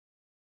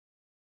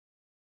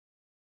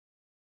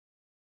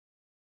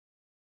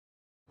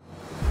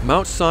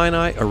Mount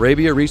Sinai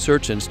Arabia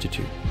Research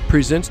Institute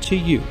presents to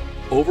you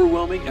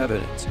overwhelming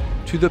evidence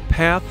to the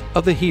path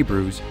of the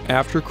Hebrews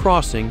after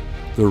crossing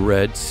the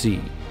Red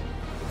Sea.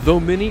 Though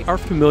many are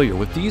familiar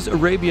with these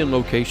Arabian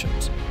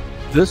locations,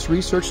 this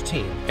research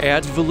team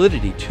adds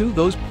validity to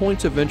those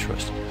points of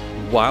interest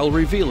while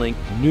revealing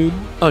new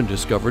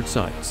undiscovered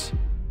sites,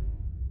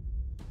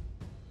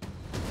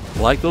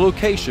 like the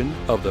location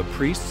of the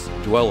priests'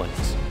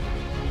 dwellings,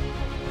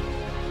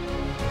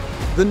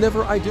 the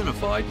never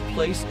identified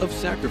place of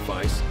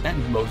sacrifice at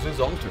Moses'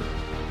 altar,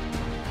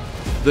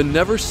 the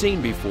never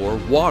seen before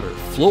water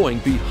flowing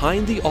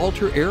behind the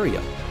altar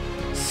area,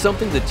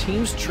 something the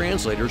team's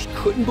translators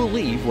couldn't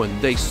believe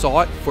when they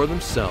saw it for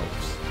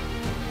themselves,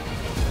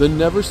 the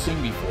never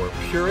seen before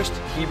purest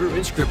Hebrew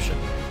inscription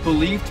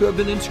believed to have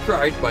been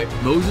inscribed by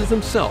Moses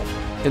himself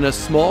in a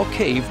small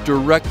cave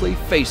directly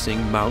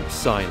facing Mount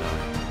Sinai,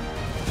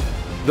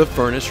 the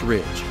Furnace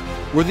Ridge,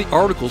 where the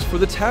articles for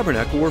the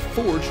tabernacle were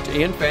forged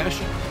and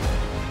fashioned.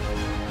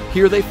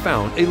 Here they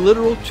found a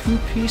literal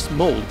two-piece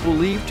mold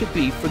believed to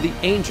be for the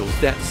angels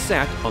that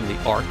sat on the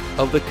Ark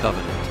of the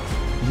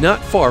Covenant. Not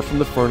far from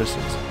the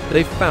furnaces,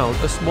 they found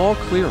a small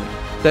clearing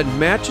that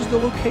matches the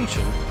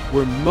location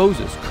where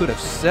Moses could have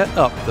set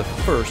up the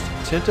first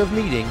tent of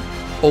meeting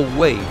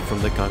away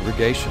from the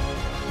congregation.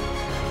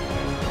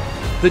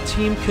 The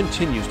team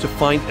continues to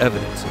find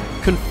evidence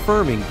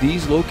confirming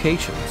these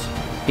locations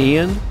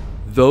and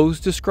those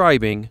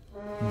describing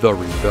the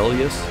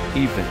rebellious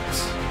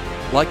events,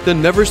 like the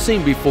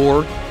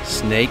never-seen-before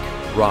Snake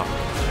Rock,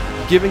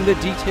 giving the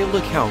detailed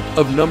account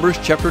of Numbers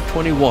chapter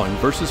 21,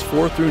 verses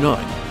 4 through 9,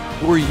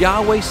 where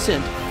Yahweh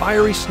sent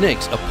fiery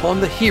snakes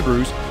upon the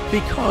Hebrews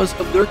because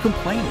of their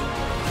complaining,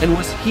 and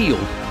was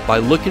healed by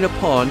looking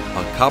upon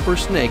a copper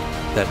snake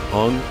that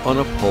hung on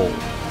a pole.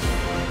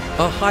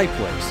 A high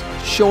place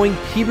showing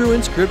Hebrew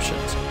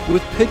inscriptions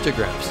with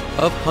pictographs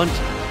of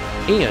hunting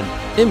and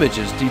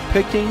images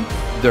depicting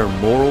their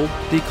moral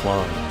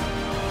decline.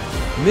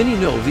 Many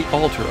know the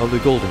altar of the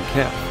golden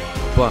calf,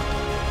 but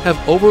have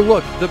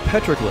overlooked the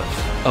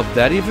petroglyphs of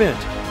that event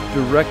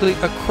directly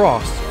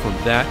across from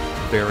that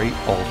very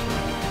altar.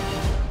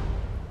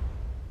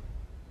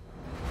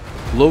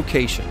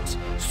 Locations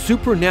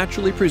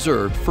supernaturally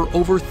preserved for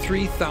over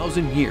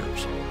 3,000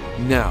 years,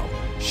 now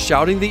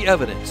shouting the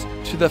evidence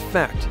to the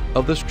fact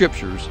of the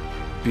scriptures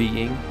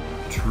being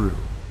true.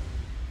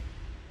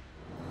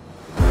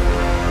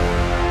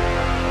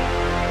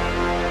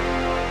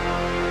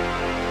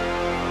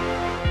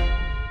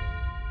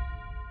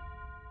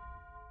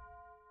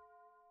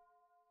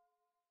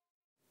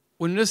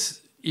 When this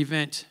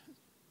event,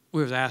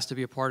 we was asked to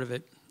be a part of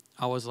it,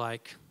 I was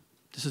like,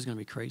 this is going to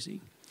be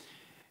crazy.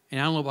 And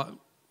I don't know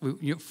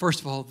about,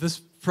 first of all, this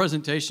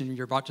presentation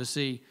you're about to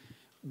see,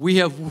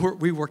 we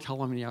worked how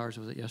many hours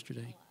was it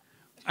yesterday?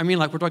 I mean,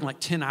 like, we're talking like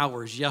 10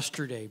 hours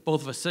yesterday,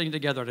 both of us sitting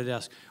together at a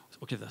desk.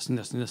 Okay, this and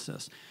this and this and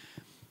this.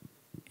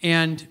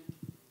 And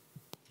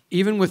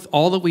even with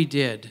all that we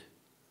did,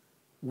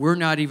 we're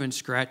not even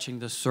scratching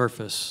the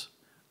surface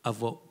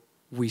of what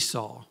we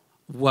saw,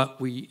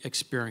 what we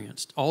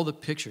experienced, all the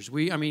pictures.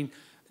 I mean,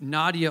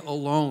 Nadia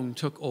alone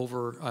took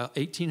over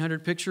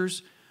 1,800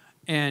 pictures,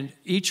 and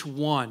each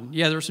one,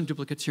 yeah, there were some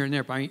duplicates here and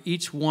there, but I mean,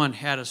 each one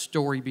had a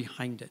story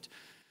behind it.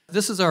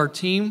 This is our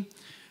team,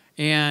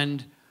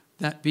 and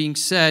that being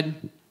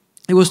said,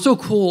 it was so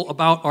cool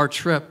about our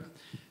trip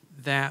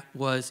that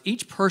was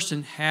each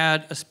person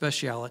had a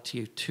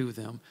speciality to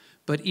them.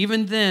 But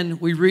even then,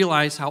 we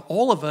realized how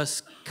all of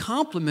us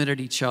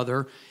complemented each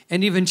other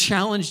and even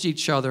challenged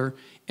each other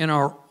in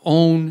our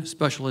own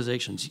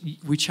specializations.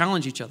 We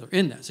challenge each other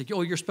in that. It's like,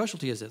 oh, your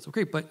specialty is this.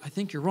 Okay, but I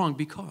think you're wrong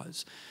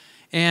because.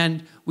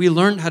 And we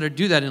learned how to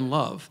do that in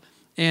love.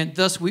 And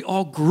thus, we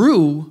all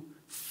grew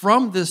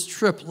from this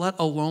trip, let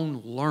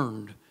alone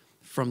learned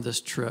from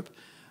this trip.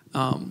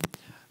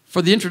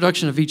 For the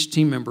introduction of each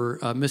team member,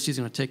 Misty's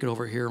going to take it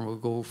over here, and we'll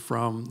go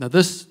from, now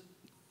this,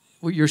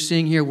 what you're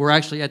seeing here, we're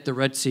actually at the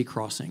Red Sea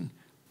crossing.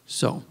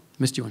 So,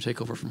 Misty, you want to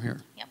take over from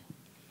here?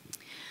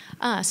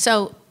 Yep.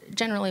 So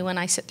generally when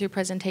I sit through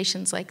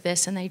presentations like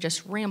this and they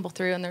just ramble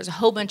through and there's a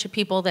whole bunch of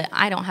people that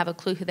I don't have a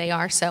clue who they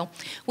are, so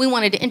we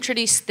wanted to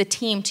introduce the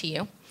team to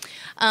you.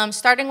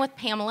 Starting with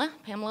Pamela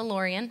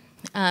Lorian.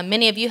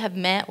 Many of you have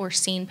met or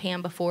seen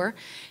Pam before.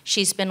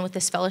 She's been with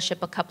this fellowship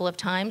a couple of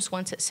times,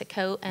 once at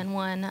Sakote and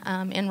one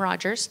in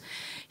Rogers.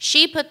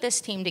 She put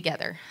this team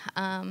together,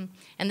 and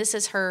this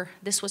was her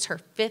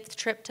 5th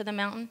trip to the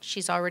mountain.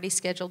 She's already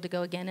scheduled to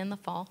go again in the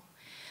fall.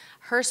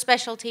 Her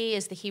specialty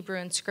is the Hebrew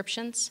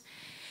inscriptions,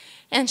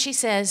 and she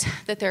says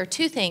that there are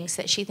 2 things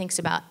that she thinks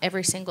about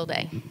every single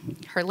day: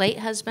 her late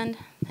husband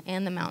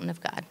and the mountain of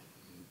God.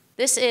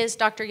 This is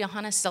Dr.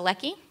 Johannes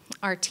Zalecki,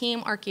 our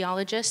team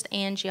archaeologist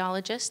and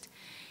geologist.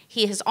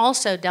 He has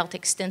also dealt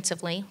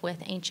extensively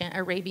with ancient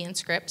Arabian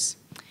scripts.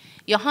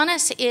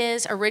 Johannes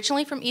is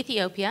originally from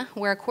Ethiopia,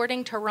 where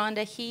according to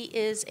Rhonda, he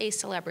is a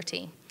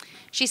celebrity.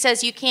 She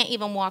says you can't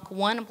even walk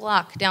 1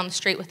 block down the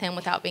street with him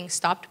without being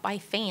stopped by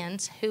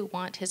fans who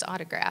want his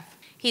autograph.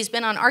 He's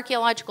been on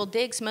archaeological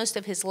digs most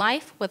of his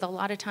life, with a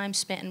lot of time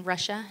spent in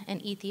Russia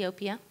and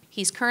Ethiopia.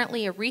 He's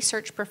currently a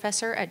research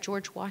professor at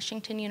George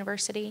Washington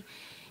University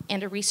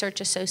and a research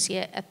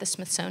associate at the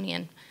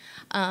Smithsonian.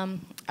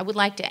 I would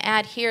like to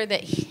add here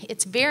that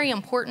it's very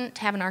important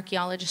to have an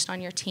archaeologist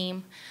on your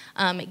team.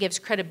 It gives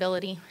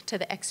credibility to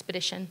the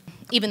expedition.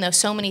 Even though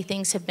so many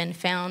things have been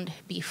found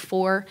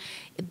before,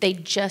 they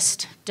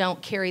just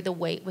don't carry the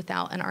weight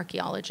without an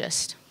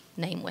archaeologist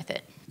name with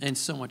it. And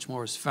so much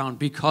more is found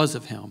because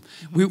of him.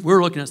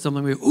 We're looking at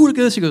something, we go, ooh, look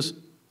at this. He goes,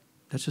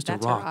 that's just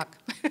That's a rock.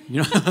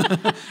 You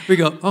know, we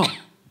go, oh.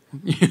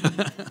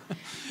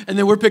 And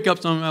then we'll pick up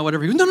some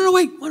whatever. He goes, no,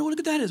 wait, look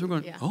at that is. We're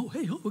going, Yeah. oh,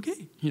 hey, oh,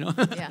 okay. You know.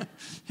 Yeah.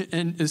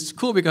 And it's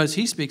cool because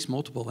he speaks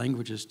multiple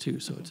languages too.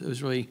 So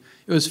it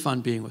was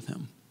fun being with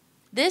him.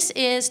 This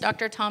is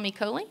Dr. Tommy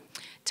Coley.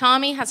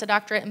 Tommy has a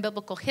doctorate in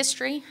biblical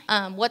history.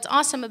 What's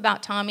awesome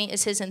about Tommy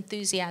is his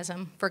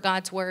enthusiasm for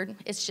God's word.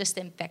 It's just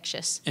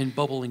infectious. And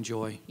bubbling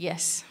joy.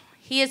 Yes.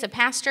 He is a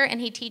pastor, and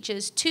he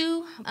teaches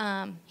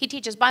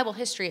Bible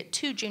history at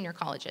 2 junior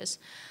colleges.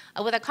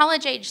 With a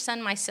college-age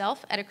son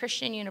myself at a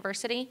Christian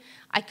university,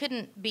 I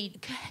couldn't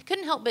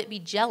help but be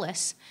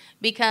jealous,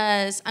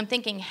 because I'm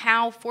thinking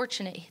how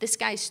fortunate this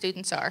guy's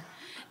students are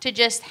to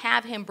just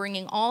have him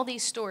bringing all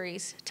these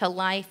stories to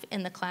life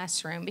in the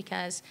classroom,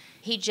 because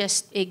he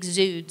just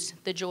exudes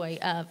the joy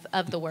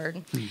of the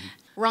word. Mm-hmm.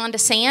 Rhonda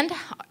Sand,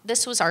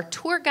 this was our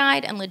tour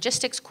guide and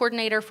logistics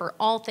coordinator for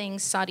all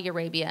things Saudi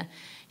Arabia.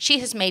 She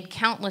has made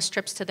countless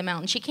trips to the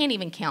mountain. She can't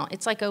even count.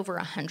 It's like over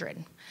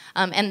 100.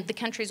 And the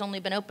country's only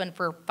been open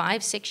for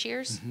 5-6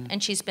 years, mm-hmm.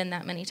 and she's been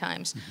that many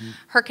times. Mm-hmm.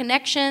 Her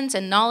connections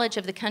and knowledge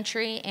of the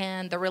country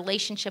and the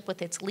relationship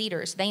with its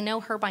leaders, they know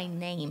her by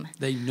name.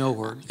 They know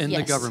her in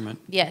the government.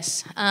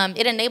 Yes.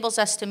 It enables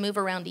us to move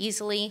around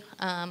easily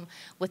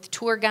with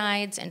tour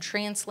guides and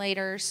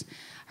translators.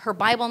 Her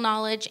Bible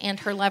knowledge and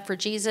her love for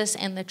Jesus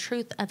and the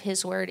truth of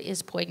his word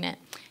is poignant.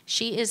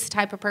 She is the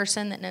type of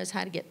person that knows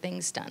how to get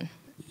things done.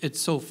 It's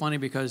so funny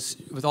because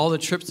with all the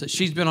trips that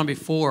she's been on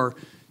before,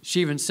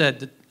 she even said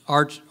that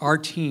our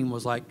team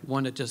was like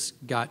one that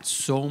just got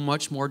so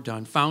much more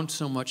done, found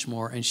so much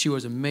more, and she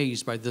was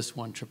amazed by this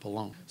one trip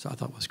alone. So I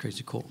thought it was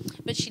crazy cool.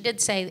 But she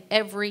did say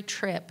every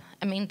trip,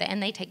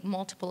 and they take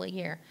multiple a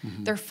year.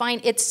 Mm-hmm.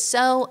 It's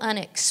so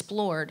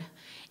unexplored,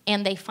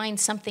 and they find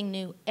something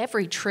new.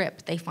 Every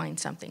trip, they find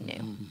something new.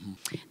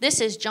 Mm-hmm.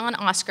 This is John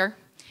Oscar.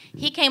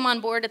 He came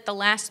on board at the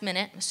last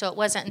minute, so it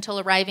wasn't until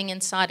arriving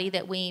in Saudi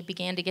that we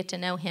began to get to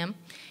know him.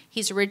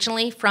 He's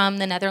originally from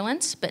the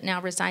Netherlands, but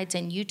now resides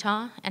in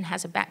Utah and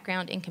has a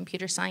background in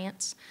computer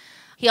science.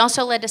 He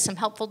also led to some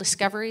helpful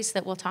discoveries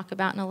that we'll talk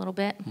about in a little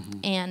bit. Mm-hmm.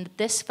 And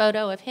this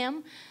photo of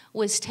him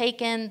was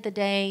taken the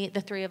day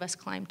the 3 of us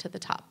climbed to the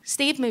top.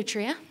 Steve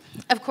Mutria,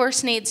 of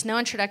course, needs no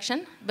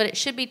introduction, but it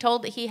should be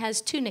told that he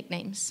has 2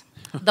 nicknames.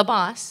 The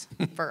boss,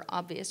 for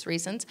obvious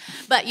reasons,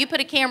 but you put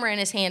a camera in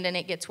his hand and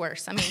it gets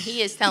worse.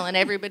 He is telling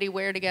everybody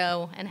where to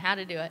go and how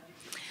to do it.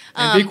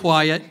 And be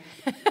quiet.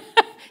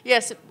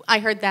 Yes, I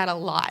heard that a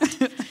lot.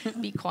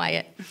 Be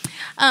quiet.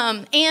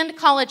 And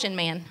collagen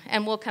man,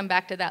 and we'll come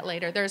back to that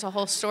later. There's a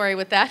whole story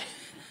with that.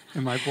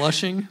 Am I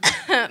blushing?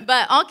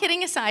 But all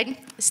kidding aside,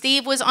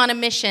 Steve was on a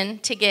mission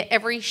to get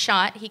every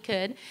shot he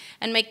could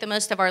and make the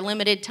most of our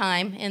limited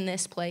time in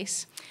this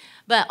place.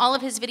 But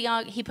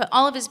he put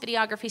all of his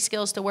videography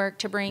skills to work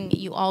to bring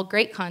you all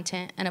great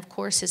content, and of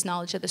course his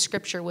knowledge of the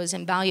scripture was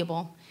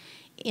invaluable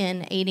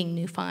in aiding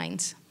new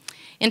finds,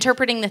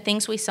 interpreting the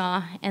things we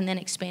saw, and then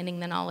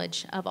expanding the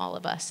knowledge of all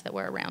of us that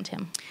were around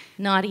him.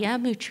 Nadia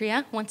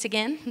Mutria, once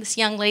again, this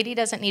young lady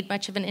doesn't need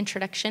much of an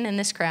introduction in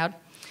this crowd.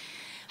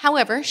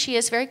 However, she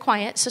is very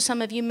quiet, so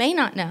some of you may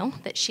not know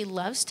that she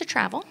loves to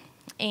travel,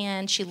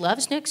 and she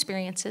loves new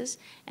experiences,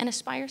 and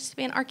aspires to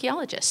be an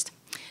archaeologist.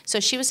 So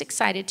she was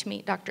excited to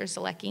meet Dr.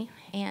 Zalecki,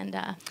 and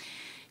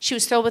she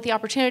was thrilled with the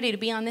opportunity to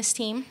be on this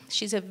team.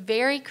 She's a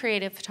very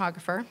creative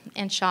photographer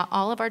and shot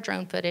all of our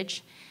drone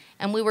footage,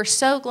 and we were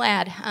so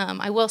glad.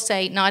 I will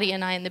say, Nadia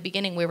and I, in the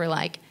beginning, we were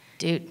like,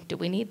 dude, do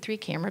we need 3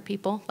 camera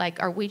people?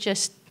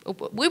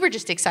 We were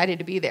just excited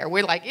to be there.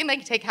 We're like, they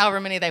can take however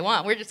many they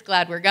want. We're just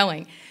glad we're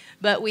going.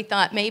 But we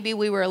thought maybe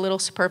we were a little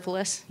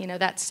superfluous.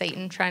 That's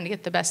Satan trying to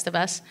get the best of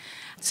us.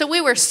 So we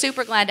were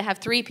super glad to have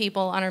 3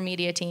 people on our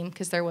media team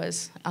because there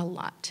was a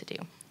lot to do.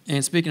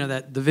 And speaking of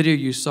that, the video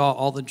you saw,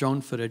 all the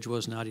drone footage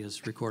was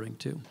Nadia's recording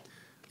too.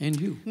 And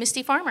you.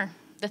 Misty Farmer,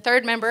 the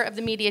 3rd member of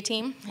the media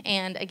team.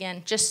 And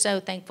again, just so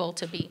thankful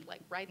to be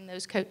riding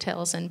those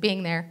coattails and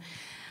being there.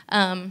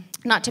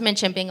 Not to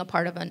mention being a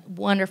part of a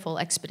wonderful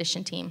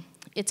expedition team.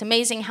 It's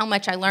amazing how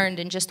much I learned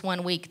in just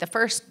 1 week. The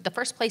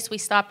first place we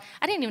stopped,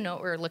 I didn't even know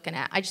what we were looking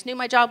at. I just knew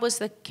my job was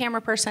the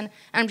camera person, and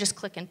I'm just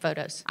clicking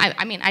photos.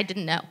 I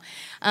didn't know.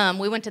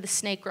 We went to the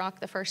Snake Rock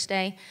the first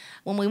day.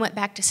 When we went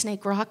back to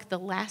Snake Rock the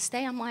last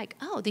day, I'm like,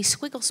 oh, these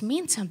squiggles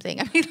mean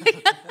something.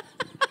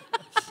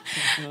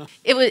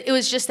 It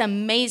was just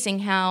amazing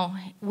how,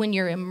 when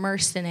you're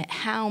immersed in it,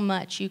 how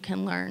much you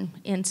can learn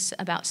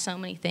about so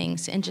many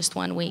things in just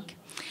 1 week.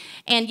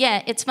 And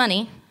yet, it's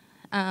funny.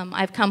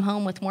 I've come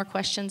home with more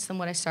questions than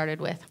what I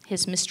started with.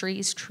 His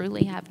mysteries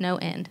truly have no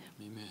end.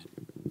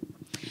 Amen.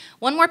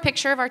 One more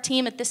picture of our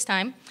team at this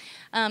time.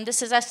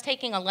 This is us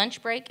taking a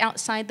lunch break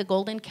outside the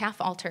Golden Calf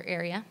Altar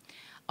area.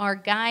 Our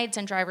guides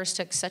and drivers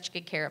took such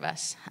good care of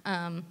us.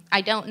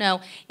 I don't know.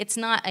 It's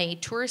not a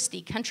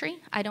touristy country.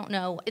 I don't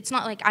know. It's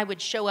not like I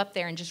would show up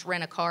there and just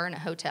rent a car in a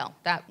hotel.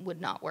 That would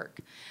not work.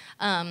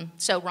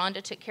 So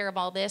Rhonda took care of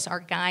all this.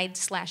 Our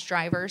guides /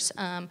 drivers,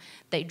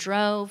 they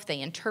drove, they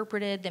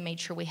interpreted, they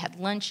made sure we had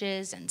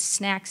lunches and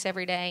snacks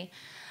every day.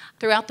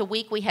 Throughout the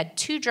week, we had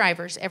 2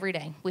 drivers every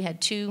day. We had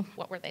 2,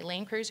 what were they,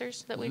 Land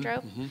Cruisers that we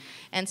drove?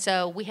 And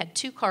so we had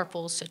 2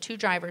 carpools, so 2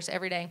 drivers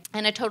every day,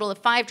 and a total of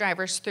 5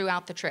 drivers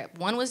throughout the trip.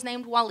 One was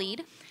named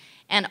Waleed,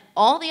 and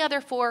all the other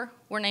 4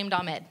 were named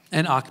Ahmed.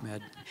 And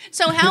Ahmed.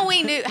 So how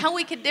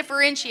we could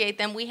differentiate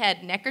them, we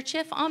had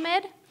Neckerchief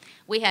Ahmed,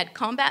 we had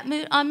Combat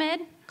Boot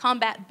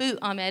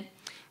Ahmed,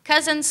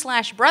 cousin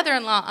 /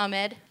 brother-in-law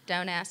Ahmed,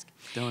 don't ask,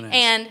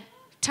 and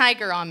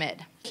Tiger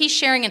Ahmed. He's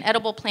sharing an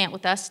edible plant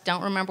with us.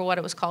 Don't remember what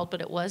it was called,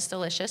 but it was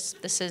delicious.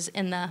 This is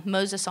in the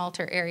Moses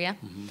Altar area.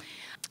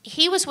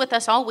 He was with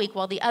us all week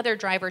while the other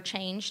driver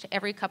changed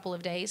every couple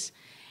of days.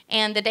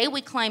 And the day we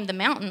climbed the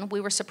mountain,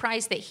 we were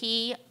surprised that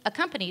he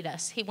accompanied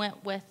us. He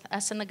went with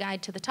us and the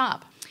guide to the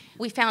top.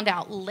 We found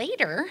out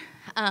later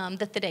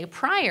that the day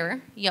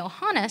prior,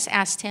 Johannes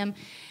asked him,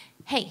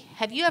 "Hey,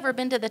 have you ever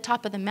been to the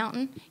top of the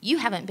mountain? You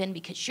haven't been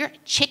because you're a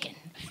chicken."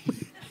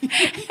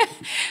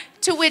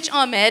 To which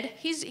Ahmed,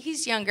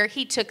 he's younger,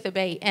 he took the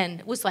bait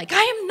and was like,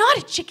 "I am not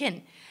a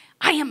chicken.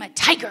 I am a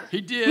tiger."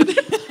 He did.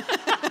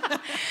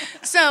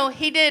 So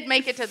he did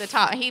make it to the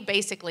top. He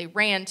basically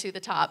ran to the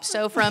top.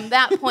 So from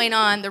that point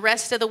on, the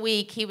rest of the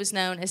week, he was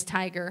known as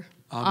Tiger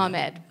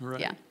Ahmed.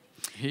 Right.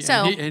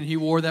 Yeah. And he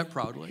wore that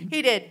proudly.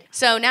 He did.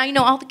 So now you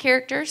know all the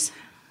characters.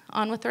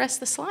 On with the rest of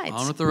the slides.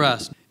 On with the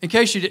rest. In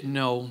case you didn't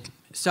know,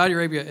 Saudi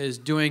Arabia is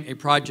doing a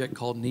project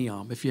called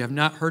NEOM. If you have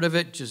not heard of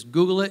it, just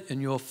Google it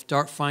and you'll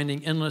start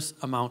finding endless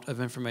amount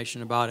of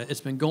information about it. It's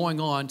been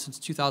going on since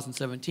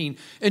 2017,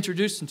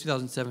 introduced in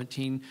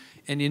 2017,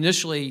 and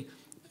initially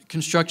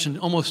construction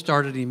almost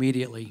started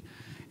immediately.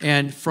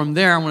 And from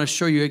there, I want to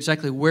show you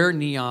exactly where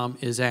NEOM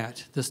is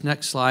at. This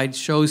next slide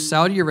shows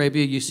Saudi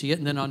Arabia. You see it,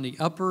 and then on the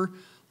upper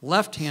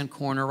left-hand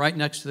corner, right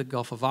next to the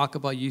Gulf of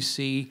Aqaba, you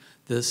see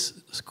this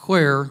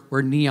square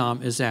where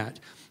NEOM is at.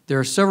 There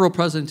are several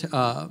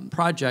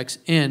projects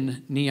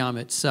in NEOM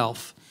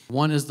itself.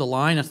 One is the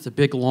line, that's the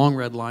big long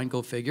red line,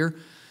 go figure.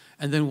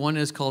 And then one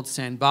is called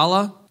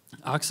Sanbala,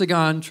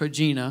 Oxagon,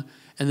 Trojena,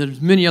 and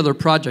there's many other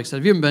projects that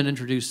have even been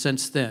introduced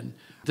since then.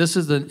 This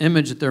is an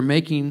image that they're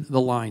making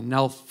the line.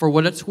 Now, for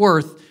what it's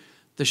worth,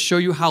 to show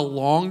you how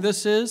long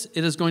this is,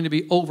 it is going to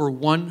be over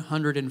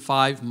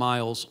 105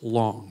 miles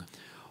long.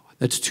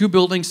 It's 2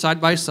 buildings side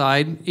by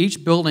side.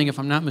 Each building, if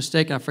I'm not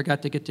mistaken, I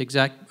forgot to get the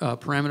exact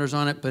parameters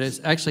on it, but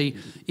it's actually,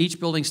 each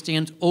building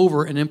stands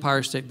over an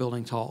Empire State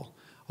Building tall.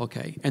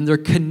 Okay, and they're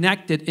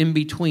connected in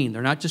between.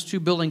 They're not just 2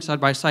 buildings side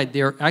by side.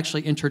 They're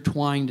actually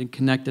intertwined and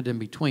connected in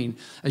between.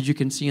 As you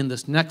can see in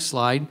this next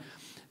slide,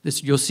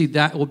 you'll see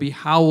that will be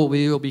how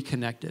we will be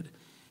connected.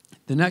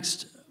 The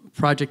next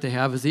project they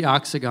have is the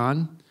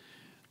Oxagon.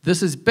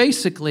 This is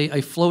basically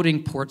a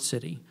floating port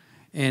city,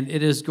 and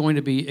it is going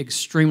to be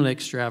extremely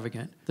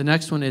extravagant. The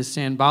next one is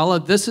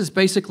Sanbala. This is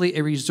basically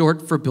a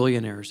resort for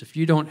billionaires. If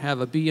you don't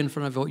have a B in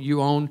front of what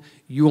you own,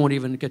 you won't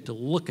even get to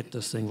look at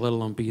this thing, let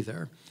alone be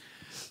there.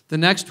 The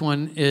next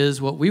one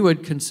is what we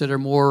would consider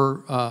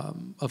more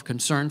of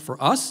concern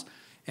for us,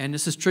 and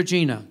this is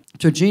Trojena.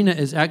 Trojena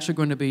is actually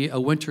going to be a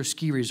winter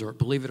ski resort,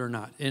 believe it or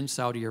not, in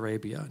Saudi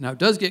Arabia. Now, it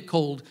does get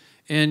cold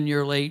in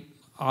your late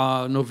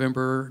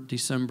November,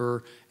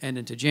 December, and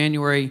into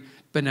January,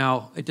 but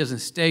now it doesn't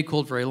stay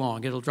cold very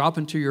long. It'll drop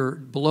into your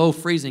below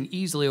freezing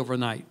easily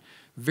overnight,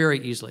 very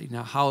easily.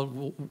 Now,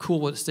 how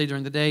cool will it stay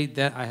during the day?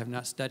 That I have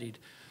not studied.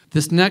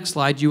 This next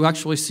slide, you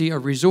actually see a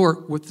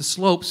resort with the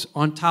slopes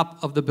on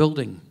top of the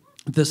building.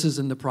 This is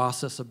in the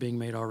process of being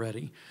made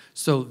already.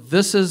 So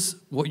this is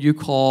what you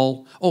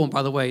call, oh, and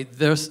by the way,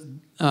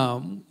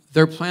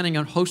 they're planning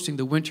on hosting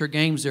the Winter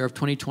Games there of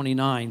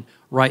 2029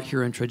 right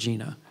here in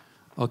Trojena.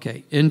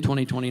 Okay, in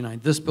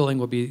 2029. This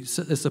building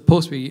is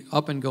supposed to be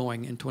up and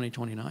going in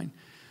 2029.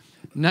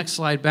 Next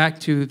slide, back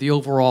to the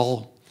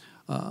overall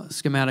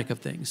schematic of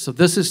things. So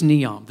this is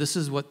NEOM. This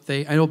is what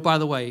I know, by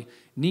the way,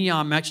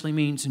 NEOM actually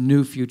means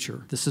new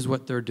future. This is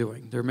what they're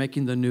doing. They're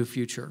making the new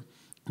future.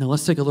 Now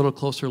let's take a little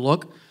closer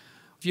look.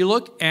 If you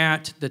look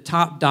at the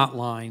top dot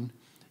line,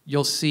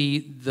 you'll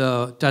see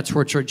that's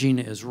where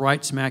Trojena is,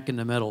 right smack in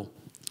the middle.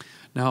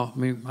 Now,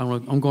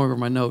 I'm going over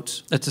my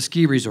notes. That's a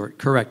ski resort,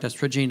 correct, that's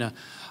Trojena.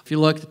 If you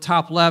look at the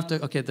top left,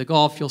 okay, the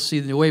Gulf, you'll see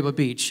the Nuweiba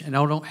Beach. And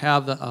I don't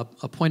have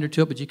a pointer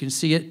to it, but you can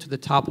see it to the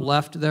top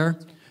left there.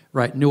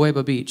 Right,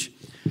 Nuweiba Beach.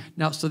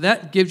 Now, so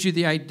that gives you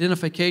the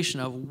identification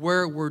of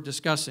where we're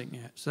discussing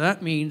it. So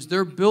that means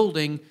they're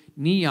building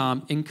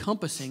NEOM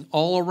encompassing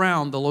all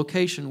around the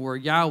location where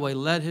Yahweh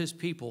led his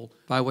people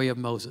by way of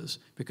Moses,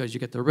 because you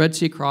get the Red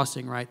Sea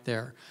crossing right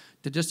there.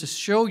 just to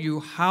show you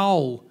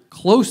how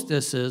close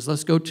this is,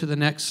 let's go to the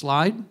next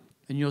slide,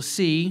 and you'll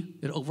see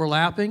it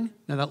overlapping.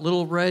 Now that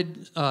little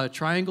red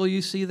triangle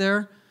you see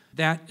there,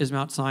 that is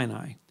Mount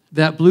Sinai.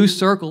 That blue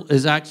circle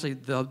is actually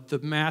the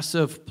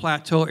massive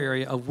plateau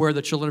area of where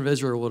the children of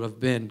Israel would have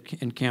been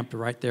encamped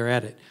right there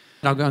at it.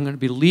 Now I'm going to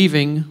be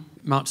leaving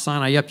Mount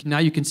Sinai up. Now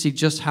you can see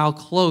just how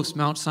close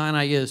Mount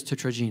Sinai is to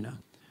Trojena.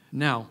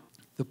 Now,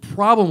 the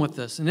problem with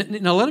this,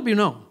 now let it be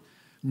known,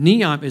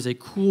 NEOM is a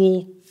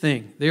cool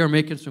thing. They are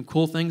making some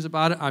cool things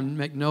about it. I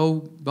make no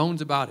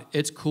bones about it.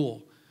 It's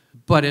cool.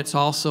 But it's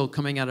also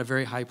coming at a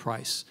very high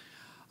price.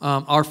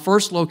 Our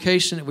first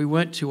location that we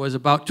went to was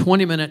about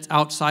 20 minutes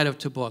outside of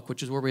Tabuk,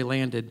 which is where we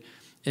landed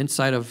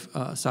inside of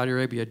Saudi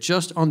Arabia.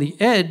 Just on the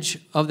edge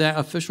of that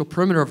official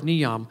perimeter of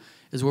NEOM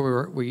is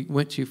where we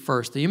went to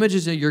first. The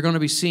images that you're going to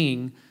be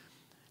seeing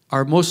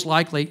are most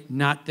likely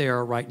not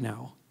there right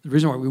now. The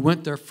reason why we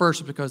went there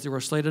first is because they were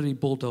slated to be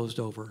bulldozed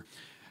over.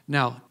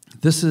 Now,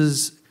 this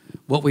is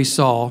what we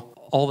saw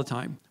all the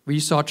time. We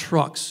saw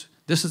trucks.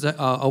 This is a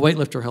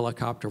weightlifter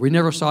helicopter. We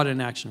never saw it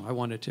in action. I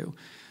wanted to.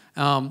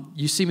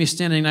 You see me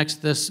standing next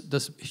to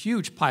this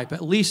huge pipe,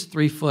 at least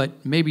 3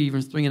 foot, maybe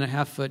even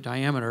 3.5 foot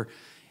diameter.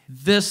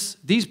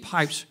 These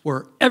pipes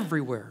were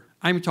everywhere.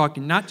 I'm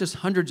talking not just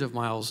hundreds of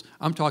miles.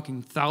 I'm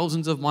talking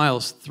thousands of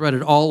miles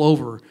threaded all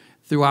over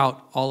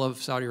throughout all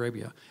of Saudi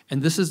Arabia.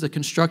 And this is the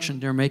construction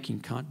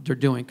they're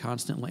doing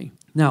constantly.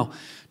 Now,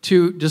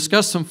 to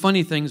discuss some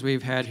funny things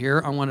we've had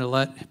here, I want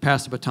to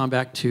pass the baton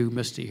back to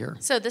Misty here.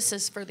 So this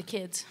is for the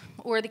kids,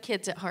 or the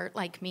kids at heart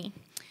like me.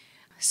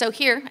 So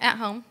here at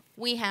home,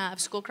 we have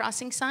school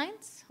crossing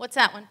signs. What's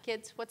that one,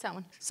 kids? What's that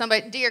one?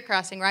 Deer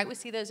crossing, right? We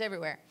see those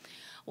everywhere.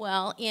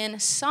 Well, in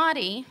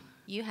Saudi,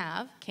 you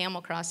have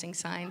camel crossing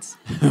signs.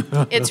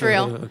 It's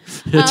real.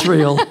 It's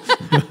real.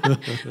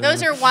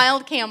 Those are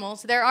wild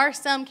camels. There are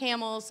some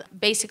camels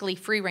basically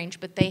free range,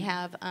 but they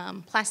have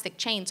plastic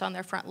chains on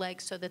their front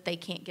legs so that they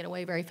can't get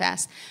away very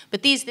fast.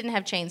 But these didn't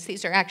have chains.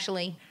 These are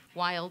actually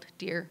wild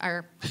deer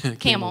or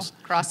camel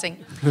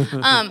crossing.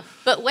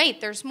 But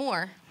wait, there's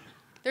more.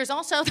 There's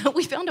also that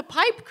we found a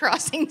pipe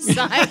crossing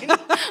sign.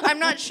 I'm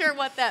not sure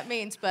what that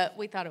means, but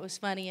we thought it was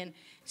funny. And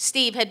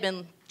Steve had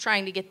been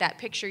trying to get that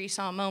picture you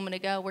saw a moment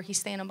ago where he's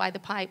standing by the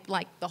pipe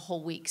like the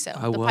whole week. So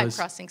the pipe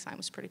crossing sign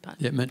was pretty funny.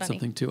 It meant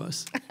something to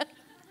us.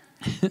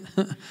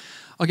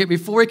 Okay,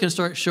 before we can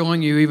start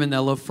showing you even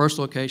that first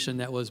location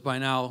that was by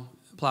now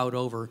plowed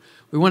over,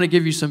 we want to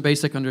give you some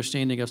basic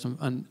understanding of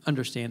some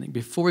understanding.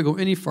 Before we go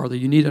any farther,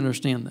 you need to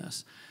understand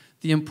this.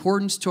 The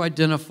importance to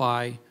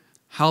identify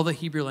how the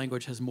Hebrew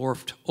language has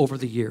morphed over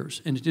the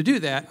years. And to do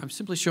that, I'm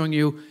simply showing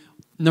you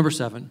number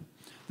 7.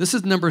 This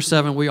is number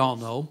 7, we all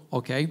know,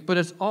 okay? But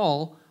it's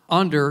all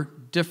under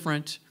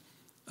different,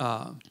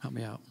 help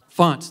me out,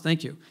 fonts,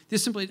 thank you.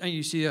 This simply,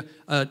 you see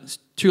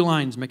 2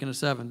 lines making a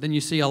 7. Then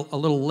you see a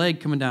little leg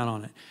coming down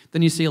on it.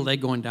 Then you see a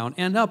leg going down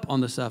and up on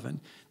the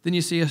 7. Then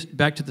you see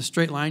back to the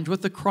straight lines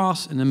with the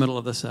cross in the middle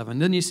of the 7.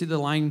 Then you see the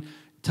line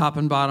top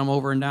and bottom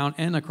over and down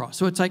and across.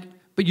 So it's like,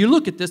 but you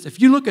look at this, if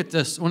you look at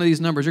this, one of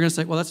these numbers, you're going to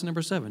say, well, that's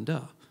number 7,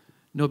 duh.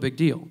 No big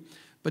deal.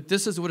 But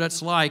this is what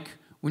it's like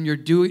when you're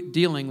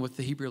dealing with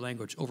the Hebrew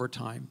language over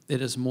time.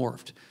 It has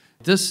morphed.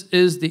 This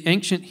is the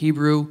ancient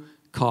Hebrew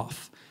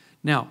Kaf.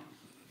 Now,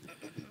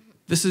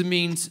 this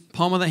means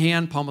palm of the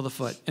hand, palm of the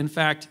foot. In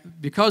fact,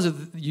 because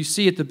you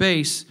see at the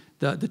base,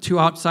 the 2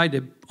 outside,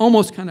 they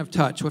almost kind of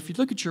touch. So if you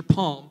look at your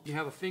palm, you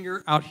have a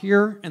finger out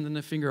here and then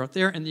the finger out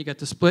there, and then you got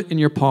the split in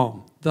your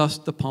palm. Thus,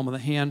 the palm of the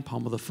hand,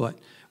 palm of the foot.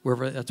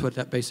 Wherever that's what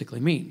that basically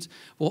means.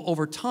 Well,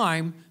 over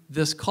time,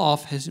 this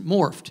Kaf has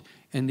morphed,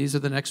 and these are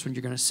the next ones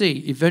you're going to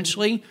see.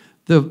 Eventually,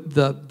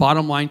 the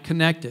bottom line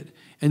connected,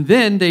 and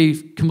then they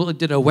completely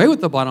did away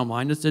with the bottom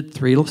line. Just did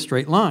 3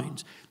 straight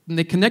lines. And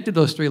they connected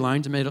those 3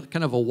 lines and made it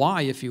kind of a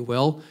Y, if you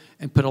will,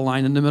 and put a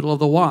line in the middle of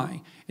the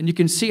Y. And you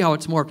can see how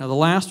it's morphed. Now, the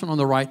last one on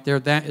the right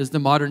there, that is the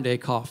modern-day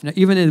Kaf. Now,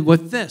 even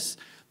with this,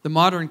 the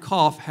modern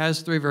Kaf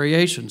has 3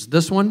 variations.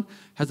 This one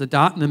has a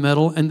dot in the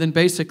middle, and then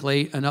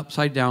basically an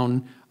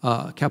upside-down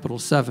capital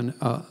 7,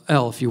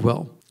 L, if you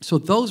will. So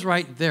those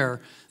right there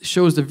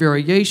shows the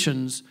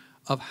variations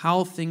of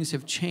how things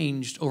have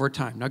changed over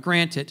time. Now,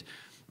 granted,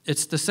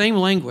 it's the same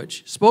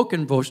language,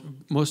 spoken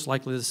most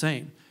likely the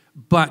same,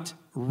 but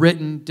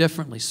written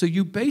differently. So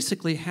you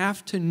basically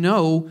have to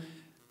know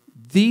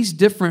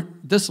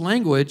this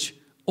language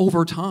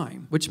over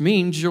time, which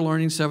means you're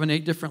learning 7,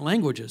 8 different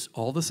languages,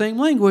 all the same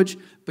language,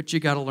 but you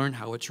got to learn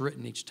how it's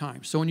written each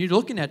time. So when you're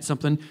looking at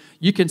something,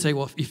 you can say,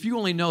 well, if you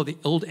only know the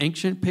old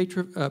ancient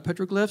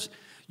petroglyphs,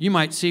 you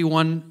might see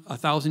one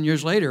 1,000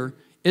 years later.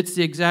 It's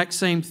the exact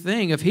same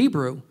thing of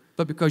Hebrew,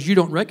 but because you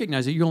don't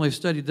recognize it, you only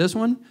studied this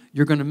one,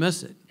 you're going to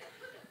miss it.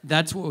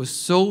 That's what was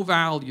so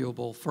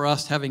valuable for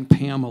us having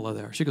Pamela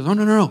there. She goes, oh,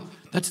 no,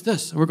 that's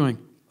this. And we're going,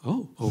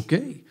 oh,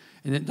 okay.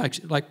 And then,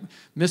 like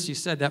Misty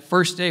said, that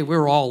first day, we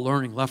were all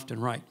learning left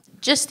and right.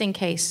 Just in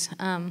case,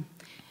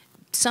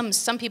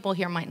 some people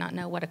here might not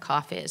know what a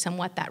Kaf is and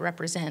what that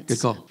represents.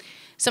 Good call.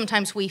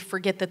 Sometimes we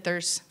forget that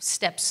there's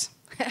steps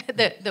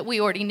that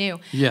we already knew.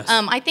 Yes.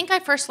 I think I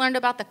first learned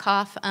about the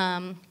Kaf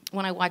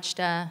when I watched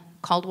a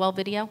Caldwell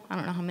video. I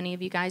don't know how many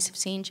of you guys have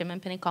seen Jim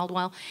and Penny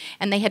Caldwell.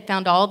 And they had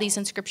found all these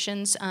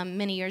inscriptions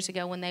many years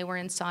ago when they were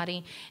in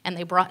Saudi. And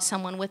they brought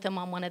someone with them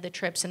on one of the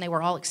trips. And they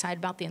were all excited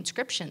about the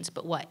inscriptions.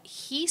 But what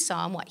he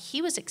saw and what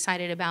he was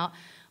excited about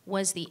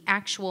was the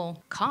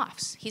actual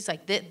coughs. He's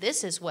like,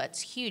 this is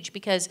what's huge,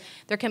 because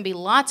there can be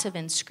lots of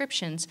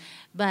inscriptions,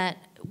 but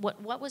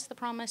what was the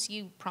promise?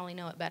 You probably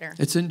know it better.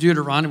 It's in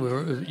Deuteronomy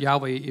where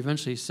Yahweh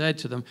eventually said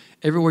to them,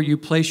 everywhere you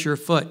place your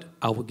foot,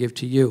 I will give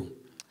to you.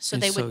 So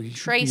and they would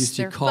trace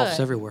their coughs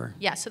foot. Everywhere.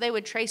 Yeah, so they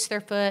would trace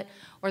their foot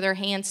or their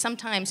hands.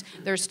 Sometimes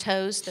there's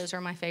toes. Those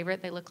are my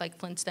favorite. They look like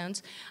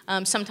Flintstones.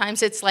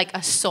 Sometimes it's like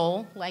a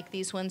sole, like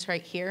these ones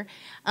right here.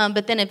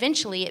 But then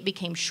eventually it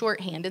became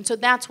shorthand. And so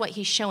that's what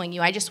he's showing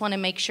you. I just want to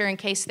make sure, in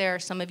case there are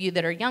some of you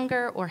that are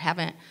younger or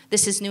haven't,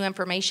 this is new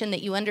information,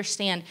 that you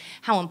understand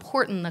how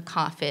important the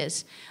cough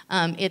is.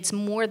 It's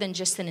more than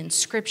just an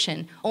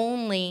inscription.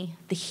 Only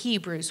the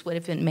Hebrews would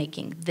have been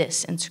making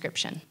this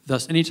inscription.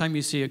 Thus, anytime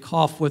you see a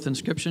cough with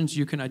inscriptions,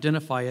 you can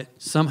identify it.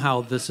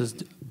 Somehow this is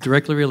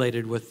directly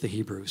related with the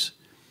Hebrews.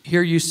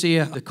 Here you see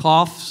the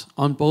coughs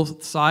on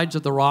both sides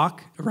of the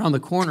rock. Around the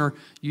corner,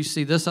 you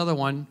see this other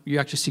one. You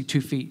actually see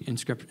 2 feet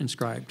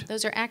inscribed.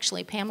 Those are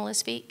actually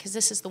Pamela's feet, because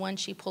this is the one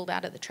she pulled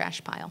out of the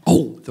trash pile.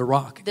 Oh, the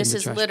rock.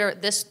 This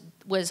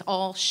was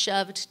all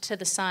shoved to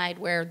the side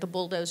where the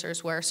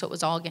bulldozers were, so it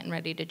was all getting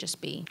ready to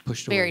just be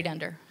pushed buried away.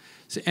 under.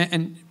 See,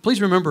 and please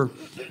remember,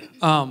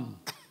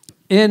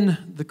 in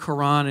the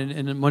Quran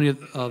and in many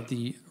of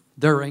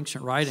their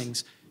ancient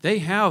writings, they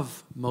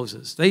have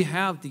Moses. They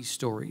have these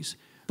stories,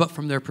 but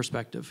from their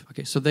perspective.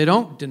 Okay, so they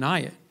don't deny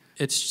it.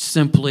 It's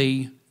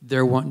simply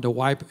they're wanting to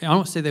wipe. I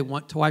don't say they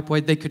want to wipe away.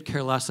 They could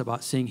care less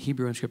about seeing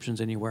Hebrew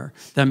inscriptions anywhere.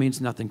 That means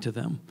nothing to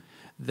them.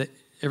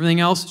 Everything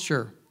else,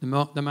 sure. The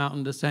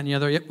mountain, this, that, and the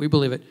other, yep, we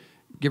believe it.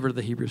 Give rid of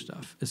the Hebrew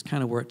stuff. It's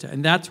kind of where it's at.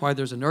 And that's why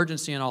there's an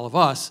urgency in all of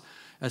us,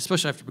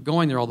 especially after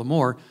going there all the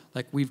more,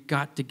 like we've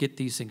got to get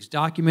these things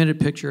documented,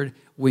 pictured.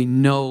 We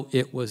know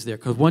it was there.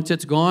 Because once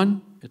it's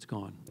gone, it's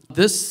gone.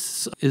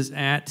 This is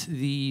at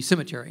the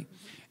cemetery.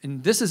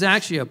 And this is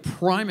actually a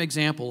prime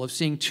example of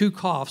seeing 2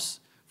 coughs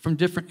from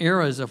different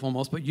eras of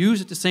almost, but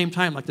used at the same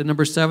time. Like the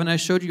number 7 I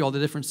showed you, all the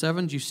different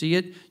 7s. You see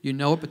it, you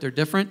know it, but they're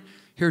different.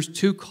 Here's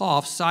 2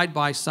 coughs side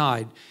by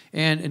side.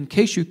 And in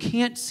case you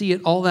can't see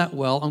it all that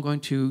well, I'm going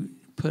to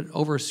put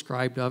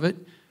overscribed of it.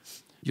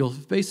 You'll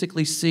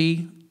basically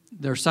see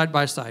they're side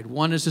by side.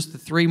 One is just the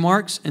 3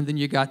 marks, and then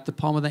you got the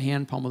palm of the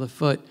hand, palm of the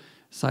foot,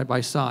 side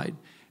by side.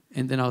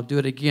 And then I'll do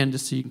it again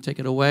just so you can take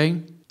it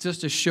away,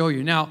 just to show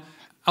you. Now,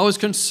 I was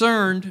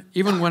concerned,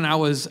 even when I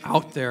was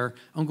out there,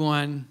 I'm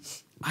going,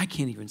 I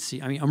can't even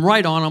see. I mean, I'm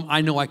right on them.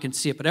 I know I can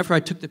see it. But after I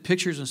took the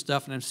pictures and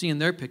stuff, and I'm seeing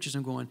their pictures,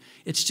 I'm going,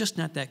 it's just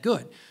not that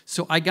good.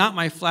 So I got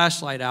my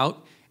flashlight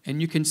out, and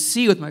you can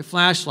see with my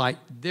flashlight,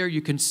 there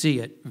you can see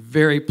it.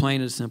 Very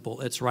plain and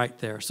simple. It's right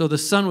there. So the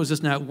sun was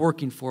just not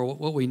working for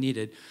what we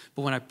needed.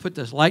 But when I put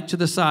this light to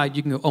the side,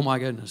 you can go, oh my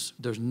goodness,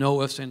 there's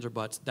no ifs, ands, or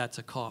buts. That's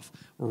a cough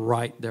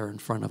right there in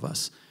front of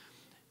us.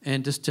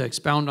 And just to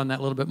expound on that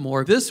a little bit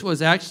more, this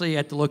was actually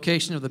at the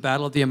location of the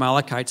Battle of the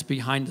Amalekites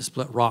behind the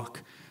split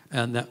rock,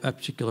 and that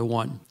particular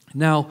one.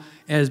 Now,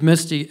 as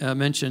Misty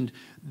mentioned,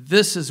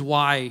 this is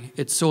why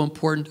it's so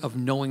important of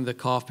knowing the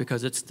cough,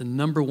 because it's the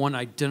number one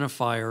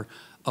identifier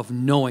of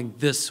knowing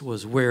this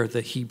was where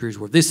the Hebrews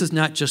were. This is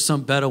not just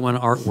some Bedouin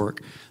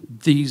artwork.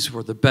 These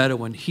were the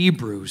Bedouin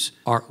Hebrews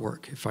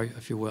artwork,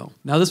 if you will.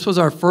 Now, this was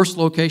our first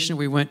location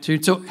we went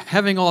to. So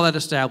having all that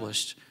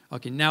established,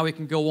 okay, now we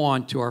can go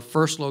on to our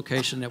first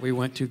location that we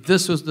went to.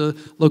 This was the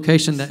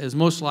location that is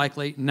most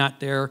likely not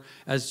there.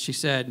 As she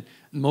said,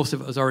 most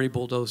of it was already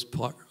bulldozed,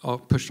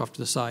 pushed off to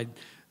the side.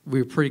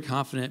 We were pretty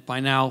confident by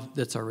now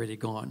that's already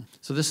gone.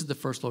 So this is the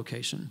first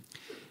location.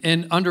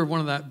 And under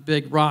one of that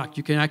big rock,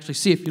 you can actually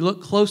see, if you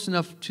look close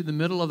enough to the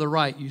middle of the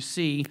right, you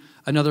see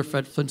another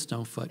Fred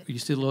Flintstone foot. You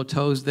see the little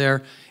toes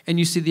there, and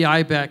you see the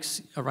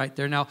ibex right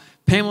there. Now,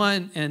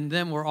 Pamela and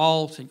them were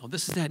all saying, oh,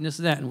 this is that, and this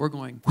is that, and we're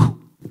going, whew.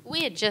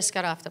 We had just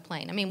got off the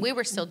plane. I mean, we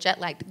were still jet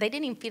lagged. They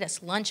didn't even feed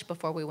us lunch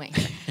before we went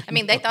here. I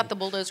mean, they thought the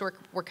bulldozers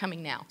were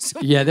coming now. So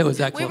yeah, that was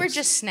that close. We were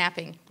just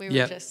snapping.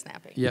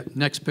 Yep.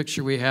 Next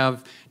picture we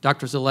have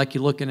Dr. Zalecki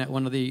looking at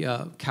one of the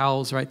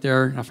cows right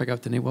there. I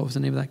forgot the name. What was the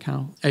name of that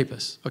cow?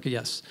 Apis. Okay,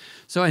 yes.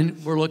 So,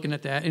 and we're looking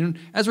at that. And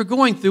as we're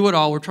going through it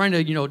all, we're trying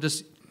to,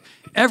 just,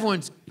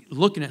 everyone's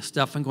looking at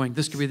stuff and going,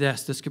 this could be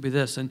this could be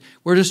this. And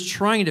we're just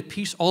trying to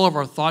piece all of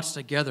our thoughts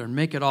together and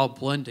make it all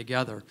blend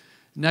together.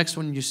 Next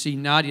one, you see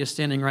Nadia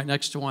standing right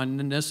next to one,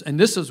 and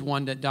this is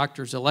one that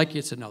Dr.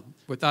 Zalecki said, no,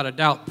 without a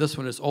doubt, this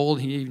one is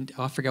old.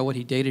 I forgot what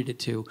he dated it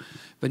to,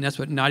 but that's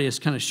what Nadia is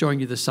kind of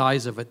showing you the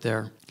size of it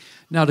there.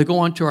 Now, to go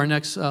on to our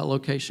next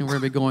location, we're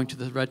going to be going to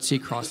the Red Sea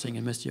crossing,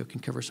 and Misty can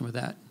cover some of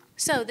that.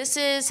 So this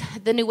is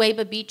the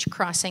Nuweiba Beach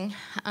crossing.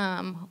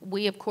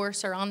 We, of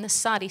course, are on the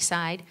Saudi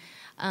side.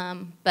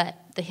 But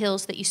the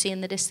hills that you see in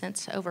the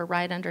distance over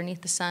right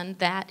underneath the sun,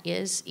 that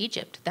is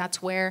Egypt.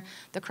 That's where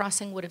the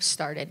crossing would have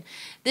started.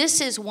 This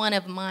is one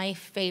of my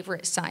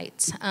favorite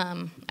sites.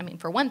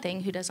 For one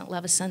thing, who doesn't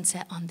love a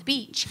sunset on the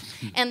beach?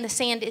 And the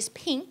sand is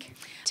pink.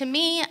 To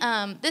me,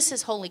 this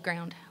is holy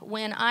ground.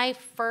 When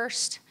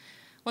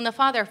the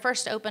Father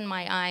first opened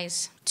my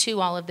eyes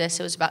to all of this,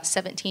 it was about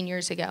 17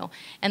 years ago.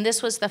 And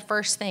this was the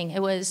first thing.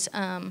 It was...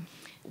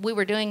 we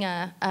were doing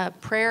a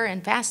prayer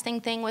and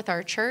fasting thing with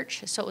our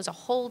church, so it was a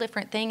whole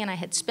different thing, and I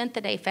had spent the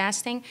day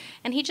fasting,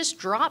 and he just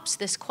drops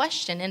this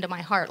question into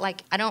my heart.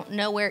 Like, I don't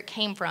know where it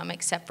came from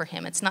except for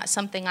him. It's not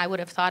something I would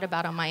have thought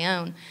about on my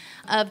own,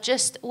 of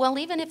just, well,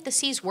 even if the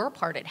seas were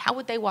parted, how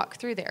would they walk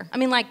through there?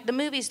 The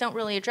movies don't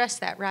really address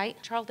that, right?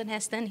 Charlton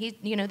Heston,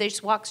 they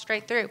just walk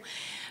straight through.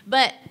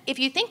 But if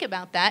you think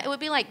about that, it would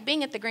be like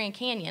being at the Grand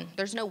Canyon.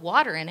 There's no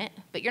water in it,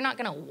 but you're not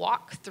going to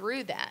walk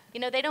through that.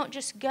 They don't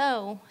just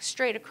go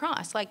straight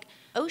across. Like,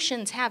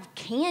 oceans have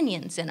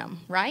canyons in them,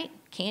 right?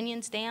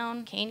 Canyons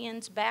down,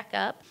 canyons back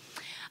up.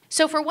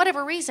 So for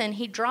whatever reason,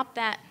 he dropped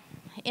that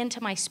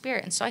into my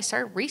spirit, and so I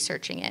started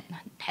researching it.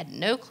 Had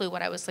no clue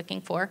what I was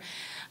looking for.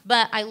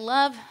 But I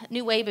love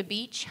Nueva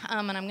Beach,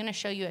 and I'm going to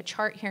show you a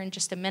chart here in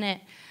just a minute.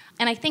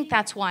 And I think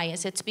that's why,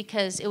 it's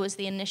because it was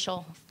the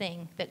initial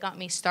thing that got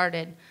me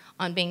started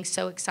on being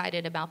so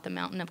excited about the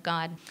mountain of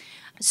God.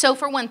 So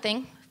for one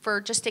thing,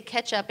 just to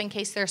catch up in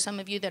case there are some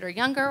of you that are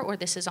younger or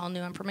this is all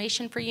new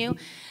information for you,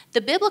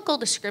 the biblical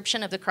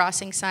description of the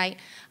crossing site,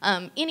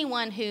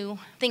 anyone who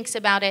thinks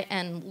about it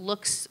and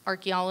looks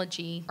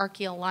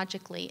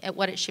archaeologically at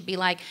what it should be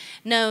like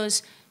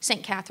knows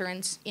St.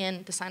 Catherine's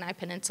in the Sinai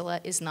Peninsula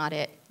is not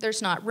it.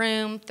 There's not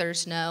room.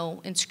 There's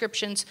no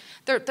inscriptions.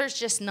 There's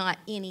just not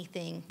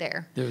anything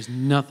there. There's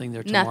nothing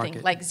there to mark it.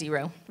 Nothing, like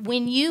zero.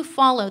 When you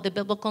follow the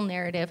biblical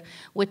narrative,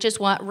 which is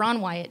what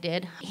Ron Wyatt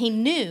did, he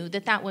knew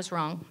that was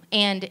wrong.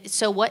 And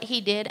so what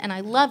he did, and I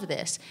love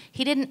this,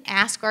 he didn't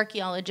ask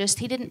archaeologists,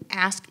 he didn't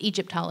ask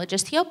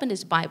Egyptologists. He opened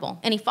his Bible,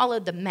 and he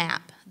followed the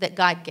map that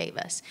God gave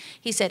us.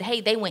 He said, hey,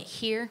 they went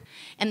here,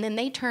 and then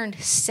they turned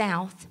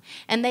south,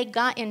 and they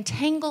got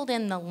entangled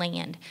in the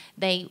land.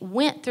 They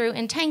went through,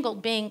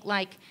 entangled being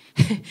like,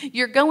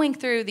 you're going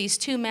through these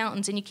two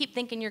mountains, and you keep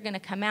thinking you're going to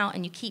come out,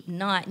 and you keep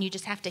not, and you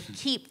just have to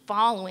keep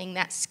following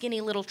that skinny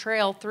little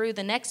trail through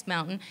the next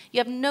mountain. You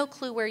have no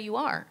clue where you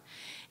are.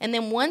 And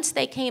then once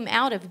they came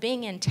out of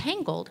being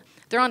entangled,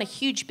 they're on a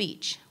huge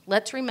beach.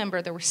 Let's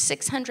remember there were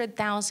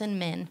 600,000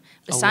 men,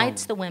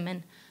 besides the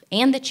women,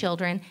 and the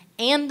children,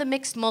 and the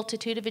mixed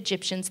multitude of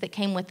Egyptians that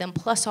came with them,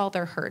 plus all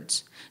their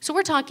herds. So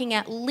we're talking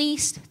at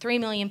least 3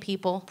 million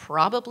people,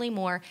 probably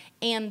more,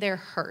 and their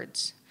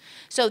herds.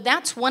 So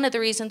that's one of the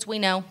reasons we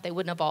know they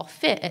wouldn't have all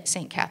fit at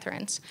St.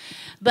 Catherine's.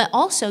 But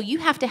also, you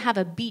have to have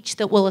a beach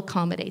that will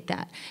accommodate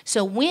that.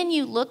 So when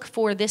you look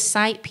for this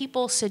site,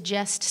 people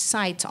suggest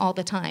sites all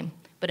the time.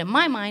 But in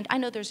my mind, I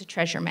know there's a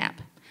treasure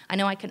map. I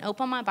know I can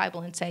open my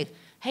Bible and say,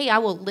 hey, I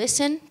will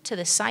listen to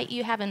the site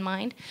you have in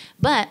mind,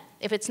 but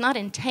if it's not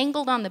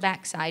entangled on the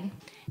backside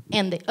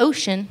and the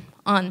ocean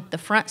on the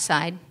front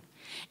side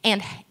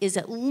and is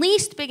at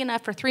least big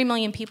enough for 3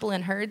 million people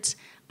in herds,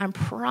 I'm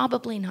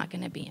probably not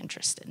going to be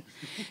interested.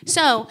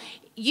 So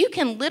you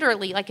can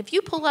literally, like if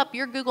you pull up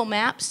your Google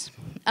Maps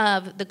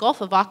of the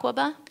Gulf of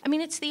Aqaba,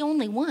 it's the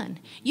only one.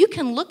 You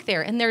can look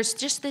there, and there's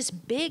just this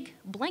big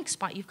blank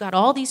spot. You've got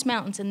all these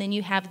mountains, and then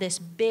you have this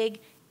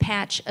big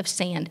patch of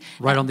sand.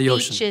 Right on the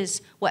ocean. The beach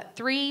is,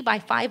 3 by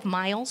 5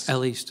 miles? At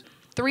least.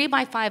 3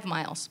 by 5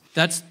 miles.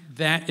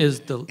 That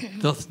is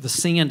the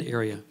sand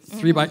area.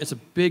 It's a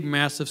big,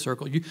 massive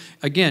circle.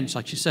 Again,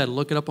 like you said,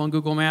 look it up on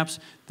Google Maps,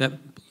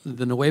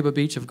 the Nueva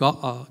Beach in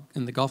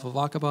the Gulf of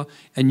Aqaba,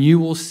 and you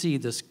will see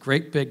this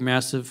great, big,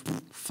 massive,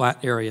 flat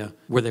area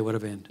where they would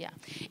have been. Yeah,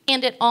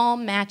 and it all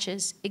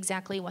matches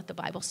exactly what the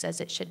Bible says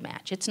it should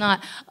match. It's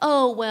not,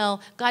 oh,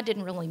 well, God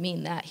didn't really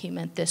mean that. He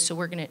meant this, so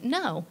we're going to...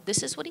 No,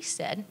 this is what he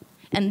said,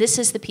 and this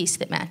is the piece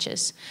that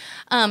matches.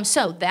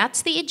 So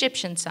that's the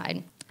Egyptian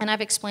side. And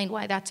I've explained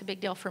why that's a big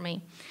deal for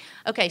me.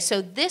 Okay,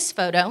 so this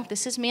photo,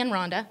 this is me and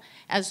Rhonda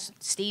as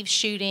Steve's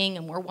shooting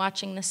and we're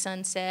watching the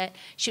sunset.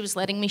 She was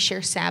letting me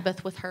share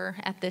Sabbath with her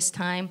at this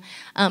time.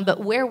 But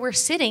where we're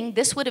sitting,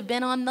 this would have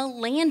been on the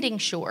landing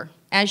shore.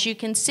 As you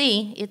can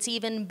see, it's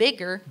even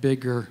bigger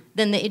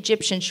than the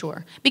Egyptian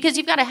shore. Because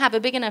you've got to have a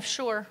big enough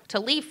shore to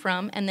leave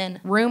from and then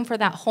room for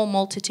that whole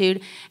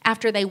multitude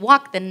after they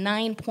walk the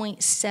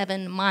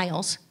 9.7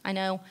 miles. I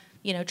know,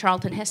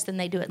 Charlton Heston,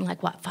 they do it in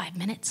 5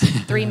 minutes,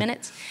 3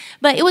 minutes?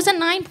 But it was a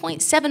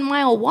 9.7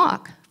 mile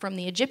walk from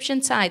the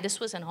Egyptian side. This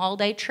was an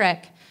all-day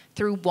trek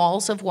through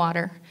walls of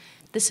water.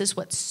 This is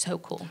what's so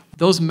cool.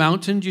 Those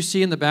mountains you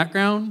see in the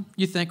background,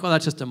 you think,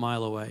 that's just a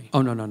mile away.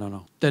 Oh,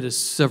 no. That is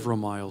several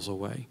miles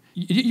away.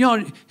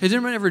 Has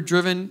anyone ever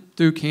driven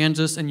through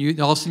Kansas and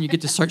all of a sudden you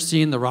get to start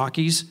seeing the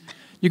Rockies?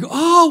 You go,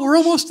 we're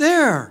almost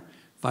there.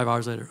 5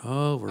 hours later,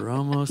 we're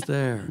almost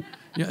there.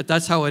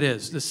 That's how it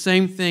is. The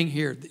same thing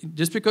here.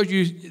 Just because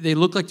they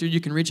look like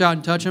you can reach out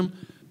and touch them,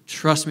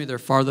 trust me, they're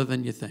farther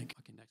than you think.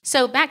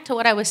 So back to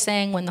what I was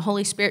saying when the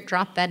Holy Spirit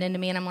dropped that into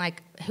me, and I'm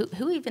like,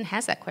 who even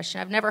has that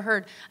question? I've never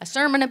heard a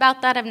sermon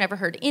about that. I've never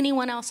heard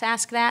anyone else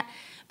ask that.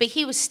 But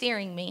he was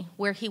steering me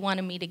where he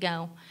wanted me to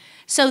go.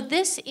 So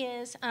this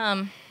is,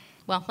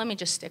 well, let me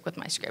just stick with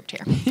my script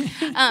here.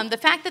 The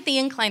fact that the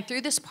incline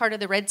through this part of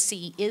the Red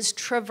Sea is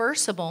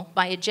traversable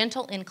by a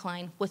gentle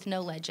incline with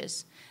no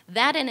ledges.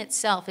 That in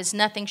itself is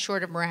nothing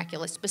short of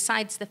miraculous,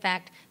 besides the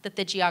fact that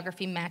the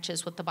geography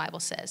matches what the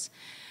Bible says.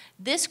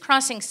 This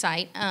crossing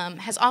site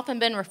has often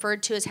been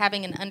referred to as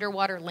having an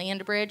underwater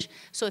land bridge.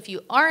 So if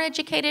you are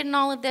educated in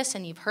all of this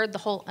and you've heard the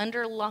whole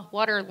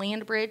underwater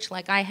land bridge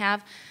like I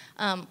have,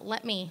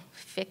 let me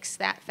fix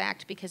that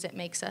fact because it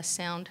makes us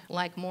sound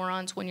like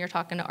morons when you're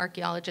talking to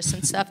archaeologists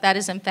and stuff. That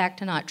is, in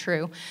fact, not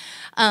true.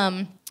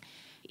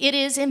 It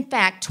is, in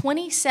fact,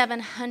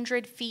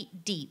 2,700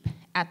 feet deep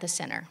at the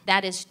center.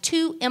 That is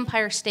 2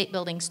 Empire State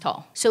Buildings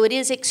tall. So it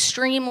is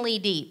extremely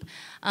deep.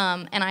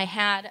 And I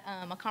had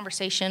a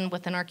conversation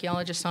with an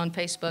archaeologist on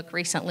Facebook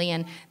recently,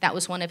 and that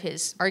was one of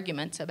his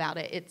arguments about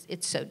it.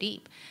 It's so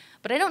deep.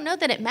 But I don't know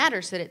that it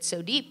matters that it's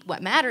so deep.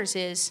 What matters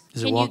is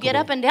can you get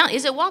up and down?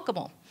 Is it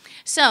walkable?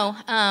 So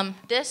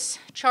this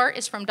chart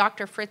is from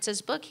Dr.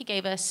 Fritz's book. He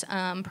gave us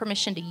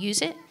permission to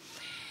use it.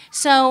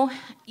 So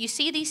you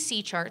see these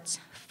sea charts,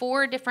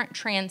 4 different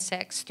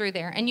transects through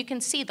there, and you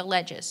can see the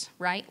ledges,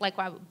 right? Like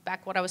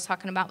back what I was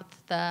talking about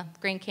with the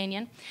Grand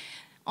Canyon.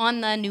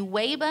 On the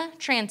Nuweiba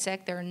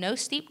transect, there are no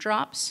steep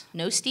drops,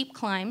 no steep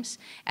climbs,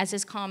 as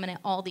is common at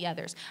all the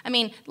others. I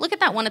mean, look at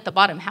that one at the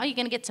bottom. How are you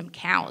going to get some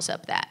cows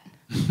up that?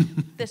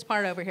 This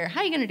part over here. How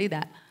are you going to do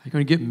that? How are you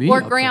going to get me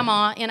or up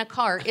grandma in a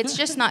cart. It's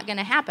just not going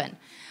to happen.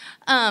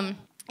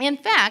 In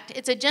fact,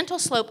 it's a gentle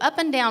slope up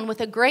and down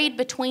with a grade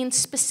between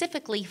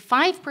specifically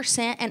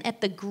 5% and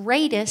at the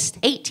greatest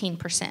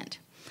 18%.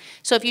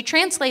 So if you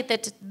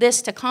translate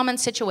this to common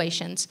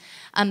situations,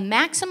 a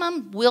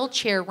maximum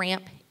wheelchair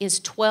ramp is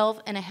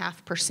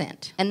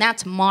 12.5%, and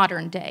that's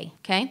modern day,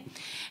 okay?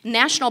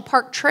 National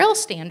Park trail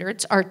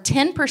standards are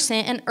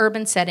 10% in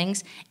urban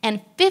settings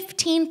and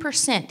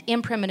 15%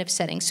 in primitive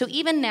settings. So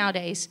even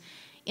nowadays,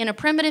 in a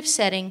primitive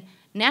setting,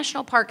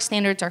 National Park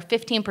standards are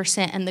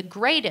 15%, and the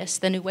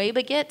greatest the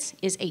Nuweiba gets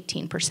is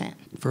 18%.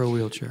 For a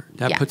wheelchair.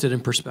 That puts it in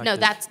perspective.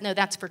 No,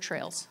 that's for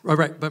trails.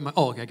 Right. But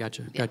okay,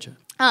 gotcha.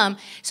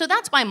 So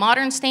that's by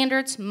modern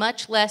standards,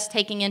 much less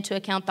taking into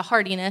account the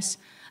hardiness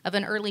of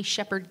an early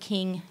shepherd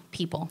king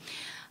people.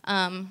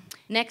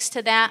 Next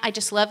to that, I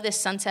just love this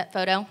sunset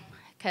photo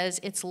because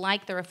it's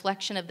like the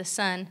reflection of the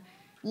sun.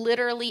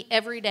 Literally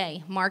every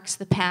day marks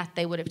the path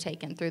they would have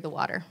taken through the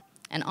water.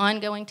 An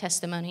ongoing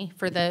testimony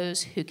for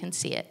those who can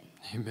see it.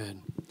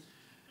 Amen.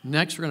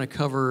 Next, we're going to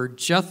cover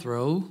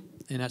Jethro,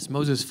 and that's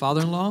Moses'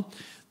 father-in-law.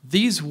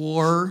 These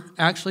were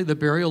actually the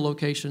burial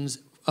locations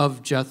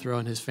of Jethro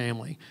and his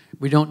family.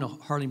 We don't know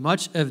hardly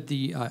much of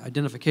the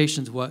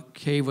identifications, what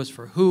cave was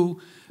for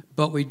who,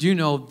 but we do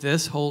know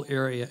this whole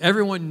area.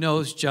 Everyone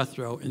knows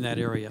Jethro in that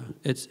area.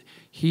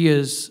 He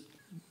is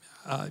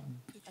a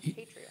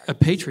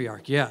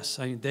patriarch, yes.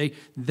 I mean,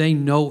 they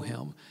know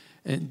him.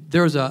 And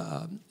there's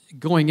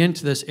going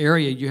into this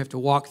area, you have to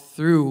walk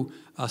through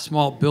a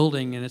small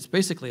building, and it's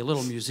basically a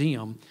little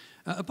museum,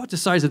 about the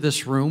size of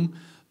this room,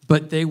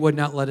 but they would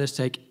not let us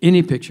take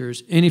any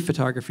pictures, any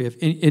photography,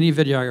 any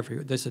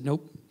videography. They said,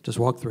 nope, just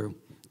walk through.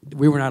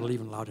 We were not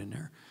even allowed in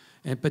there.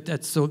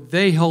 So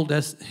they hold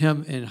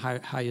him in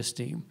high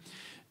esteem.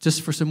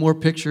 Just for some more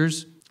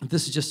pictures,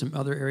 this is just some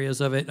other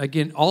areas of it.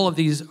 Again, all of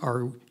these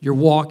you're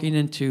walking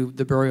into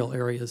the burial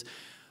areas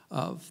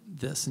of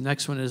this. The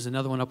next one is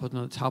another one up on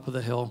the top of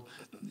the hill.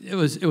 It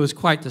was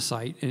quite the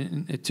sight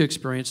and to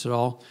experience it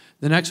all.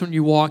 The next one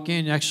you walk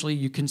in, actually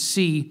you can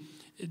see,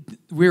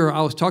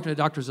 I was talking to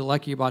Dr.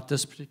 Zalecki about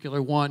this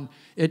particular one.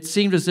 It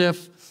seemed as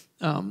if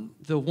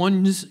the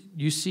ones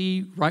you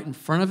see right in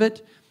front of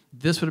it,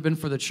 this would have been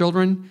for the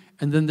children,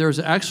 and then there's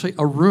actually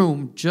a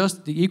room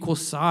just the equal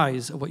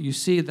size of what you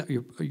see that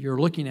you're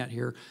looking at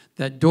here.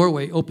 That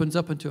doorway opens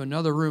up into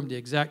another room the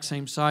exact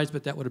same size,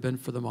 but that would have been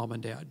for the mom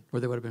and dad, where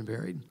they would have been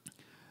buried.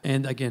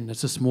 And again,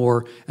 that's just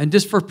more. And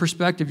just for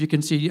perspective, you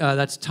can see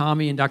that's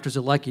Tommy and Dr.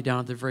 Zalecki down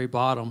at the very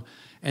bottom,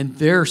 and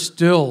they're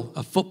still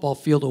a football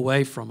field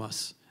away from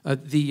us.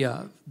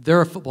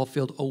 They're a football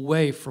field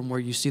away from where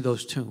you see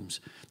those tombs.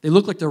 They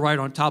look like they're right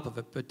on top of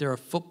it, but they're a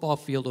football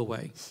field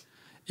away.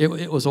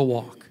 It was a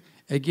walk.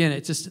 Again,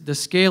 it's just the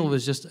scale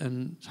was just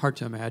hard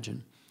to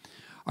imagine.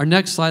 Our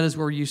next slide is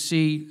where you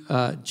see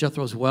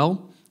Jethro's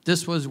well.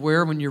 This was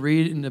where, when you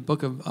read in the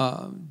book of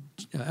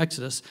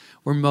Exodus,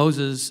 where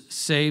Moses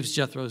saves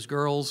Jethro's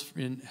girls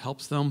and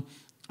helps them.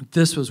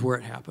 This was where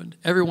it happened.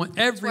 Everyone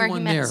where he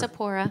met there.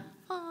 Zipporah.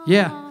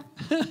 Yeah.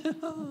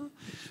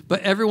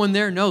 But everyone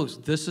there knows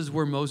this is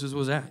where Moses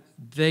was at.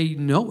 They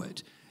know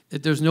it.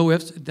 There's no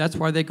ifs. That's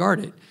why they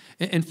guard it.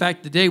 In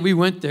fact, the day we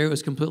went there, it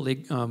was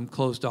completely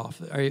closed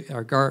off.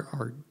 Our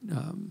drivers.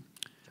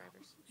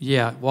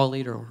 Yeah,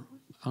 Waleed, or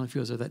I don't know if he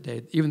was there that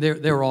day. Even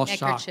they were all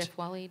shocked. Shift,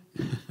 Waleed.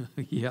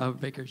 Yeah,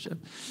 Baker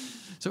shift.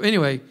 So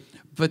anyway,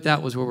 but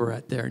that was where we're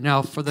at there.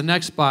 Now, for the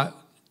next spot,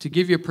 to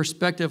give you a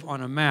perspective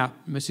on a map,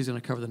 Missy's going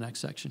to cover the next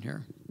section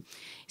here.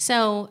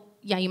 So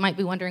yeah, you might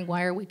be wondering,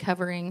 why are we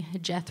covering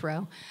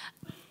Jethro?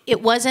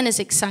 It wasn't as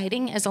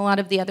exciting as a lot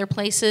of the other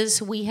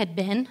places we had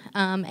been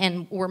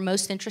and were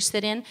most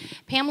interested in.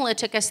 Pamela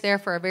took us there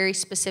for a very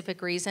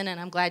specific reason, and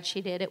I'm glad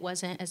she did. It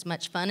wasn't as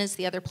much fun as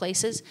the other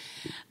places,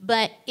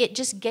 but it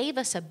just gave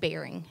us a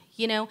bearing.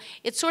 You know,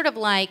 it's sort of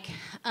like,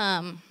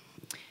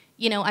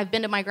 you know, I've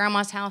been to my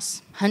grandma's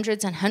house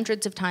hundreds and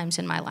hundreds of times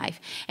in my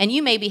life. And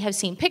you maybe have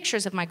seen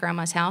pictures of my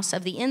grandma's house,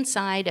 of the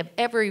inside of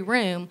every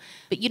room,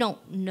 but you don't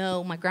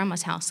know my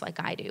grandma's house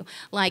like I do.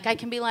 Like, I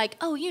can be like,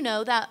 oh, you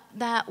know,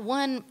 that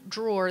one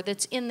drawer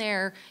that's in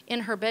there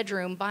in her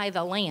bedroom by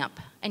the lamp.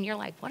 And you're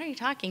like, what are you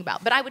talking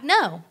about? But I would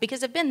know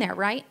because I've been there,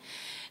 right?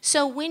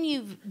 So when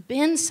you've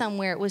been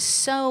somewhere, it was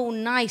so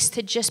nice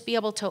to just be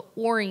able to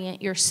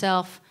orient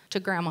yourself to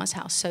grandma's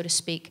house, so to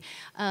speak,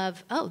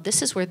 of, oh,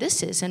 this is where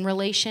this is in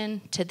relation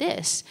to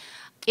this.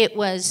 It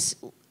was,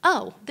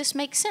 oh, this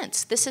makes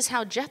sense. This is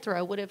how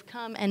Jethro would have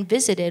come and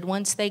visited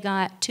once they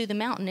got to the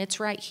mountain. It's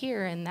right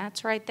here, and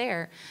that's right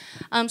there.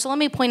 So let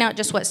me point out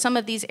just what some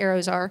of these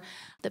arrows are.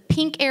 The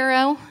pink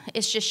arrow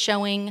is just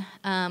showing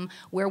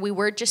where we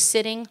were just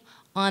sitting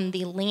on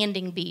the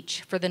landing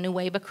beach for the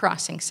Nueva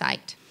crossing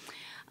site.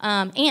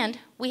 And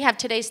we have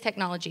today's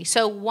technology.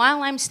 So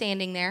while I'm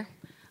standing there,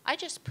 I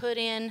just put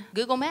in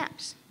Google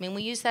Maps. I mean,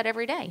 we use that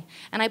every day.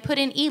 And I put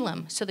in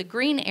Elim. So the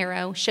green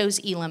arrow shows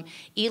Elim.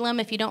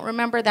 Elim, if you don't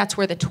remember, that's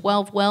where the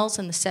 12 wells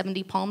and the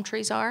 70 palm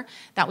trees are.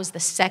 That was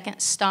the second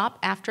stop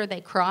after they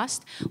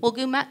crossed. Well,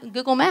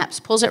 Google Maps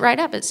pulls it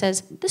right up. It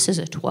says, this is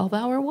a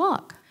 12-hour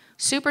walk.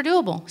 Super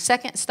doable.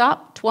 Second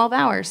stop, 12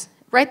 hours.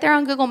 Right there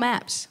on Google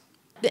Maps.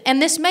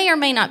 And this may or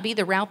may not be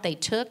the route they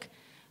took,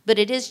 but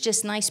it is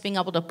just nice being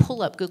able to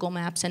pull up Google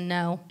Maps and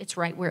know it's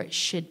right where it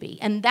should be.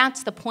 And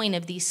that's the point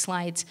of these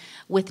slides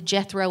with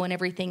Jethro and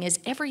everything, is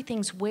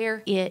everything's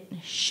where it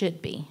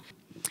should be.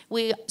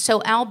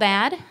 So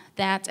Al-Bad,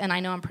 and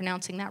I know I'm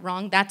pronouncing that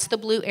wrong, that's the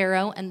blue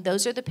arrow, and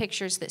those are the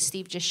pictures that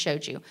Steve just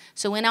showed you.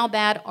 So in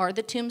Al-Bad are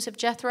the tombs of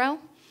Jethro,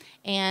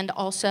 and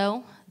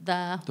also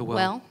the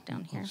well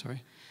down here. Oh,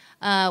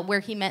 sorry. Where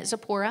he met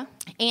Zipporah.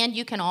 And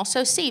you can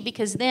also see,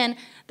 because then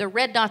the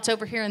red dots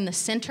over here in the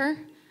center,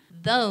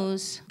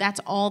 that's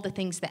all the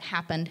things that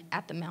happened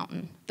at the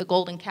mountain. The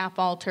golden calf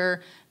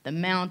altar, the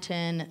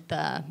mountain,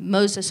 the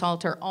Moses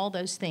altar, all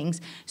those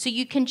things. So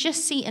you can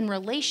just see in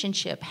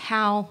relationship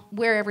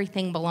where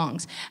everything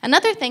belongs.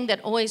 Another thing that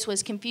always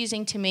was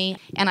confusing to me,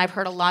 and I've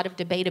heard a lot of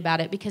debate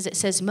about it, because it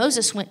says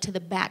Moses went to the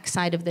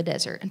backside of the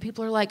desert. And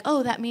people are like,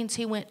 oh, that means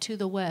he went to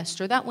the west,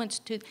 or that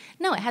went to...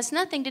 No, it has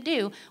nothing to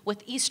do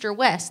with east or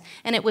west.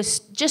 And it was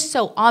just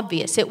so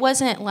obvious. It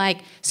wasn't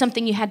like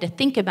something you had to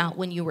think about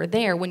when you were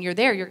there. When you're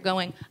there, you're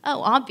going,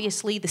 oh,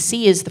 obviously the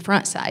sea is the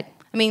front side.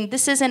 I mean,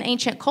 this is an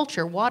ancient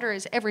culture. Water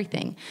is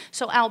everything.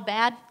 So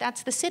Al-Bad,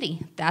 that's the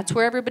city. That's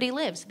where everybody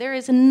lives. There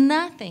is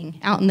nothing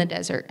out in the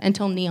desert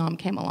until Neom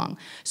came along.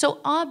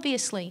 So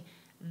obviously,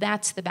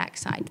 that's the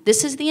backside.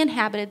 This is the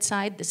inhabited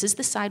side. This is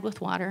the side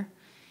with water.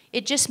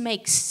 It just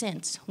makes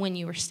sense when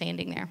you were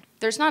standing there.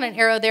 There's not an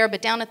arrow there,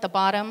 but down at the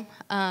bottom,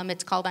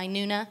 it's called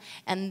Ainuna,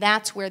 and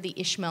that's where the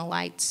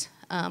Ishmaelites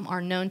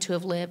are known to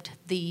have lived.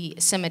 The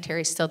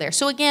cemetery is still there.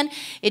 So again,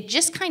 it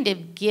just kind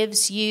of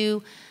gives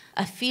you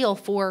a feel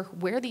for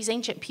where these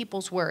ancient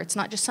peoples were. It's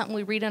not just something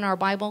we read in our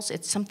Bibles.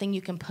 It's something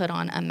you can put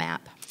on a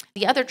map.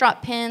 The other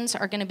drop pins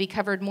are going to be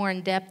covered more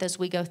in depth as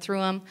we go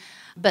through them.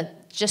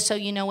 But just so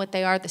you know what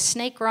they are, the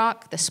Snake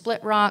Rock, the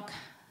Split Rock,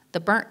 the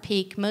Burnt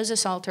Peak,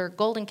 Moses Altar,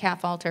 Golden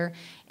Calf Altar,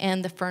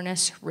 and the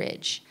Furnace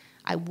Ridge.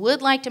 I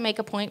would like to make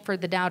a point for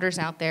the doubters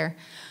out there.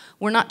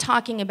 We're not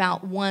talking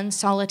about one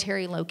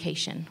solitary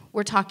location.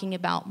 We're talking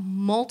about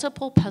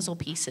multiple puzzle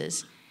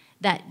pieces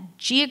that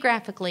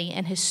geographically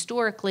and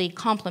historically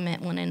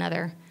complement one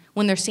another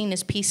when they're seen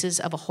as pieces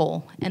of a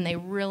whole, and they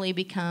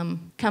really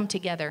come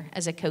together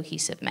as a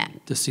cohesive map.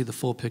 To see the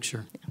full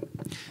picture.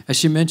 Yeah. As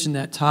she mentioned,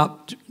 that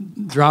top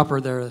dropper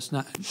there that's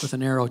not with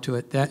an arrow to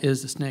it, that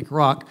is the Snake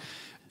Rock.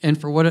 And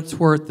for what it's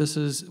worth, this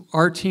is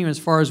our team, as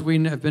far as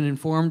we have been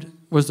informed,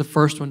 was the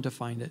first one to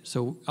find it.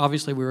 So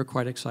obviously we were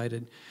quite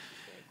excited.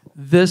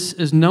 This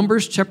is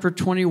Numbers chapter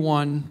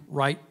 21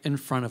 right in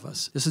front of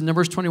us. This is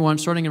Numbers 21,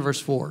 starting in verse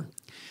 4.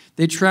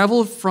 They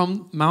traveled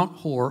from Mount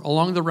Hor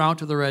along the route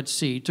to the Red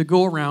Sea to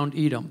go around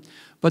Edom.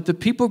 But the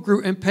people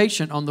grew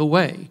impatient on the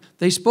way.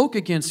 They spoke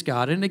against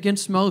God and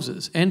against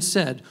Moses and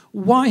said,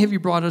 "Why have you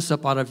brought us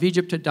up out of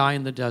Egypt to die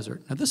in the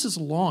desert?" Now this is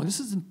long. This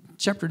is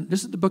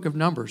the book of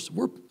Numbers.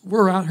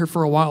 We're out here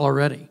for a while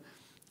already.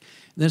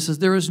 And it says,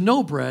 "There is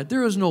no bread,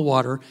 there is no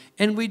water,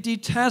 and we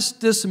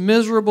detest this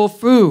miserable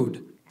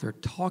food." They're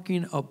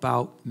talking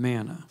about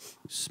manna,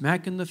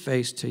 smack in the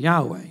face to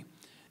Yahweh.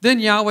 Then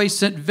Yahweh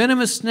sent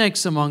venomous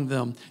snakes among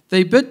them.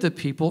 They bit the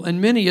people, and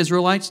many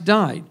Israelites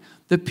died.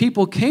 The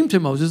people came to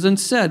Moses and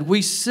said,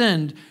 "We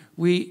sinned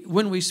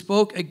when we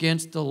spoke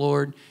against the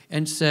Lord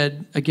and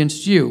said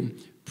against you.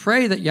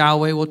 Pray that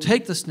Yahweh will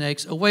take the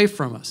snakes away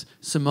from us."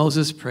 So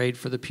Moses prayed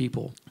for the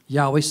people.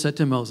 Yahweh said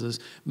to Moses,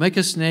 "Make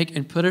a snake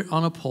and put it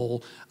on a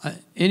pole.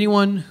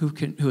 Anyone who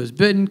is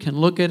bitten can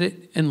look at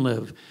it and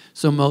live."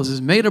 So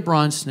Moses made a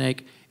bronze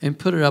snake, and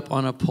put it up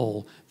on a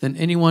pole. Then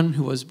anyone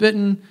who was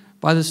bitten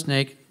by the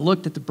snake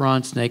looked at the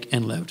bronze snake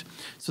and lived.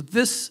 So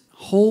this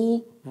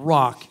whole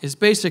rock is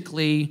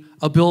basically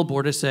a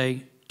billboard to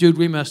say, dude,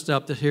 we messed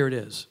up, here it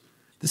is.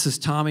 This is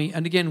Tommy.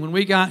 And again, when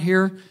we got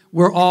here,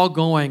 we're all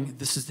going,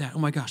 this is that, oh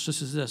my gosh,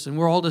 this is this. And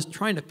we're all just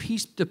trying to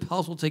piece the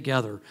puzzle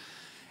together.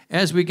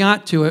 As we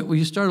got to it,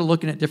 we started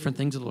looking at different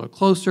things a little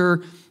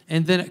closer.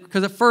 And then,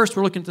 because at first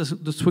we're looking at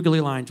the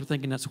squiggly lines, we're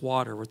thinking that's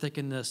water, we're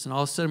thinking this. And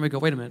all of a sudden we go,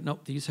 wait a minute,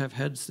 nope, these have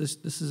heads.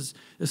 This is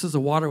the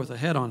water with a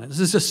head on it. This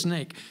is a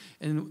snake.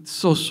 And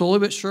so slowly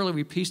but surely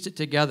we pieced it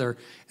together.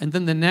 And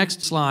then the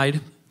next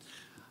slide,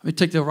 let me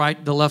take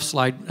the left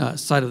slide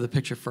side of the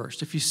picture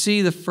first. If you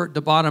see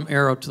the bottom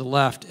arrow to the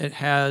left, it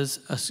has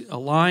a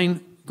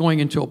line going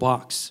into a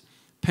box.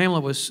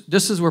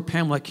 This is where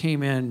Pamela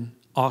came in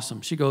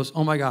awesome. She goes,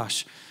 oh my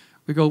gosh.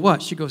 We go,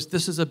 what? She goes,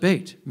 this is a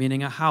bait,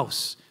 meaning a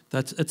house.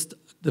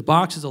 The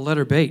box is a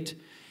letter bait.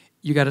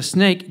 You got a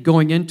snake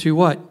going into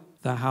what?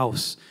 The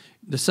house.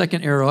 The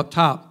second arrow up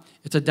top,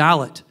 it's a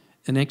dalet,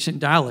 an ancient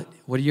dalet.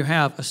 What do you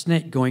have? A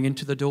snake going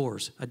into the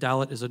doors. A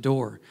dalet is a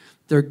door.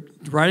 They're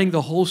writing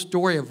the whole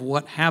story of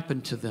what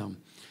happened to them.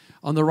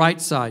 On the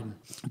right side,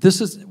 this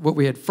is what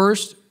we had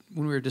first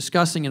when we were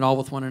discussing it all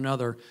with one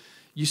another.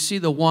 You see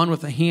the one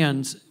with the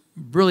hands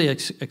really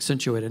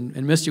accentuated.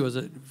 And Misty was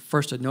at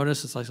first to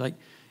notice. It's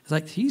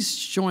like he's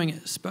showing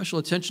special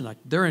attention. Like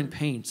they're in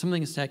pain.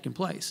 Something is taking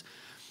place.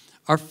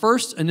 Our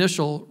first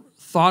initial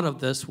thought of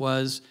this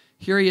was,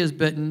 here he is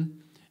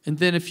bitten. And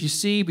then if you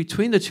see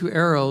between the two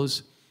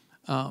arrows,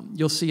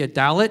 you'll see a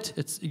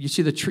dalet. You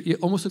see the tree. It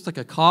almost looks like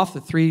a cough,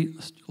 the three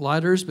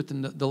letters, but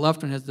then the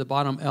left one has the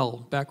bottom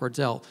L, backwards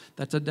L.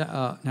 That's not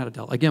a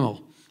dalet, a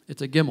gimel.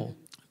 It's a gimel,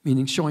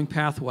 meaning showing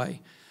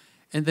pathway.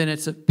 And then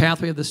it's a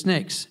pathway of the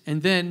snakes.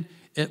 And then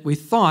we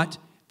thought,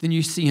 then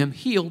you see him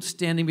healed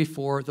standing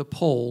before the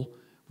pole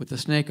with the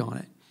snake on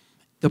it.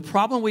 The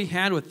problem we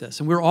had with this,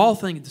 and we're all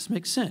thinking, this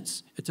makes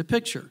sense. It's a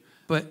picture.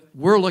 But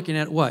we're looking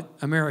at what?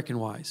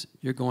 American-wise.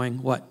 You're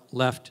going what?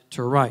 Left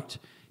to right.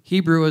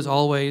 Hebrew is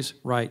always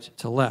right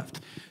to left.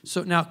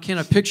 So now, can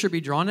a picture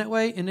be drawn that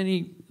way in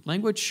any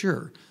language?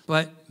 Sure.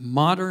 But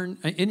modern,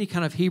 any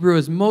kind of Hebrew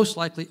is most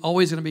likely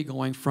always going to be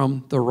going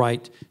from the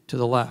right to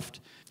the left.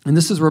 And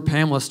this is where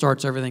Pamela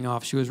starts everything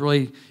off. She was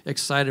really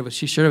excited, but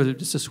she shared it with us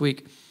just this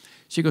week.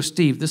 She goes,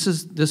 Steve,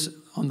 this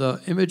on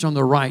the image on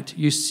the right,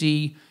 you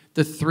see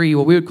the three,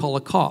 what we would call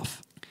a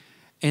cough.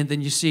 And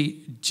then you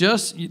see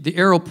just the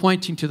arrow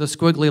pointing to the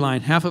squiggly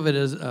line. Half of it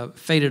is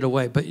faded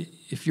away, but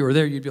if you were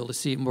there, you'd be able to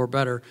see it more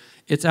better.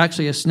 It's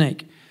actually a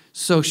snake.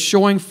 So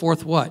showing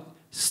forth what?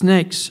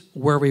 Snakes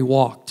where we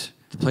walked,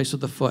 the place of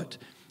the foot.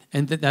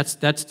 And that's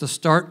the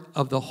start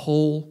of the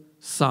whole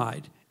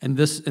side. And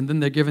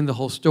then they're giving the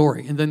whole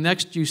story. And then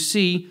next you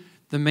see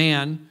the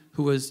man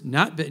who was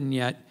not bitten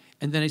yet.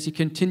 And then as he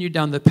continued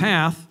down the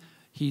path,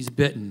 he's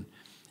bitten.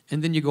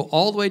 And then you go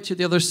all the way to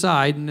the other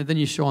side, and then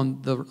you show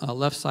on the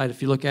left side,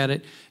 if you look at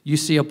it, you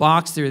see a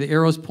box there, the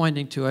arrow's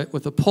pointing to it,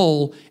 with a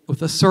pole,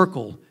 with a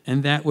circle,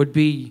 and that would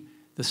be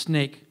the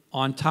snake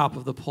on top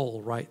of the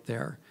pole right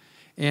there.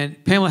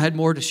 And Pamela had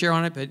more to share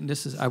on it, but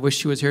I wish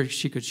she was here.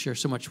 She could share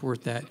so much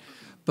worth that.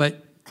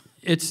 But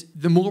it's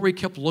the more we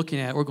kept looking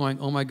at it, we're going,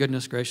 oh my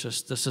goodness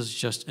gracious, this is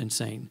just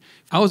insane.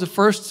 I was the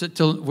first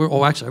to we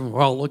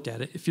all looked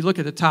at it. If you look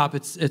at the top,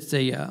 it's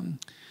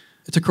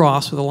a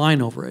cross with a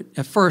line over it.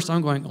 At first,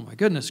 I'm going, oh my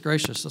goodness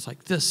gracious. It's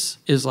like, this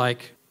is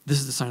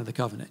the sign of the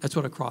covenant. That's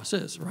what a cross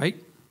is,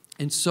 right?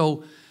 And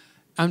so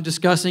I'm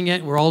discussing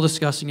it. We're all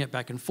discussing it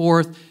back and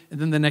forth. And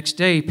then the next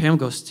day, Pam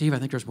goes, Steve, I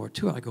think there's more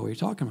to it. I go, what are you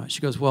talking about?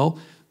 She goes, well,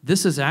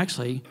 this is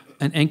actually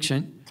an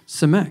ancient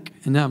Semek.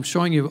 And now I'm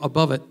showing you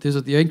above it. These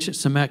are the ancient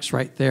Semeks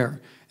right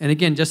there. And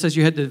again, just as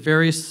you had the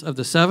various of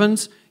the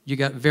sevens, you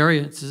got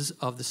variances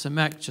of the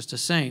Semek just the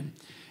same.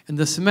 And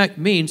the Semek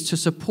means to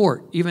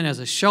support, even as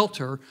a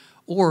shelter,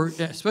 or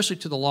especially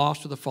to the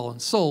lost or the fallen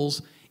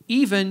souls,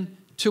 even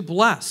to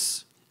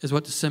bless is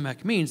what the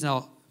Semek means.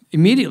 Now,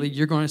 immediately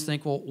you're going to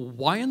think, well,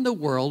 why in the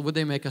world would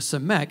they make a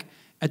Semek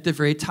at the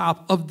very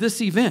top of this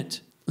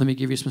event? Let me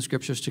give you some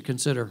scriptures to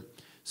consider.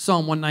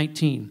 Psalm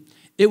 119.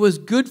 It was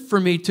good for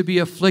me to be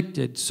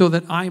afflicted so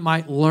that I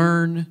might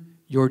learn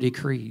your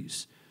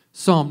decrees.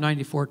 Psalm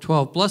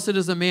 94:12. Blessed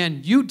is the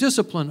man you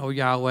discipline, O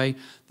Yahweh,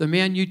 the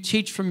man you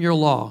teach from your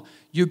law.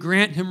 You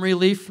grant him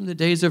relief from the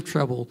days of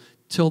trouble,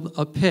 till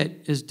a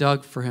pit is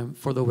dug for him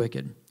for the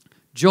wicked.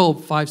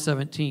 Job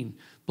 5:17.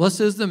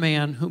 Blessed is the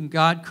man whom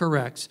God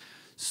corrects,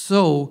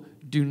 so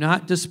do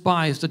not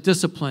despise the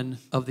discipline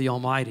of the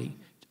Almighty.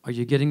 Are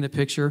you getting the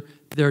picture?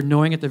 They're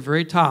knowing at the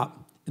very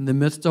top, in the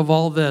midst of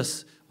all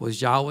this,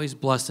 was Yahweh's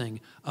blessing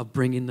of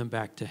bringing them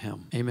back to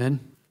him. Amen? Amen.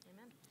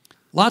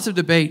 Lots of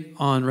debate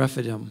on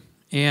Rephidim,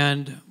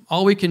 and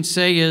all we can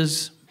say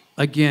is,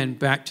 again,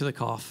 back to the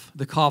cough.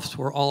 The coughs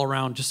were all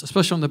around, just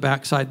especially on the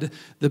backside.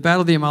 The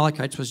battle of the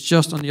Amalekites was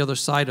just on the other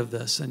side of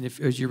this, and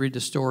as you read the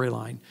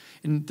storyline.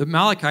 And the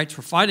Amalekites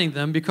were fighting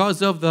them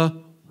because of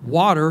the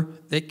water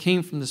that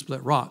came from the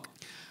split rock.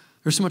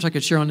 There's so much I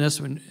could share on this,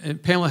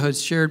 and Pamela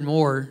has shared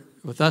more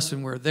with us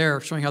and we're there,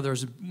 showing how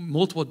there's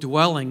multiple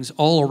dwellings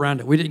all around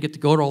it. We didn't get to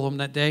go to all of them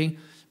that day,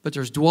 but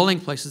there's dwelling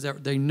places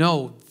that they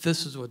know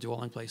this is a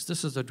dwelling place.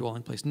 This is a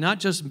dwelling place. Not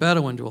just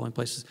Bedouin dwelling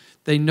places.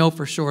 They know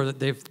for sure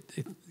that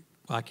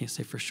well, I can't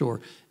say for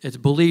sure. It's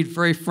believed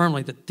very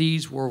firmly that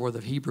these were where the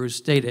Hebrews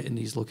stayed at in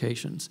these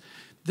locations.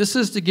 This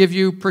is to give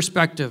you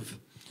perspective.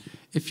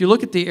 If you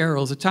look at the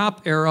arrows, the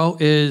top arrow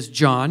is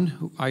John,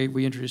 who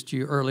we introduced to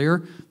you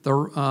earlier.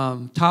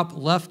 The top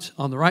left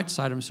on the right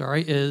side,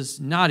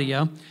 is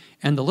Nadia,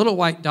 and the little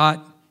white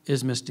dot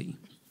is Misty.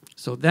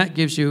 So that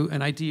gives you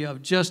an idea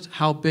of just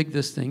how big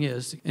this thing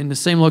is. In the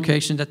same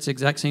location, that's the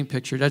exact same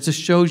picture. That just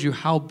shows you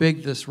how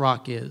big this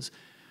rock is.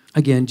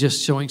 Again,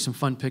 just showing some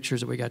fun pictures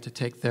that we got to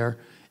take there.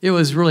 It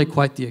was really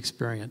quite the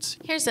experience.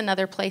 Here's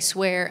another place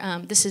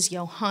where this is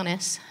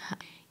Johannes.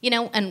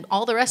 And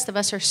all the rest of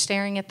us are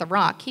staring at the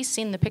rock. He's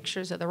seen the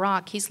pictures of the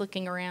rock. He's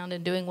looking around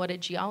and doing what a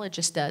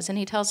geologist does. And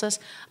he tells us,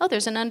 oh,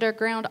 there's an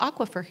underground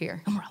aquifer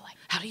here. And we're all like,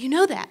 how do you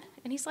know that?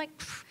 And he's like,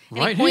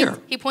 right here.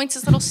 He points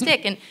his little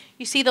stick, and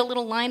you see the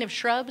little line of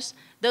shrubs?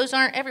 Those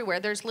aren't everywhere.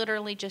 There's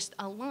literally just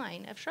a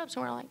line of shrubs.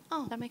 And we're like,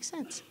 oh, that makes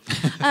sense.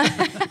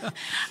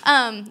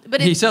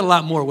 But he said a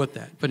lot more with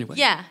that. But anyway.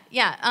 Yeah.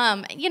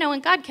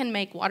 And God can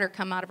make water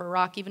come out of a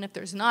rock even if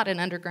there's not an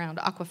underground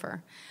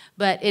aquifer.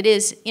 But it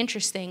is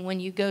interesting when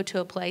you go to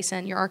a place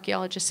and your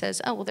archaeologist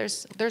says, oh, well,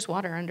 there's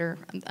water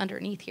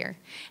underneath here.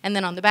 And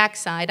then on the back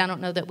side, I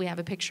don't know that we have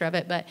a picture of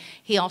it, but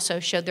he also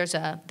showed there's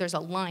a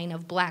line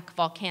of black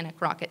volcanic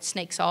rock. It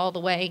snakes all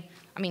the way,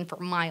 for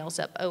miles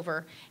up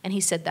over. And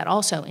he said that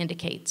also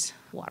indicates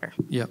water.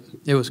 Yep.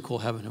 It was cool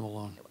having him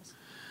along.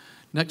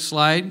 Next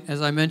slide.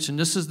 As I mentioned,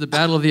 this is the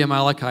Battle of the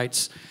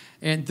Amalekites.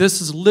 And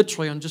this is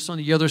literally just on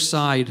the other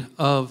side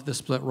of the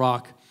split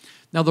rock.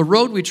 Now, the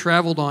road we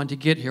traveled on to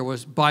get here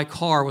was by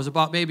car, was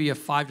about maybe a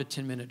 5 to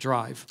 10 minute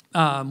drive.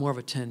 More of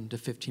a 10 to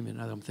 15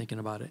 minute, I'm thinking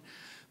about it.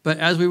 But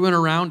as we went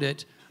around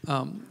it,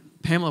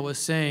 Pamela was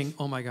saying,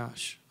 oh my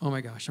gosh.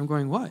 I'm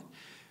going, what?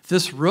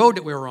 This road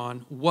that we were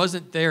on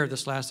wasn't there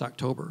this last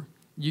October.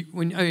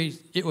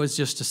 It was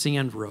just a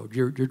sand road.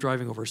 You're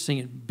driving over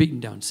sand, beaten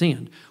down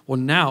sand. Well,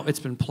 now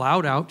it's been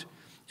plowed out,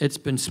 it's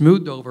been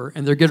smoothed over,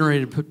 and they're getting ready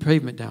to put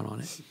pavement down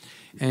on it.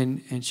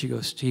 And she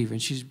goes, Steve,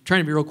 and she's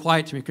trying to be real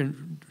quiet to me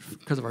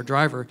because of our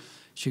driver.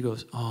 She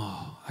goes,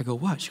 oh. I go,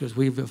 what? She goes,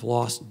 we've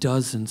lost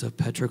dozens of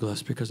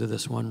petroglyphs because of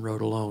this one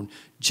road alone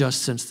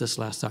just since this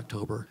last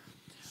October.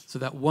 So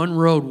that one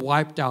road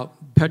wiped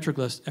out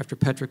petroglyphs after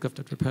petroglyph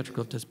after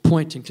petroglyph, just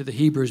pointing to the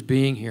Hebrews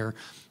being here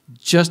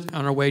just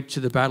on our way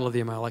to the Battle of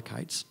the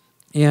Amalekites.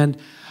 And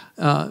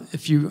we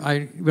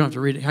don't have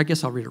to read it. I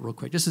guess I'll read it real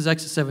quick. This is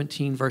Exodus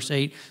 17, verse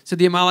 8. So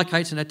the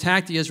Amalekites and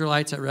attacked the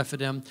Israelites at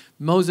Rephidim.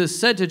 Moses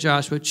said to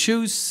Joshua,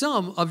 choose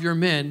some of your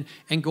men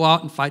and go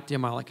out and fight the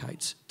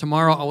Amalekites.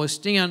 Tomorrow I will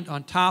stand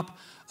on top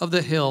of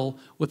the hill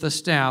with the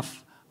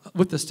staff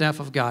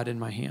of God in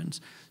my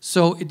hands.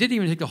 So it didn't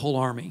even take the whole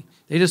army.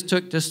 They just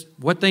took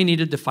what they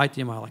needed to fight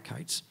the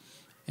Amalekites.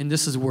 And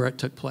this is where it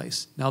took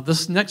place. Now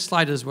this next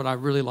slide is what I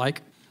really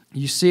like.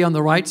 You see on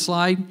the right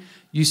slide,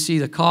 you see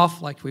the cough,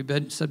 like we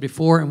said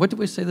before. And what did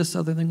we say this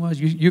other thing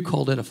was? You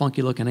called it a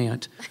funky-looking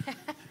ant.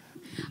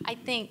 I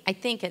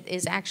think it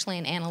is actually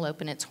an antelope,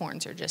 and its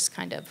horns are just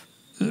kind of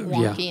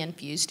wonky and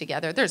fused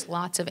together. There's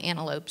lots of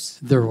antelopes.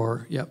 There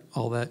are, yep,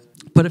 all that.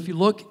 But if you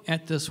look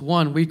at this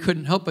one, we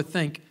couldn't help but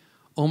think,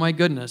 oh my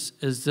goodness,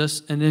 is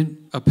this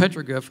a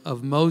petroglyph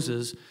of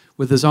Moses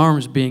with his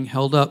arms being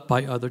held up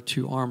by other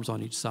two arms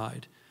on each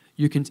side?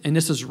 And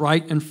this is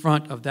right in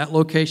front of that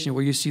location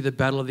where you see the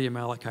Battle of the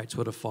Amalekites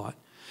would have fought.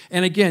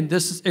 And again,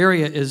 this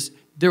area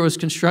there was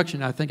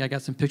construction. I think I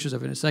got some pictures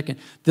of it in a second.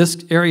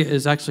 This area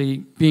is actually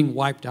being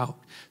wiped out.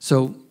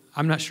 So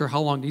I'm not sure how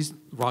long these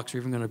rocks are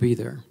even going to be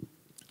there.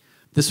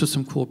 This was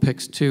some cool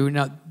pics too.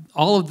 Now,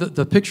 all of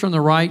the picture on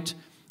the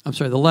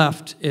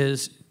left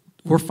is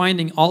we're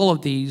finding all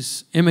of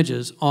these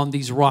images on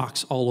these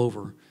rocks all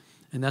over.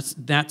 And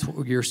that's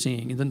what you're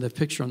seeing. And then the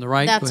picture on the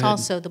right. That's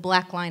also the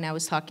black line I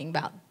was talking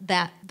about.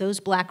 Those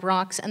black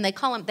rocks, and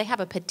they have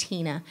a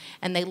patina,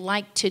 and they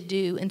like to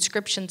do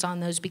inscriptions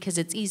on those because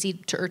it's easy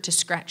to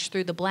scratch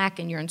through the black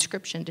and your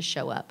inscription to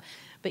show up.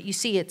 But you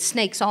see it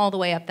snakes all the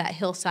way up that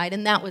hillside,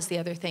 and that was the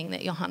other thing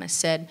that Johannes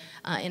said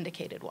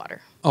indicated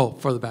water. Oh,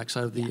 for the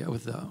backside of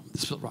with the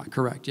split rock,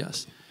 correct,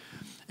 yes.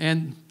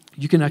 And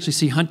you can actually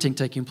see hunting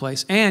taking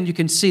place, and you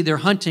can see they're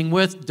hunting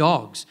with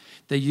dogs.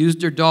 They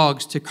used their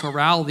dogs to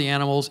corral the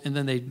animals, and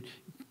then they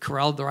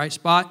corralled the right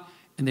spot,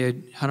 and they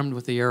hunt them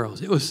with the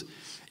arrows. It was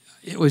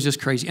just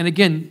crazy. And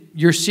again,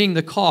 you're seeing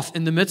the cough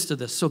in the midst of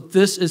this. So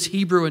this is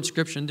Hebrew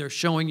inscription. They're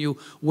showing you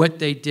what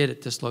they did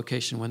at this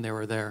location when they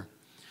were there.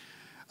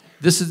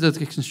 This is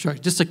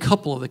just a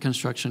couple of the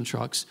construction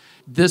trucks.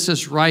 This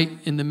is right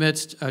in the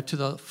midst, to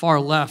the far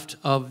left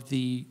of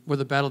where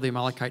the Battle of the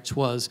Amalekites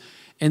was.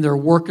 And they're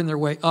working their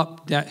way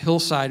up that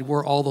hillside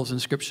where all those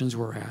inscriptions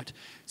were at.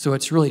 So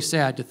it's really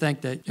sad to think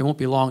that it won't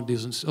be long,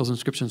 those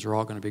inscriptions are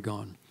all going to be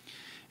gone.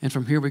 And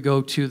from here we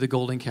go to the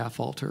golden calf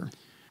altar.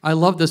 I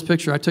love this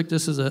picture. I took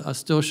this as a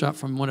still shot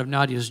from one of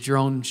Nadia's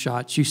drone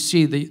shots. You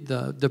see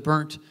the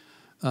burnt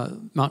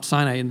Mount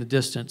Sinai in the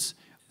distance.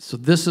 So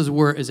this is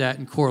where it is at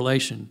in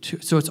correlation.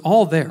 So it's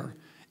all there.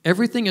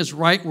 Everything is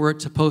right where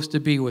it's supposed to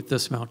be with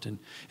this mountain.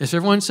 If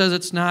everyone says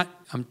it's not,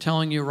 I'm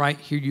telling you right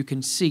here, you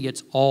can see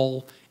it's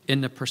all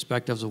in the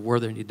perspectives of where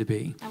they need to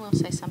be. I will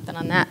say something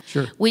on that.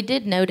 Sure. We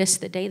did notice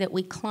the day that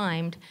we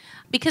climbed,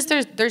 because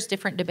there's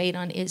different debate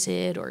on is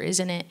it or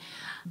isn't it.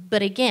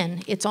 But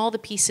again, it's all the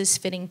pieces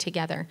fitting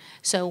together.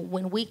 So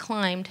when we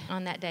climbed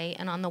on that day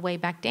and on the way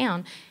back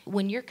down,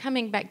 when you're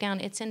coming back down,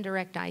 it's in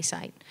direct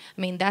eyesight.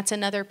 I mean, that's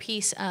another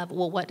piece of,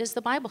 well, what does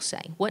the Bible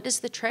say? What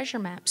does the treasure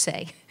map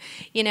say?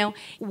 You know,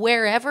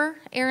 wherever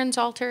Aaron's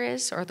altar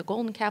is, or the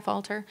golden calf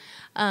altar,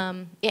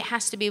 it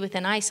has to be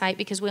within eyesight,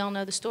 because we all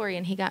know the story,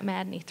 and he got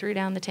mad and he threw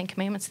down the 10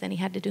 Commandments, then he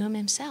had to do them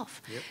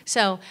himself. Yep.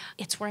 So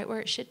it's right where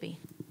it should be.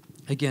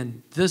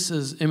 Again, this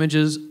is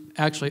images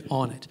actually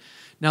on it.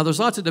 Now,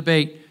 there's lots of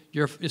debate,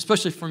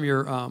 especially from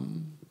your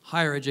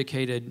higher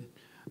educated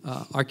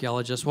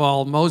archaeologists.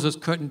 Well, Moses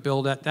couldn't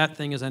build that. That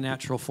thing is a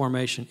natural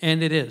formation,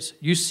 and it is.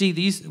 You see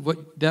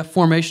that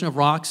formation of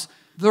rocks,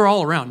 they're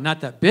all around.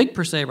 Not that big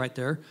per se right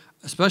there,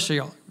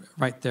 especially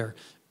right there.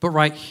 But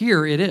right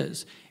here it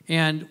is.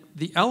 And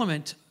the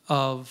element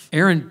of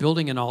Aaron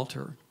building an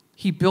altar,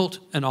 he built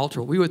an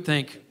altar. We would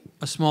think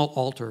a small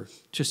altar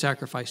to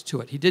sacrifice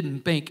to it. He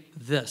didn't make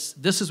this.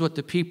 This is what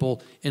the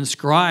people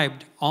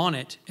inscribed on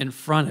it in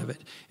front of it.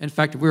 In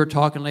fact, we were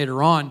talking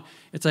later on,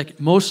 it's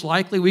like most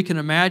likely we can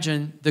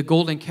imagine the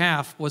golden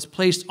calf was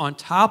placed on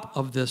top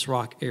of this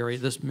rock area,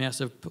 this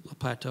massive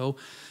plateau,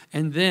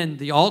 and then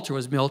the altar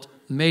was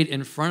made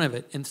in front of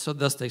it, and so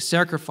thus they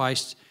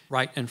sacrificed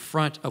right in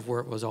front of where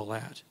it was all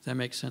at. Does that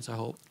make sense, I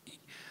hope?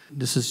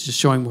 This is just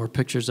showing more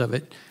pictures of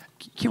it.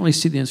 Can't really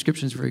see the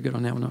inscriptions very good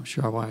on that one. I'm not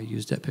sure why I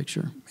used that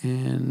picture.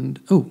 And,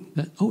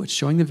 it's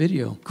showing the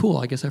video. Cool,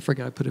 I guess I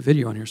forgot I put a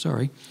video on here,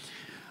 sorry.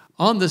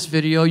 On this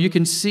video, you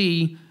can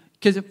see,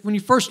 because when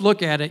you first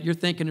look at it, you're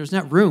thinking there's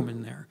not room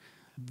in there.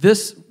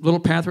 This little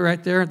pathway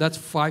right there, that's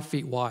 5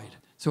 feet wide.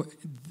 So,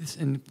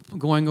 and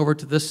going over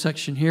to this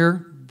section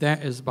here,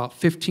 that is about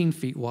 15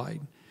 feet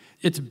wide.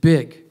 It's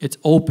big, it's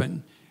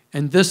open.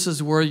 And this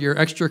is where your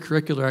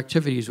extracurricular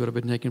activities would have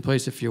been taking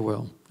place, if you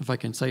will, if I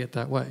can say it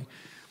that way.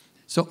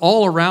 So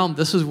all around,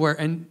 this is where,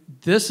 and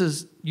this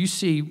is, you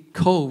see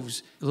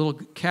coves, little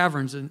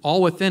caverns, and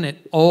all within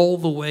it, all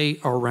the way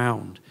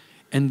around.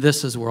 And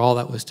this is where all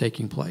that was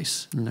taking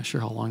place. I'm not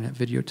sure how long that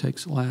video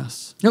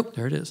lasts. Nope,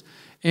 there it is.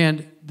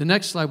 And the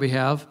next slide we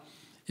have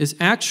is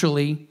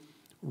actually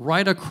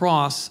right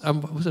across,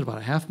 was it about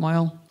a half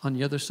mile on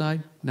the other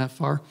side? Not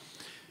far?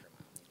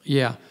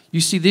 Yeah,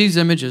 you see these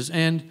images,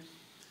 and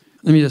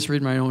let me just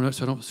read my own notes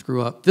so I don't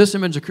screw up. This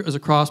image is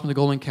across from the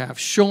golden calf,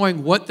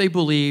 showing what they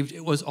believed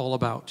it was all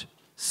about.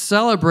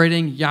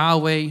 Celebrating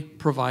Yahweh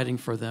providing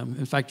for them.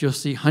 In fact, you'll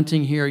see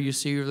hunting here, you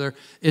see there.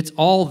 It's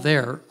all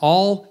there.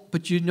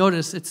 But you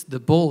notice the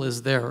bull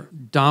is there,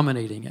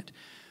 dominating it.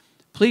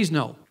 Please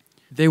know,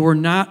 they were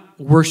not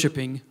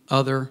worshiping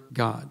other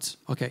gods.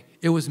 Okay,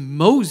 it was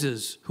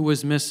Moses who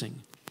was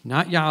missing,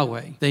 not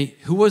Yahweh.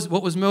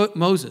 What was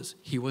Moses?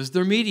 He was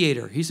their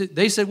mediator.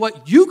 They said,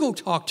 what? You go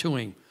talk to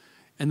him.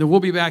 And then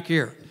we'll be back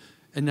here.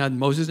 And then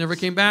Moses never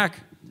came back,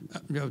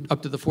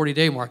 up to the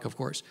 40-day mark, of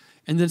course.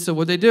 And then so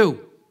what they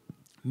do?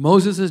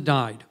 Moses has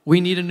died.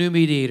 We need a new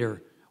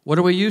mediator. What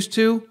are we used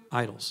to?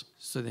 Idols.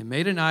 So they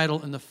made an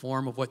idol in the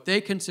form of what they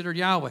considered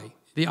Yahweh,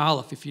 the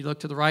Aleph. If you look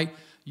to the right,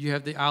 you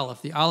have the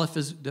Aleph. The Aleph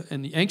is,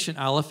 and the ancient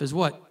Aleph is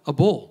what? A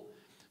bull.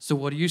 So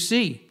what do you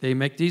see? They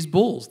make these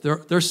bulls.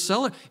 They're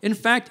selling. In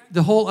fact,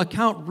 the whole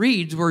account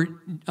reads where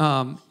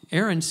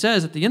Aaron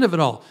says at the end of it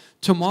all,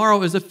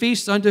 tomorrow is a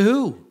feast unto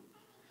who?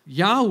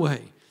 Yahweh.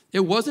 It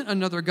wasn't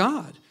another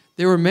god.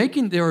 They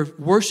were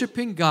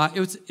worshiping God.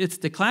 It's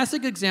the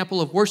classic example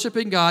of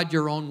worshiping God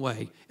your own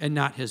way and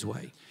not his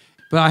way.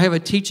 But I have a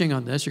teaching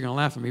on this. You're going to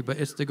laugh at me, but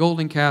it's the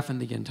golden calf in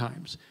the end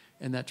times.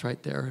 And that's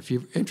right there. If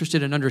you're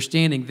interested in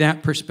understanding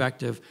that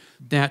perspective,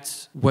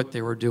 that's what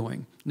they were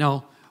doing.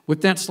 Now,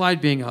 with that slide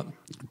being up,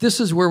 this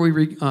is where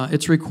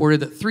it's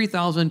recorded that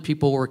 3,000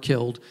 people were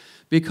killed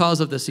because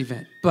of this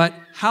event. But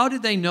how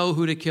did they know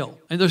who to kill?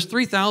 And there's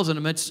 3,000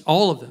 amidst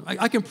all of them.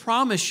 I can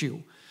promise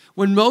you,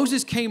 when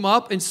Moses came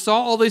up and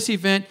saw all this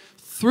event,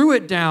 threw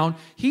it down,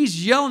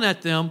 he's yelling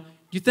at them.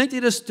 You think they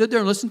just stood there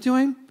and listened to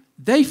him?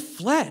 They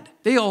fled.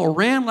 They all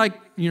ran like,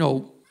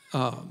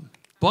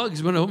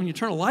 bugs when you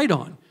turn a light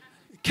on.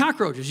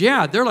 Cockroaches,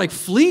 yeah, they're like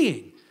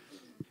fleeing.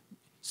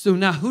 So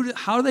now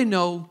how do they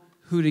know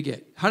who to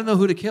get? How do they know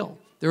who to kill?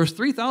 There was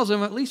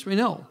 3,000 at least, we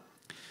know.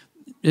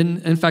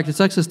 In fact, it's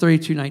Exodus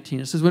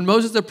 32:19. It says, when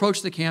Moses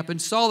approached the camp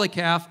and saw the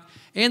calf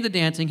and the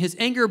dancing, his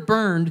anger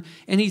burned,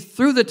 and he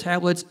threw the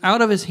tablets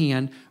out of his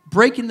hand,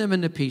 breaking them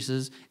into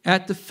pieces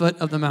at the foot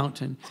of the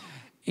mountain.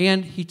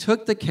 And he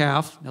took the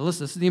calf. Now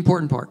listen, this is the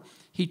important part.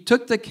 He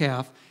took the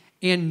calf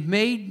and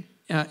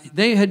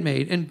they had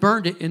made and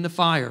burned it in the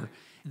fire.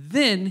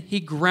 Then he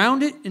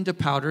ground it into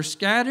powder,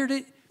 scattered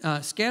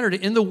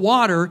it in the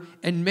water,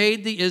 and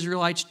made the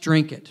Israelites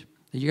drink it.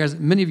 You guys,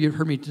 many of you have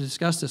heard me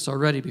discuss this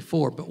already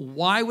before, but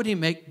why would he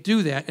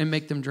do that and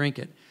make them drink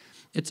it?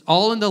 It's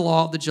all in the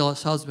law of the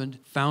jealous husband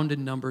found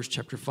in Numbers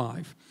chapter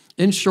 5.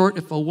 In short,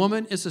 if a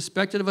woman is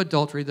suspected of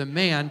adultery, the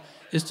man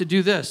is to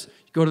do this.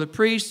 Go to the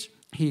priest,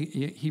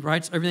 he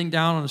writes everything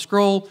down on a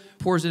scroll,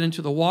 pours it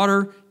into the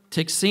water,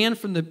 takes sand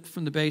from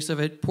the base of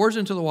it, pours it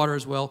into the water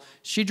as well.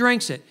 She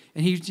drinks it,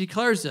 and he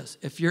declares this: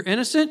 if you're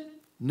innocent,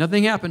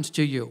 nothing happens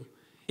to you.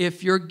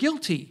 If you're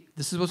guilty,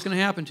 this is what's going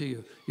to happen to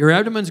you. Your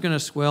abdomen's going to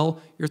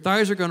swell, your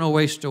thighs are going to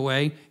waste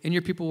away, and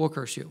your people will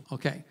curse you.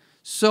 Okay,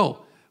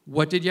 so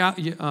what did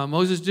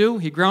Moses do?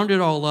 He ground it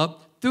all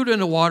up, threw it in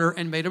the water,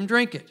 and made them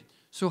drink it.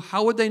 So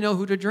how would they know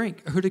who to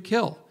drink, or who to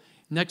kill?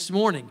 Next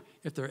morning,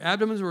 if their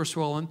abdomens were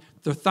swollen,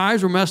 their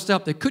thighs were messed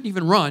up, they couldn't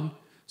even run,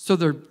 so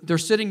they're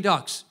sitting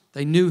ducks.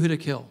 They knew who to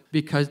kill.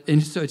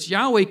 And so it's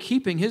Yahweh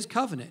keeping his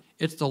covenant.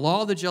 It's the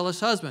law of the jealous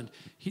husband.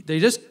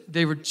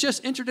 They were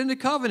just entered into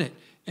covenant,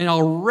 and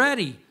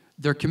already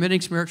they're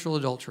committing spiritual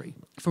adultery.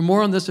 For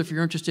more on this, if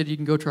you're interested, you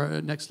can go to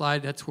our next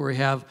slide. That's where we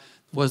have,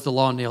 was the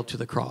law nailed to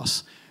the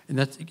cross?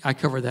 And I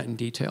cover that in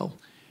detail.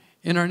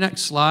 In our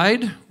next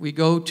slide, we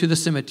go to the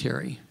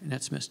cemetery, and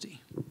that's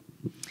Misty.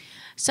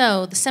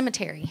 So the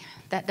cemetery,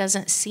 that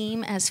doesn't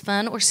seem as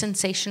fun or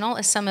sensational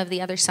as some of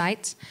the other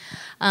sites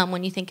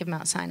when you think of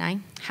Mount Sinai.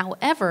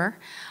 However,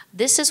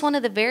 this is one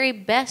of the very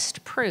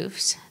best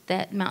proofs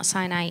that Mount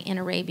Sinai in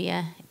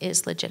Arabia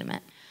is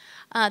legitimate.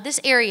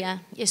 This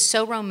area is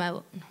so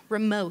remote,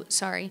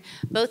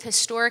 both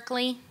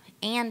historically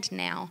and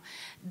now.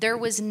 There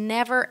was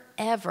never,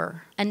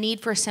 ever a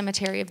need for a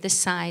cemetery of this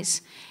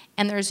size,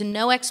 and there's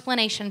no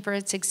explanation for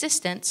its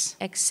existence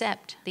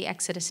except the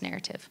Exodus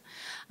narrative.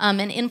 An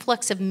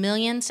influx of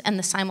millions and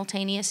the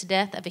simultaneous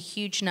death of a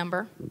huge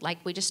number, like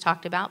we just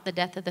talked about, the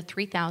death of the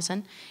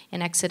 3,000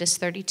 in Exodus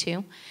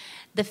 32.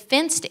 The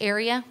fenced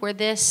area where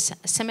this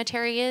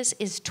cemetery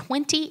is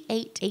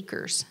 28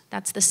 acres.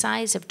 That's the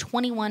size of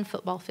 21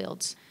 football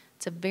fields.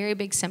 It's a very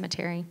big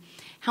cemetery.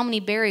 How many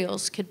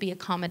burials could be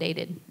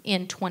accommodated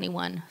in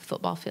 21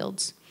 football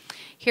fields?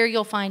 Here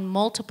you'll find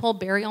multiple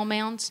burial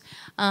mounds.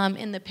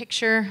 In the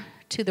picture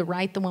to the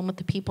right, the one with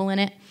the people in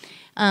it,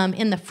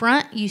 in the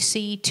front, you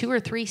see 2 or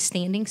 3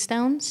 standing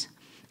stones.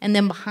 And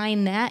then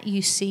behind that,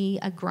 you see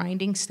a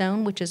grinding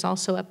stone, which is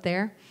also up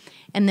there.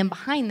 And then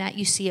behind that,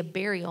 you see a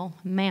burial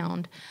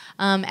mound.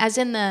 As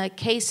in the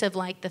case of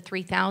like the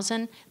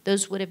 3,000,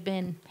 those would have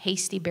been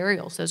hasty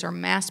burials. Those are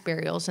mass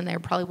burials, and they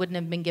probably wouldn't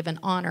have been given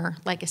honor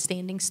like a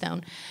standing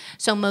stone.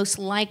 So most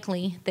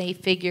likely, they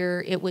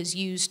figure it was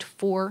used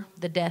for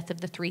the death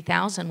of the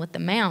 3,000 with the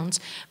mounds.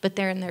 But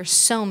there's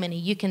so many.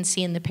 You can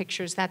see in the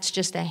pictures, that's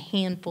just a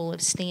handful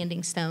of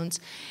standing stones.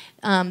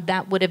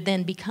 That would have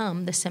then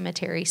become the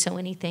cemetery. So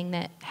anything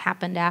that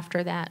happened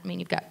after that, I mean,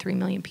 you've got 3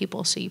 million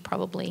people, so you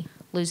probably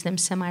lose them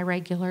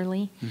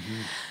semi-regularly.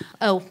 Mm-hmm.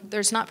 Oh,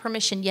 there's not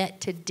permission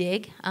yet to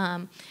dig,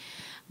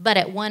 but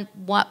at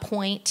what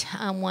point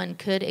one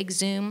could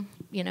exhume,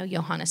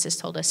 Johannes has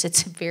told us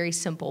it's very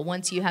simple.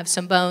 Once you have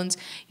some bones,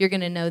 you're going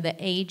to know the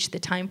age, the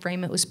time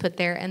frame it was put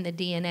there, and the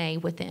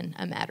DNA within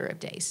a matter of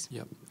days.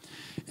 Yep.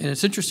 And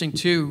it's interesting,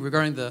 too,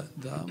 regarding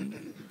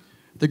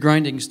the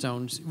grinding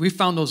stones. We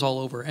found those all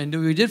over. And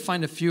we did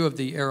find a few of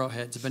the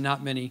arrowheads, but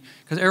not many,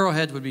 because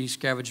arrowheads would be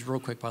scavenged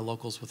real quick by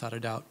locals without a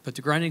doubt. But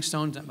the grinding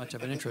stones, not much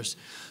of an interest.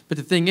 But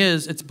the thing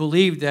is, it's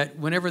believed that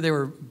whenever they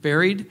were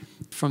buried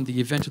from the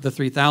event of the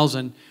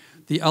 3,000,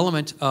 the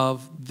element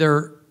of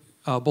their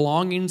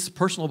belongings,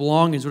 personal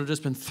belongings, would have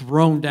just been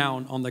thrown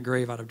down on the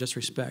grave out of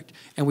disrespect.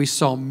 And we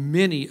saw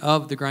many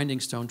of the grinding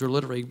stones were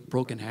literally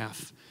broken in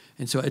half.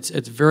 And so it's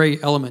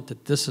very element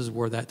that this is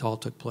where that all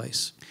took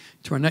place.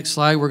 To our next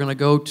slide, we're going to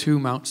go to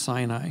Mount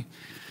Sinai.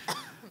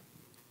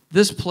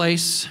 This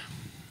place,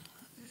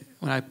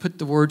 when I put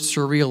the word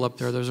surreal up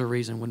there, there's a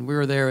reason. When we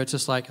were there, it's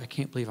just like, I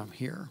can't believe I'm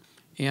here.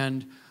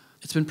 And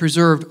it's been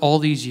preserved all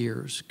these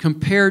years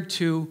compared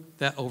to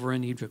that over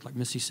in Egypt, like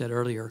Missy said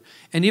earlier.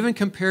 And even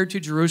compared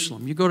to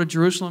Jerusalem. You go to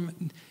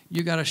Jerusalem,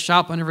 you got a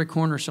shop on every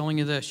corner selling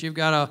you this. You've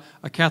got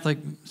a Catholic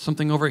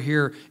something over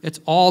here. It's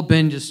all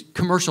been just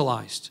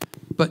commercialized.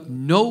 But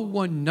no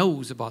one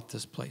knows about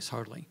this place,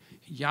 hardly.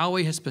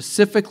 Yahweh has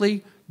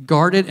specifically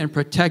guarded and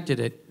protected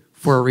it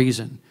for a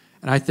reason.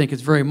 And I think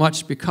it's very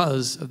much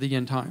because of the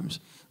end times.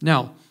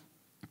 Now,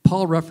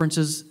 Paul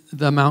references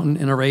the mountain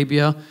in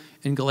Arabia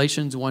in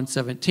Galatians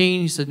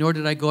 1:17. He said, "Nor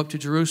did I go up to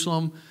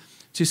Jerusalem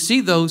to see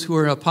those who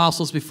were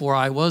apostles before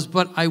I was,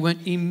 but I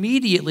went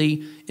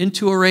immediately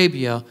into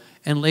Arabia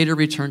and later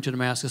returned to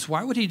Damascus."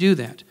 Why would he do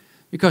that?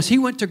 Because he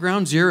went to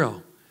ground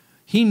zero.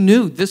 He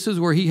knew this is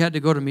where he had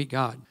to go to meet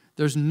God.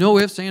 There's no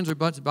ifs, ands, or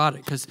buts about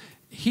it. Because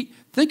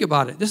think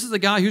about it. This is the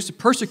guy who used to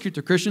persecute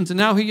the Christians, and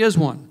now he is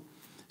one.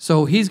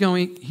 So he's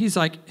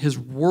like, his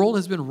world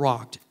has been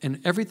rocked, and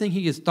everything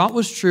he has thought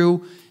was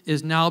true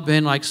is now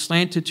been like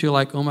slanted to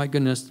like, oh my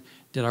goodness,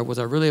 was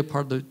I really a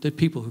part of the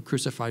people who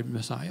crucified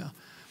Messiah?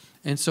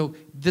 And so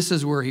this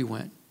is where he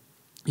went.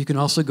 You can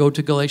also go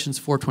to Galatians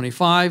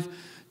 4:25,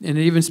 and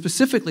it even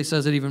specifically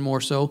says it even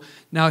more so.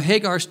 Now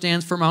Hagar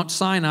stands for Mount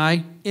Sinai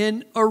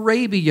in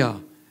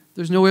Arabia.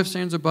 There's no ifs,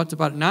 ands, or buts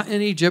about it. Not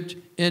in Egypt,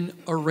 in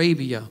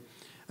Arabia.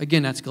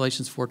 Again, that's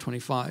Galatians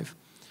 4:25.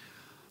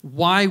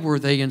 Why were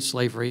they in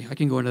slavery? I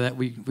can go into that.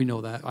 We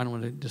know that. I don't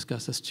want to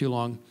discuss this too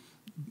long.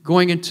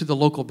 Going into the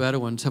local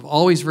Bedouins have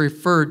always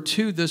referred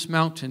to this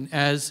mountain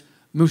as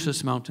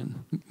Moses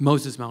Mountain.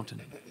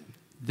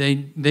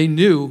 They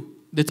knew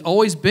it's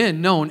always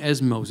been known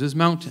as Moses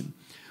Mountain.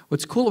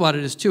 What's cool about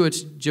it is, too,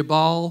 it's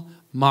Jabal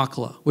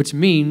Makla, which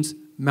means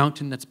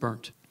mountain that's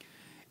burnt.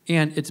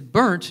 And it's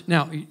burnt.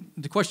 Now,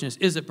 the question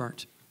is it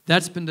burnt?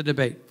 That's been the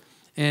debate.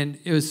 And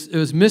it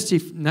was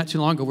Misty not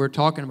too long ago we were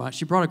talking about.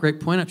 She brought a great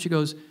point up. She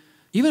goes,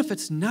 even if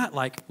it's not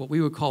like what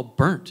we would call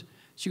burnt,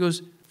 she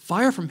goes,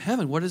 fire from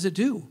heaven, what does it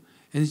do?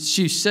 And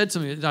she said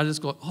something, I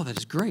just go, oh, that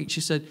is great.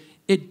 She said,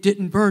 it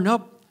didn't burn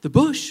up the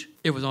bush.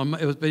 It was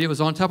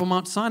on top of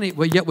Mount Sinai,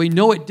 but yet we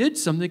know it did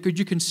something because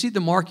you can see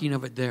the marking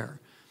of it there.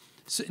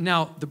 So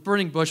now, the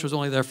burning bush was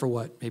only there for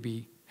what?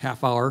 Maybe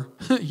half hour,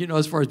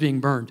 as far as being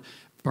burned.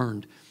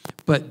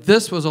 But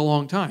this was a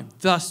long time.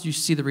 Thus, you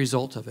see the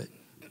result of it.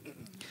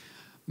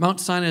 Mount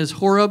Sinai is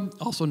Horeb,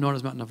 also known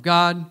as Mountain of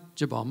God,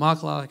 Jabal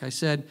Makla, like I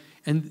said.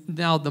 And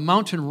now the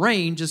mountain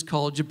range is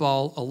called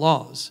Jabal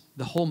Alaz,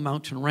 the whole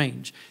mountain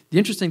range. The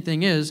interesting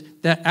thing is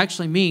that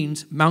actually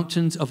means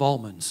mountains of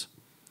almonds.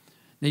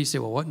 Now you say,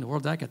 well, what in the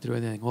world did that got to do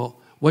with anything? Well,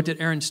 what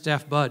did Aaron's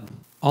staff bud?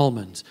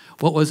 Almonds.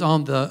 What was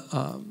on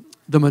the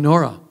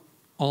menorah?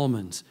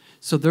 Almonds.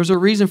 So there's a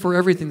reason for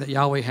everything that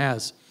Yahweh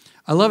has.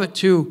 I love it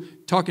too,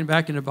 talking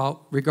back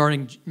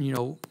regarding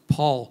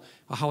Paul,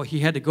 how he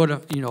had to go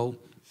to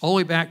all the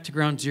way back to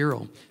ground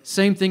zero.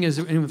 Same thing as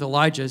with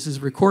Elijah. This is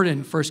recorded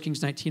in 1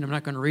 Kings 19. I'm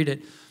not going to read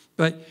it.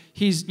 But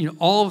he's,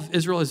 all of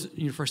Israel is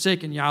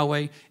forsaken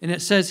Yahweh. And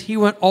it says he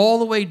went all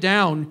the way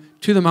down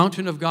to the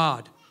mountain of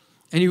God.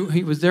 And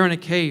he was there in a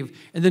cave.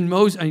 And then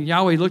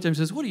Yahweh looked at him and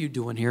says, what are you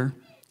doing here?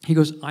 He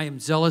goes, I am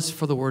zealous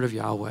for the word of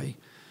Yahweh.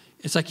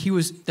 It's like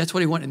that's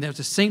what he wanted. And that's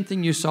the same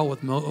thing you saw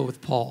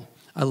with Paul.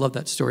 I love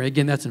that story.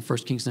 Again, that's in 1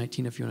 Kings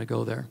 19 if you want to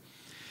go there.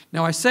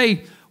 Now I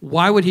say,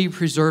 why would he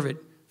preserve it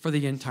for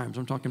the end times?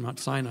 I'm talking about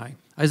Sinai.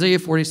 Isaiah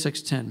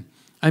 46:10.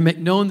 I make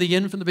known the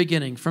end from the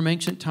beginning, from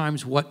ancient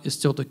times what is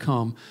still to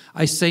come.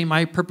 I say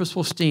my purpose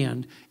will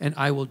stand, and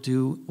I will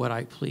do what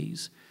I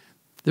please.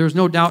 There is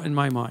no doubt in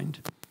my mind.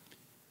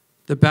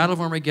 The Battle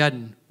of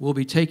Armageddon will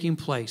be taking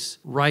place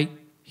right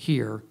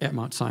here at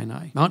Mount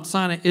Sinai. Mount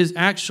Sinai is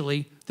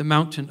actually the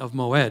mountain of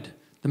Moed,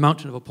 the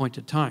mountain of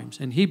appointed times.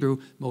 In Hebrew,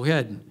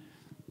 Moed.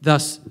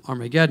 Thus,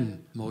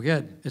 Armageddon,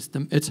 Moed.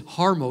 It's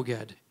Har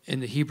Moged in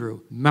the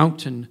Hebrew,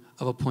 mountain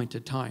of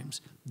appointed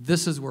times.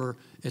 This is where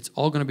it's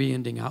all going to be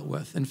ending out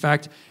with. In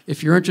fact,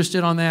 if you're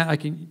interested on that,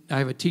 I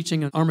have a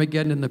teaching on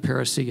Armageddon and the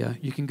parousia.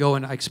 You can go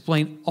and I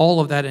explain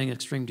all of that in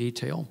extreme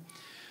detail.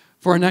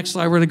 For our next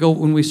slide, we're going to go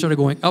when we started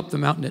going up the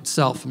mountain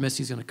itself.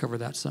 Missy's going to cover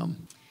that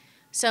some.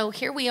 So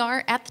here we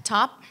are at the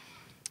top,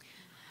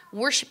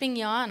 worshiping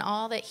Yah and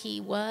all that he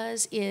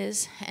was,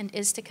 is, and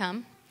is to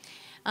come.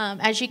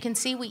 As you can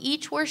see, we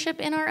each worship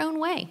in our own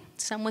way.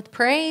 Some with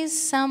praise,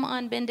 some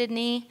on bended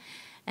knee,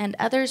 and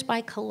others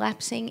by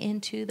collapsing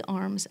into the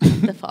arms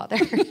of the Father.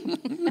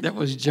 That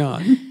was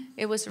John.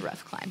 It was a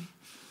rough climb.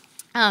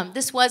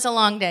 This was a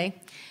long day.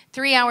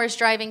 3 hours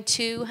driving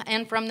to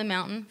and from the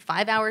mountain,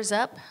 5 hours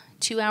up,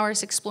 2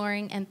 hours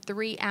exploring, and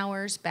 3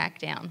 hours back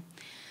down.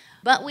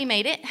 But we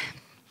made it.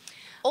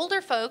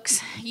 Older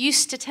folks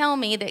used to tell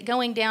me that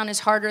going down is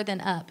harder than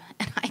up,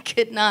 and I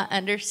could not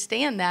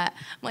understand that.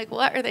 I'm like,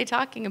 what are they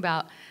talking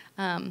about?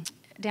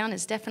 Down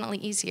is definitely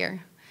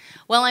easier.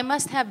 Well, I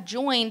must have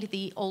joined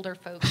the older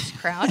folks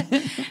crowd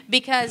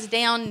because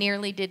down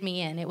nearly did me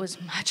in. It was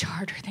much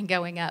harder than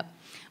going up.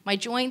 My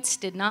joints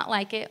did not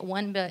like it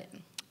one bit.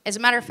 As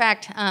a matter of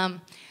fact,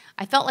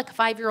 I felt like a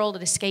 5-year-old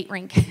at a skate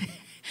rink.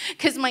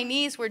 Because my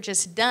knees were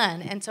just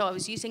done, and so I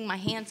was using my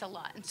hands a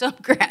lot, and so I'm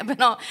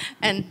grabbing all,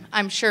 and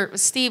I'm sure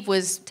Steve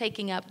was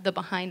taking up the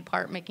behind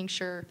part, making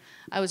sure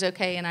I was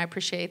okay, and I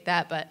appreciate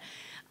that, but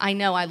I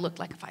know I looked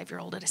like a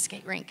 5-year-old at a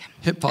skate rink.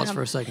 Hit pause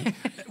for a second.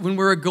 When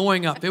we were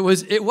going up, it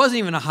wasn't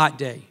even a hot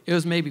day. It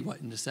was maybe,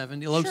 in the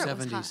 70s, low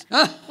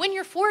 70s. When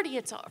you're 40,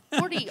 it's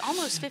 40,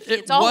 almost 50,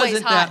 it's always hot. It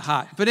wasn't that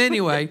hot. But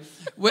anyway,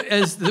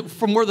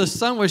 from where the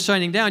sun was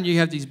shining down, you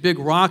have these big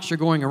rocks you're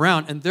going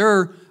around, and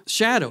they're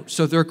shadowed,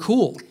 so they're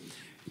cool.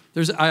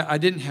 I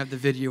didn't have the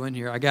video in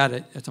here. I got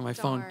it. It's on my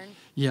phone.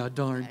 Yeah,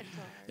 darn.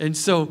 And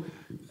so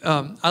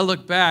I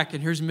look back,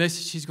 and here's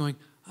Miss. She's going,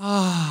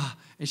 and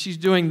she's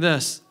doing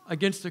this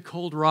against the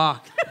cold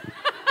rock.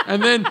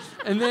 and then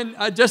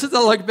just as I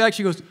look back,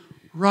 she goes,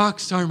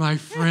 rocks are my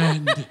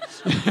friend.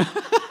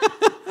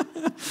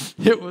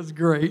 It was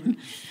great.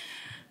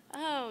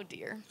 Oh,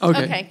 dear.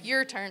 Okay,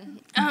 your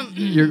turn.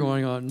 You're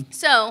going on.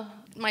 So,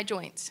 my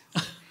joints.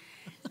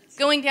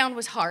 Going down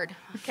was hard,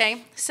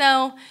 okay?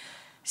 So,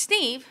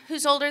 Steve,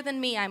 who's older than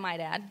me, I might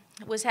add,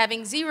 was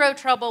having zero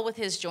trouble with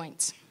his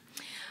joints.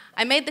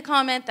 I made the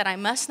comment that I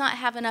must not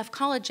have enough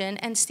collagen,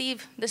 and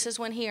Steve, this is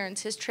when he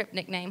earns his trip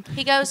nickname.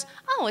 He goes,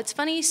 oh, it's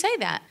funny you say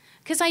that,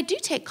 because I do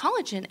take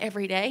collagen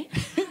every day.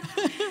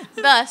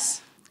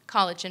 Thus,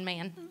 collagen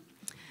man.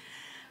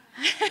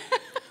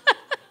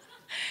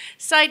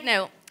 Side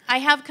note, I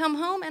have come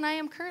home and I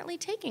am currently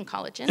taking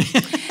collagen.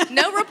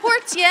 No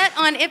reports yet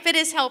on if it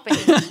is helping.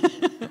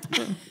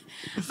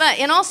 But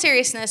in all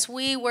seriousness,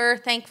 we were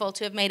thankful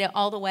to have made it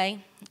all the way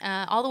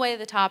to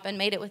the top and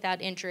made it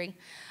without injury.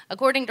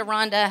 According to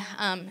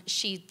Rhonda,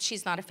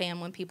 she's not a fan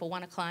when people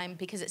want to climb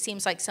because it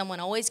seems like someone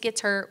always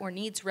gets hurt or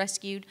needs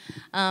rescued.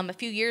 A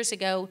few years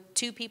ago,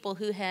 2 people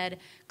who had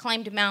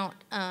climbed Mount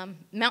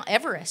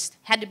Everest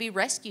had to be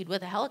rescued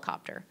with a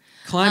helicopter.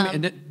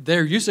 And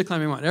they're used to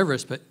climbing Mount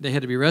Everest, but they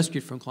had to be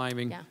rescued from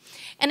climbing. Yeah,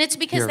 and it's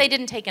because they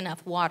didn't take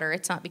enough water.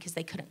 It's not because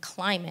they couldn't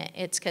climb it.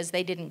 It's because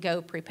they didn't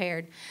go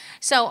prepared.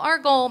 So our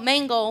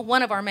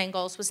one of our main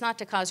goals was not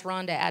to cause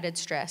Rhonda added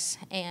stress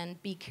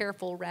and be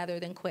careful rather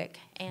than quick.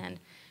 And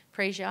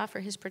praise Yah for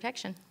his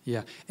protection.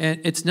 Yeah, and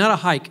it's not a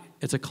hike,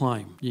 it's a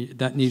climb.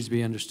 That needs to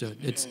be understood.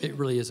 It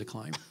really is a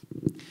climb.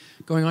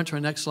 Going on to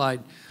our next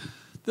slide.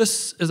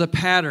 This is a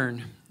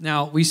pattern.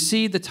 Now, we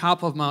see the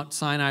top of Mount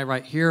Sinai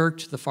right here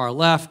to the far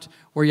left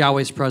where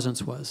Yahweh's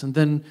presence was. And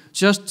then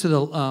just to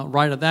the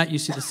right of that, you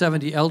see the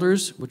 70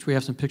 elders, which we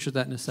have some pictures of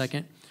that in a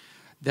second.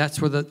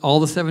 That's where all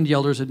the 70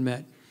 elders had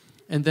met.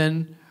 And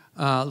then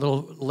a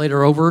little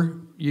later over,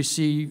 you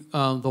see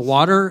the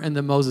water and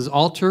the Moses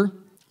altar.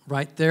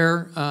 Right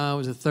there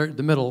was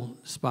the middle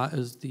spot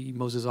is the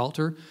Moses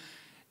altar.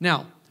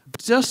 Now,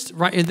 just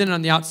right, and then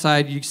on the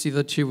outside, you see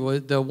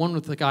the one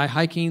with the guy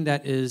hiking,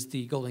 that is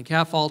the golden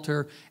calf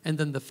altar, and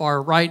then the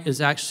far right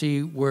is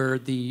actually where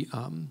the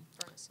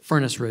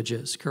furnace ridge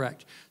is,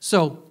 correct.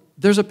 So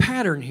there's a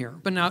pattern here,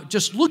 but now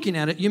just looking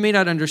at it, you may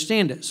not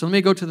understand it. So let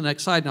me go to the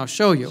next slide and I'll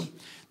show you.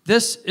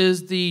 This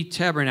is the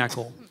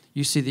tabernacle.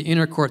 You see the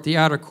inner court, the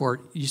outer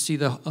court. You see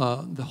the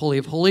Holy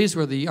of Holies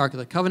where the Ark of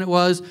the Covenant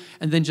was.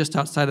 And then just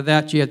outside of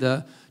that, you had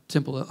the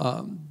temple,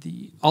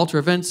 the altar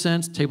of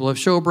incense, table of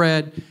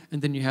showbread,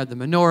 and then you had the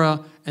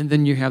menorah, and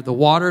then you have the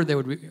water that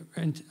would be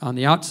on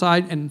the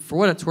outside. And for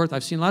what it's worth,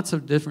 I've seen lots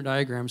of different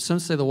diagrams. Some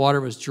say the water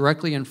was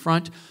directly in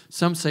front.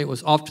 Some say it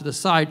was off to the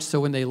side. So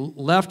when they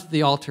left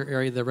the altar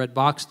area, the red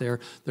box there,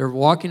 they're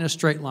walking a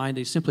straight line.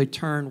 They simply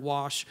turn,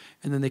 wash,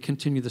 and then they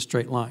continue the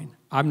straight line.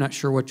 I'm not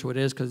sure which it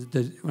is because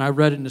when I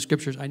read it in the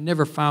scriptures, I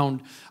never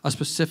found a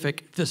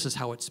specific, this is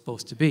how it's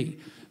supposed to be.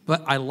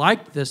 But I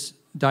liked this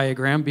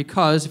diagram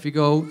because if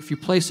you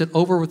place it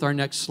over with our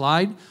next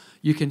slide,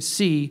 you can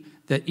see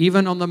that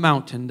even on the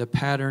mountain, the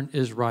pattern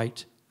is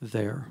right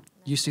there.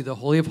 You see the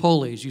Holy of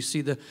Holies. You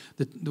see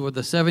where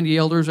the 70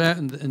 elders at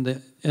in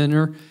the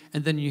inner,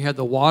 and then you have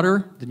the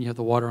water. Then you have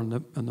the water on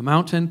the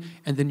mountain,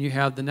 and then you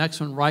have the next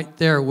one right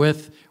there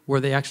with where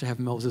they actually have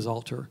Moses'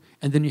 altar,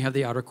 and then you have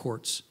the outer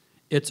courts.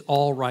 It's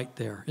all right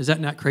there. Is that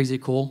not crazy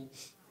cool?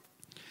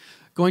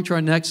 Going to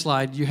our next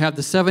slide, you have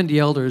the 70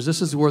 elders.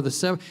 This is where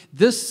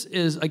this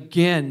is,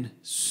 again,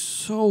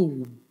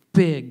 so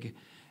big.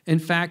 In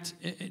fact,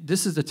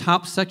 this is the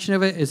top section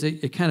of it.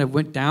 It kind of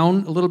went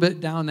down a little bit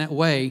down that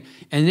way,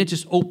 and it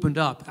just opened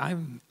up. I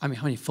mean,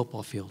 how many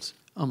football fields?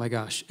 Oh, my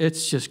gosh.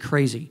 It's just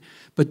crazy.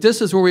 But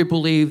this is where we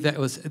believe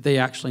they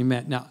actually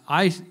met. Now,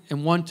 I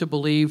am one to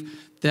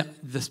believe that,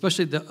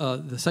 especially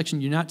the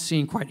section you're not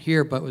seeing quite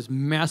here, but it was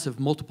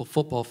massive, multiple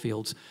football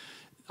fields.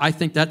 I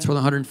think that's where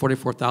the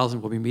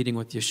 144,000 will be meeting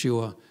with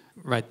Yeshua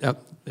right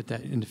up at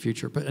that in the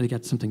future. But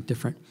again, something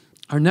different.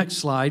 Our next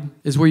slide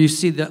is where you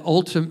see the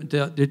ultimate.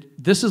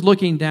 This is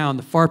looking down.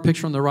 The far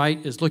picture on the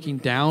right is looking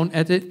down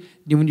at it.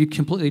 And when you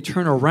completely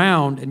turn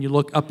around and you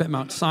look up at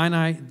Mount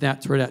Sinai,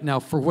 that's where that.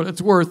 Now, for what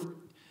it's worth,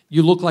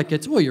 you look like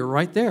you're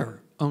right there.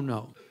 Oh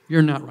no,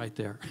 you're not right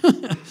there.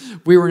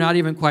 We were not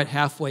even quite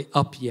halfway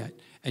up yet,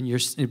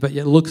 but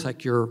it looks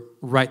like you're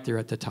right there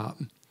at the top.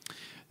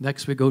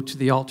 Next, we go to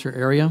the altar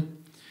area.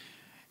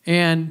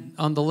 And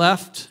on the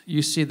left,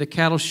 you see the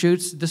cattle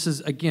chutes. This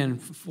is, again,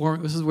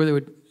 this is where they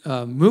would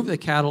move the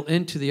cattle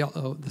into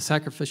the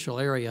sacrificial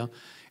area.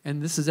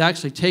 And this is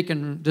actually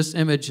this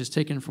image is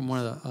taken from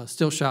one of the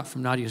still shot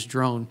from Nadia's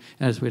drone.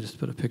 And we just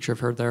put a picture of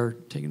her there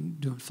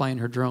flying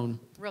her drone.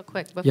 Real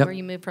quick, before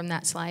you move from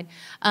that slide,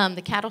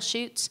 the cattle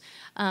chutes,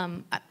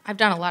 I've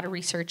done a lot of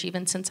research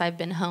even since I've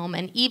been home.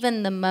 And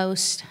even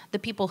the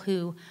people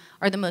who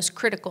are the most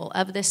critical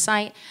of this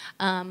site.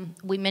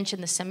 We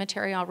mentioned the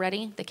cemetery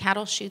already. The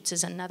cattle chutes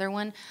is another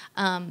one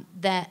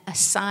that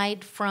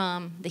aside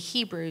from the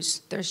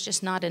Hebrews, there's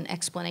just not an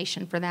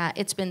explanation for that.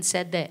 It's been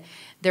said that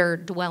their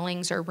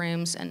dwellings or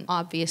rooms, and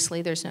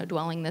obviously there's no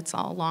dwelling that's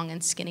all long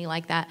and skinny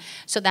like that.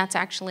 So that's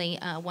actually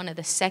one of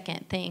the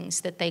second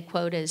things that they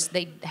quote is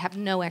they have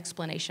no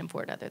explanation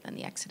for it other than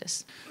the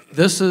Exodus.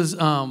 This is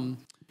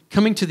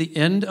coming to the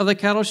end of the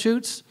cattle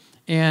chutes.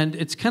 And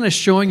it's kind of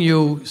showing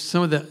you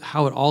some of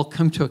how it all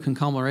come to a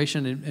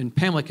conglomeration. And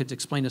Pamela could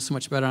explain this so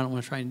much better. I don't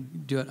want to try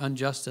and do it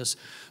injustice.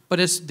 But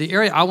it's the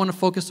area I want to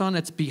focus on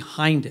that's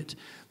behind it.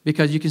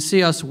 Because you can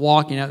see us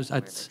walking.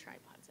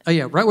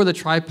 Right where the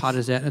tripod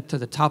is at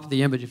the top of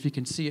the image, if you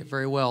can see it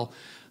very well.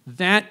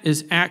 That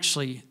is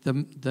actually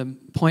the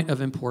point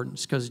of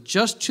importance. Because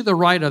just to the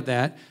right of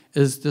that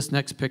is this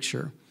next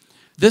picture.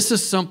 This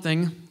is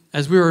something...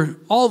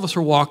 all of us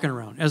were walking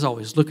around, as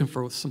always, looking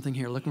for something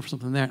here, looking for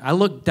something there. I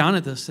look down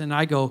at this and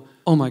I go,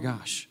 oh my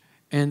gosh.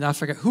 And I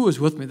forgot who was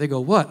with me. They go,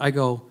 what? I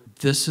go,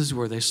 this is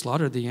where they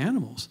slaughtered the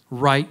animals,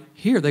 right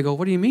here. They go,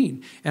 what do you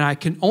mean? And I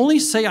can only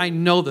say I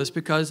know this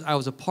because I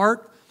was a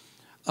part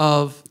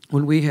of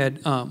when we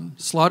had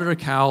slaughtered a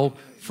cow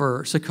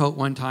for Sukkot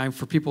one time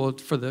for people,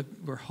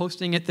 we're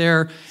hosting it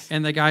there.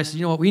 And the guy said,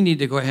 you know what, we need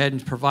to go ahead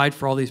and provide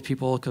for all these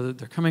people because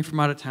they're coming from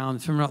out of town,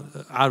 from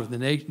out of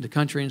the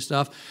country and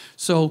stuff.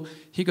 So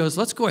he goes,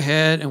 let's go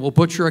ahead and we'll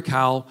butcher a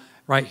cow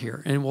right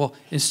here. And we'll,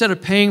 instead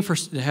of paying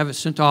to have it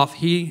sent off,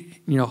 he,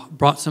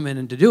 brought some in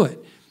and to do it.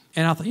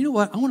 And I thought, you know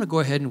what? I want to go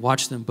ahead and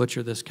watch them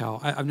butcher this cow.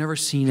 I've never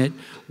seen it.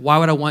 Why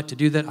would I want to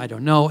do that? I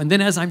don't know. And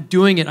then as I'm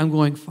doing it, I'm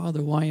going,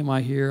 Father, why am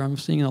I here? I'm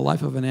seeing the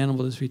life of an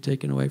animal that's being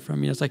taken away from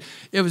me. It's like,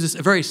 it was just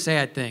a very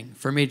sad thing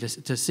for me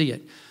to see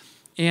it.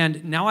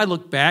 And now I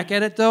look back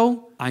at it,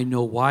 though, I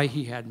know why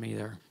he had me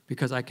there,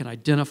 because I can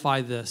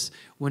identify this.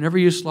 Whenever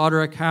you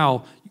slaughter a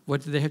cow,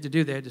 what did they have to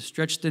do? They had to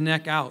stretch the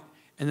neck out,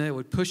 and then they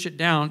would push it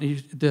down.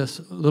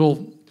 This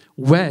little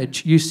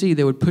wedge, you see,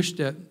 they would push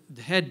the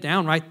head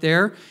down right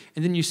there,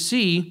 and then you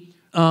see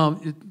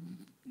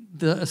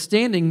the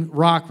standing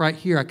rock right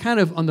here. I kind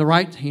of, on the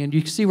right hand,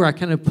 you can see where I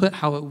kind of put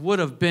how it would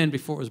have been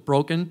before it was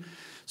broken.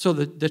 So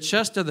the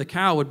chest of the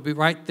cow would be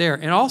right there.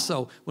 And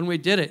also, when we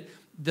did it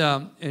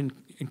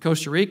in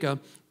Costa Rica,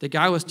 the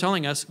guy was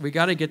telling us, we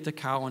got to get the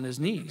cow on his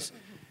knees.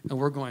 And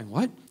we're going,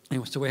 what?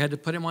 And so we had to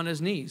put him on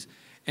his knees.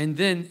 And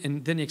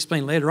then he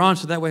explained later on,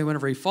 so that way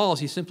whenever he falls,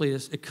 he simply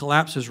it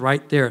collapses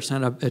right there.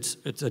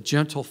 It's a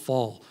gentle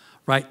fall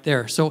right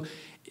there. So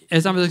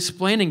as I was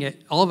explaining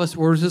it, all of us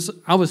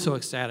I was so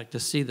ecstatic to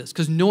see this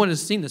because no one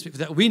has seen this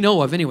that we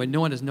know of anyway.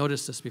 No one has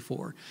noticed this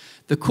before.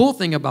 The cool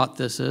thing about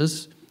this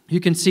is you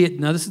can see it.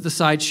 Now this is the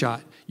side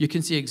shot. You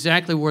can see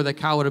exactly where the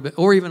cow would have been,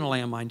 or even a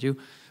lamb, mind you,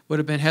 would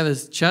have been, have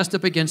his chest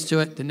up against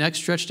it, the neck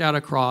stretched out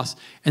across,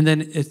 and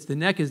then the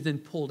neck is then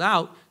pulled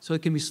out so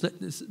it can be slit.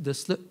 The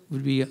slit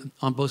would be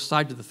on both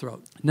sides of the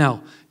throat.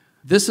 Now,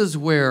 this is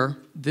where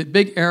the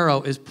big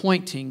arrow is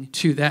pointing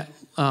to that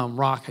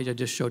rock I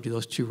just showed you,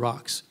 those two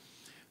rocks.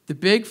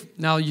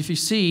 Now if you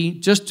see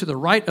just to the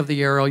right of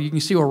the arrow, you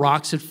can see where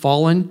rocks had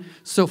fallen.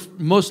 So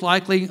most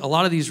likely, a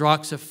lot of these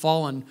rocks have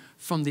fallen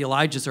from the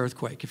Elijah's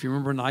earthquake. If you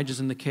remember Elijah's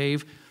in the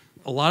cave,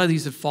 a lot of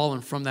these have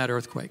fallen from that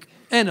earthquake.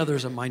 And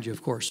others, mind you,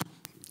 of course.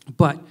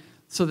 But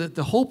so that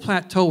the whole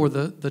plateau where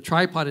the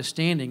tripod is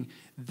standing,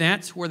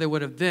 that's where they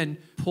would have then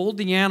pulled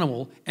the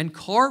animal and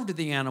carved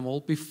the animal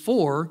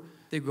before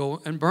they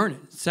go and burn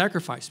it,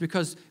 sacrifice.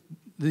 Because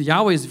the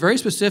Yahweh is very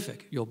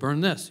specific. You'll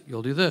burn this.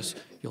 You'll do this.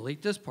 You'll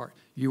eat this part.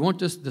 You want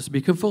this to be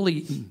fully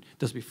eaten.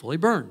 This to be fully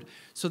burned.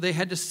 So they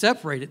had to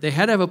separate it. They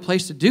had to have a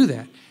place to do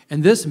that.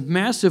 And this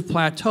massive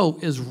plateau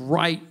is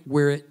right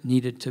where it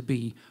needed to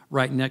be,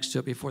 right next to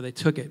it before they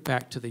took it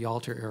back to the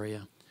altar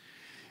area.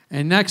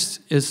 And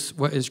next is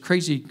what is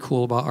crazy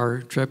cool about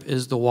our trip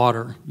is the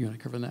water. You want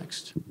to cover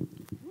next?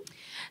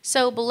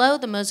 So below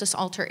the Moses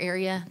altar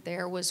area,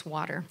 there was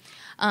water.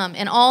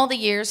 In all the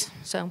years,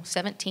 so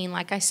 17,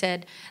 like I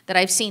said, that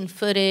I've seen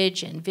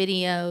footage and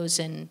videos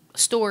and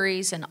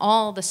stories and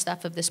all the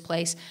stuff of this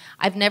place,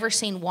 I've never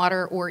seen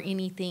water or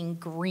anything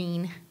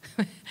green.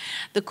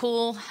 The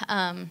cool,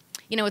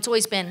 it's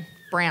always been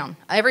brown.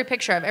 Every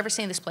picture I've ever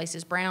seen of this place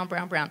is brown,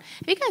 brown, brown.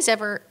 Have you guys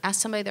ever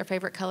asked somebody their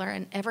favorite color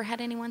and ever had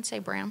anyone say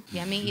brown?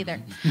 Yeah, me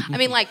either. I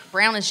mean, like,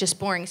 brown is just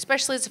boring,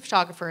 especially as a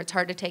photographer. It's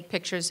hard to take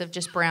pictures of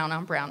just brown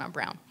on brown on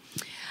brown.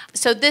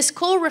 So this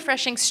cool,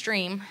 refreshing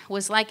stream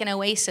was like an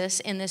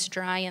oasis in this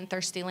dry and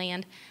thirsty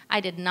land.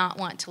 I did not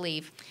want to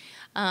leave.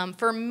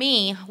 For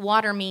me,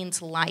 water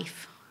means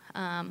life.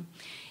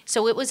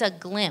 So it was a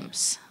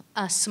glimpse,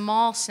 a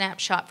small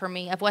snapshot for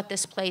me of what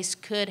this place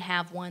could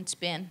have once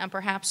been, and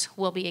perhaps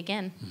will be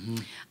again.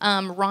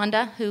 Mm-hmm.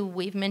 Rhonda, who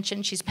we've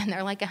mentioned, she's been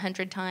there like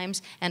 100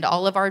 times, and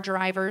all of our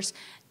drivers,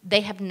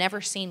 they have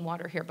never seen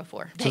water here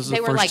before.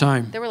 They were like,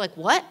 they were like,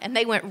 what? And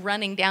they went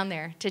running down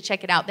there to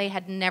check it out. They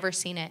had never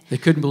seen it. They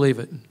couldn't believe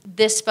it.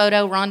 This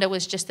photo, Rhonda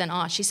was just in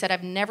awe. She said,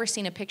 I've never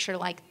seen a picture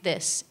like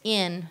this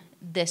in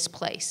this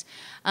place.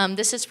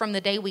 This is from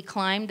the day we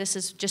climbed. This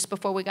is just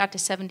before we got to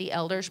 70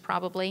 elders,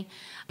 probably.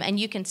 And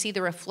you can see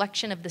the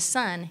reflection of the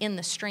sun in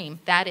the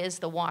stream. That is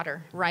the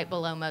water right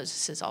below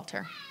Moses'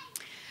 altar.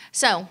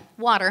 So,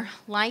 water,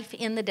 life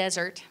in the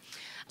desert.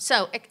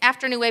 So,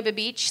 after Nueva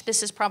Beach,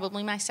 this is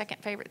probably my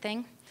second favorite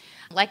thing.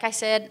 Like I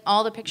said,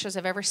 all the pictures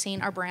I've ever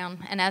seen are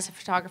brown, and as a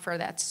photographer,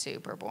 that's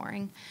super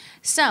boring.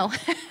 So,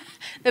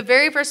 the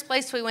very first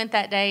place we went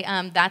that day,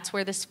 that's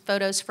where this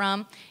photo's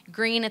from.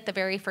 Green at the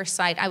very first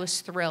sight. I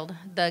was thrilled.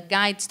 The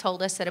guides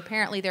told us that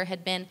apparently there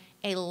had been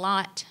a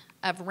lot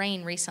of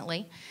rain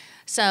recently.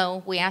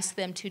 So we asked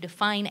them to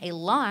define a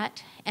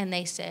lot, and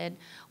they said,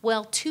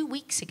 well, 2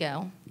 weeks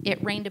ago,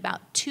 it rained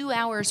about 2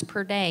 hours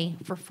per day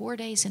for 4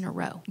 days in a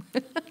row.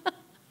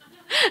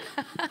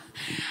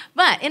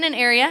 But in an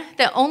area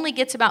that only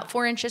gets about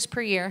 4 inches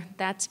per year,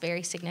 that's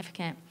very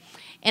significant.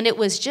 And it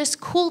was just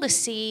cool to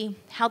see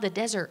how the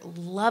desert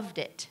loved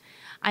it.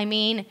 I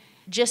mean,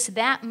 Just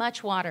that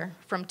much water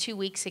from 2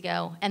 weeks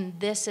ago, and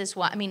this is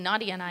what, I mean,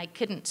 Nadia and I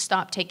couldn't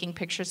stop taking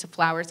pictures of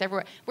flowers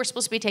everywhere. We're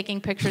supposed to be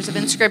taking pictures of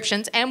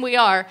inscriptions, and we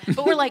are,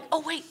 but we're like,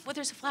 oh, wait, well,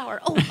 there's a flower.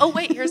 Oh,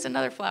 wait, here's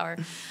another flower.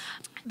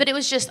 But it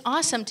was just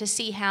awesome to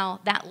see how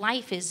that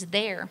life is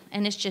there,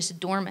 and it's just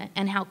dormant,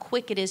 and how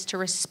quick it is to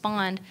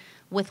respond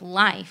with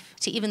life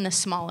to even the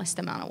smallest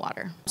amount of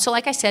water. So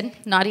like I said,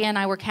 Nadia and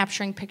I were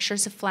capturing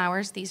pictures of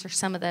flowers. These are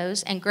some of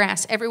those, and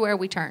grass everywhere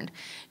we turned.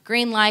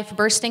 Green life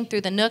bursting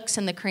through the nooks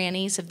and the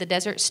crannies of the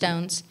desert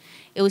stones.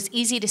 It was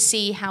easy to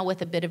see how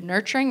with a bit of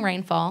nurturing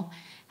rainfall,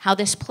 how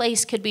this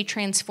place could be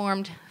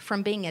transformed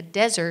from being a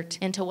desert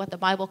into what the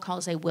Bible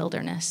calls a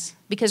wilderness.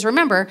 Because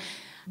remember,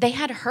 they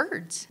had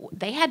herds.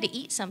 They had to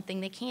eat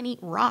something. They can't eat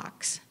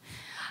rocks.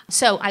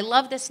 So I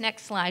love this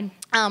next slide,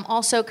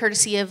 also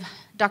courtesy of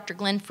Dr.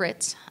 Glenn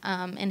Fritz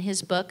in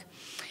his book.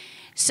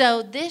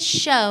 So this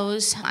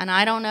shows, and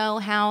I don't know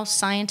how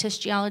scientists,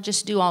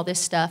 geologists do all this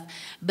stuff,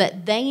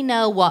 but they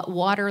know what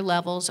water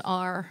levels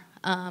are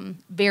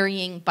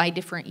varying by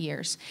different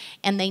years.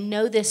 And they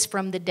know this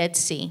from the Dead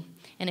Sea.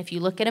 And if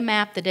you look at a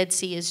map, the Dead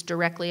Sea is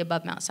directly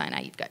above Mount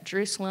Sinai. You've got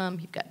Jerusalem,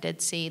 you've got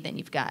Dead Sea, then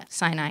you've got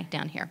Sinai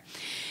down here.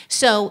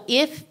 So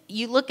if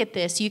you look at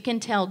this, you can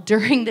tell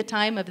during the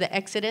time of the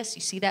Exodus,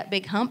 you see that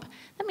big hump?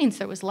 That means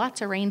there was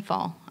lots of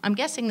rainfall. I'm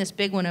guessing this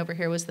big one over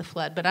here was the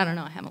flood, but I don't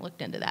know. I haven't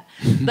looked into that.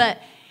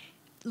 But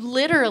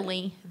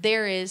literally,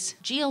 there is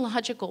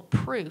geological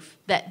proof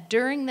that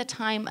during the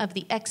time of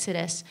the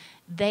Exodus,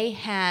 they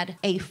had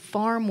a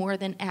far more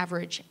than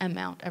average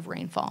amount of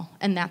rainfall.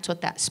 And that's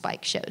what that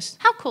spike shows.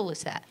 How cool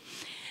is that?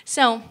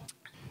 So I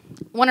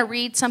want to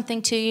read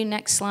something to you.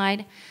 Next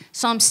slide.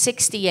 Psalm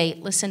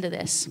 68. Listen to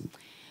this.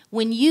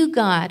 When you,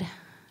 God,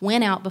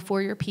 went out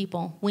before your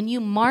people, when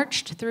you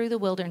marched through the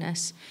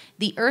wilderness,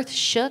 the earth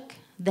shook,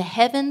 the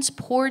heavens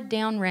poured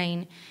down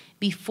rain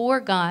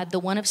before God, the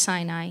one of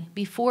Sinai,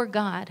 before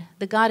God,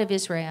 the God of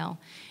Israel.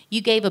 You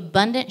gave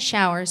abundant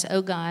showers,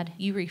 O God.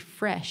 You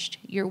refreshed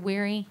your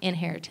weary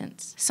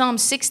inheritance. Psalm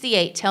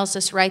 68 tells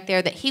us right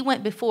there that he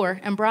went before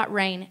and brought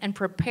rain and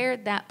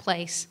prepared that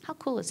place. How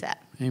cool is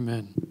that?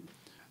 Amen.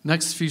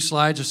 Next few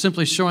slides are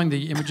simply showing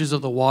the images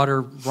of the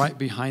water right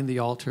behind the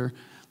altar.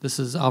 This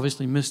is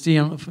obviously Misty.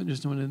 I don't know if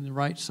there's one in the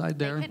right side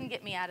there. They couldn't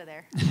get me out of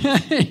there.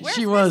 Where's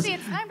She was. Misty?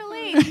 It's time to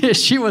leave.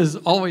 She was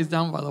always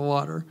down by the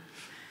water,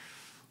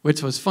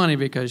 which was funny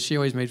because she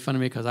always made fun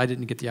of me because I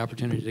didn't get the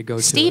opportunity to go to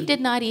it. Steve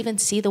did not even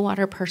see the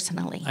water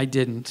personally. I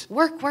didn't.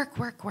 Work.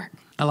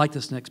 I like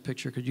this next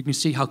picture because you can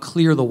see how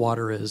clear the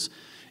water is.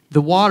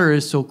 The water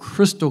is so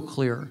crystal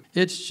clear.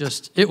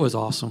 It was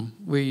awesome.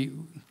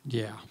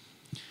 Yeah.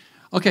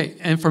 Okay,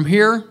 and from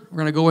here, we're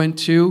going to go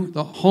into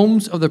the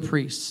homes of the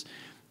priests.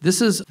 This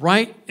is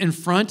right in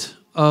front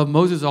of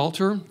Moses'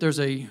 altar. There's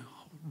a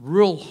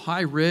real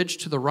high ridge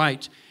to the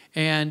right.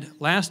 And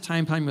last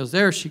time Palmy was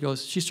there, she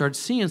started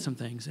seeing some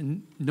things,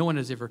 and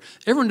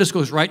everyone just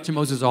goes right to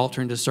Moses' altar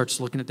and just starts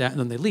looking at that, and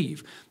then they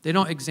leave. They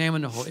don't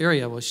examine the whole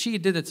area. Well, she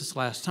did it this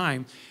last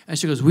time, and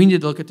she goes, we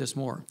need to look at this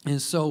more.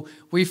 And so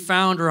we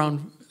found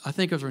around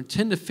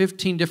 10 to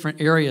 15 different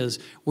areas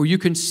where you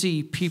can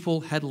see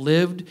people had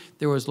lived.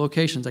 There was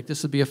locations, like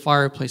this would be a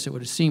fireplace that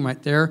would have seen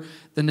right there.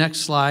 The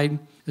next slide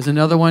is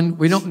another one.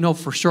 We don't know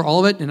for sure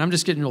all of it, and I'm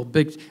just getting real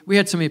big. We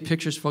had so many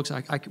pictures, folks,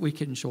 we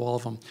couldn't show all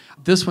of them.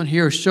 This one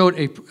here showed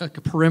a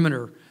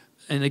perimeter,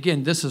 and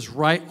again, this is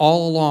right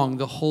all along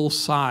the whole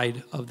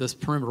side of this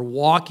perimeter,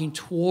 walking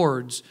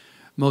towards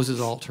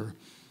Moses' altar.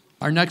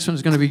 Our next one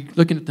is going to be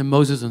looking at the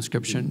Moses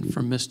inscription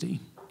from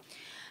Misty.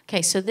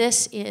 Okay, so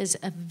this is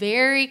a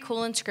very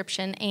cool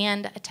inscription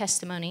and a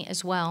testimony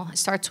as well. It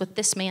starts with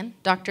this man,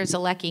 Dr.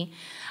 Zalecki.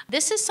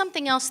 This is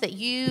something else that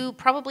you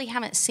probably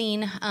haven't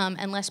seen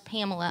unless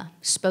Pamela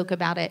spoke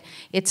about it.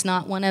 It's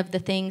not one of the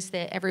things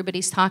that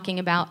everybody's talking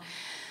about,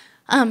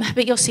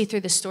 but you'll see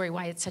through the story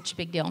why it's such a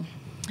big deal.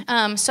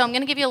 So I'm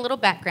going to give you a little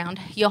background.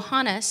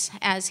 Johannes,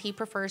 as he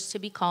prefers to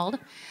be called,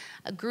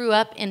 grew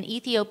up an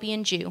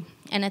Ethiopian Jew,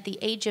 and at the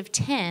age of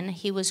 10,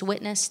 he was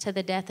witness to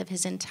the death of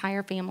his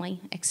entire family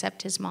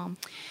except his mom.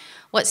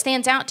 What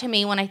stands out to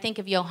me when I think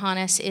of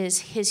Johannes is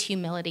his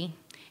humility.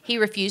 He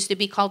refused to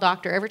be called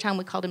doctor. Every time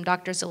we called him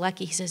Dr. Zalecki,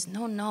 he says,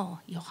 no,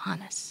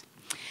 Johannes.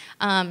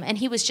 And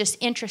he was just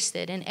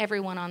interested in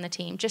everyone on the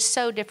team, just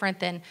so different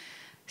than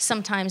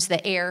sometimes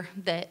the air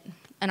that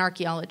an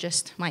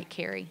archaeologist might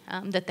carry,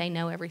 that they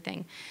know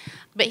everything.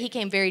 But he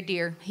became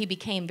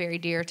very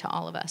dear to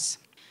all of us.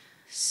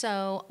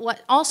 So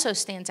what also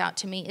stands out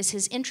to me is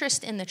his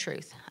interest in the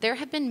truth. There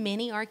have been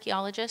many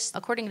archaeologists,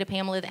 according to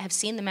Pamela, that have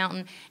seen the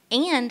mountain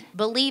and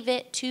believe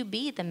it to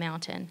be the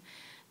mountain,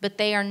 but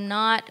they are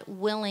not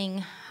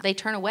willing, they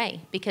turn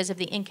away because of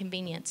the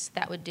inconvenience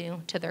that would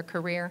do to their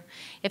career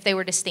if they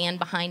were to stand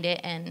behind it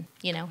and,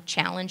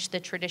 challenge the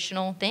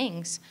traditional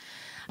things.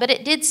 But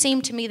it did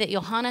seem to me that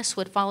Johannes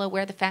would follow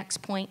where the facts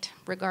point,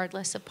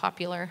 regardless of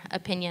popular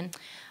opinion.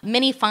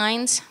 Many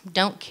finds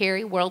don't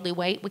carry worldly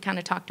weight. We kind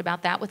of talked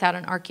about that without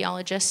an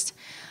archaeologist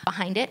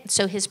behind it.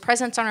 So his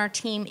presence on our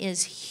team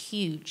is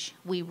huge.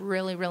 We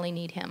really, really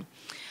need him.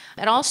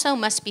 It also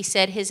must be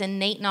said his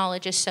innate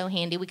knowledge is so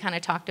handy. We kind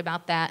of talked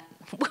about that.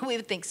 We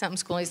would think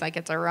something's cool, he's like,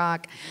 it's a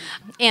rock,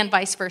 and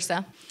vice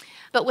versa.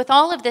 But with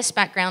all of this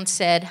background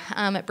said,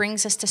 it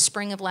brings us to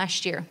spring of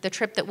last year, the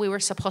trip that we were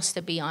supposed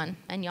to be on,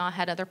 and y'all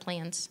had other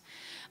plans.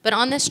 But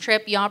on this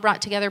trip, y'all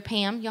brought together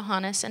Pam,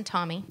 Johannes, and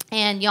Tommy.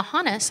 And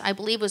Johannes, I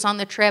believe, was on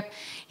the trip.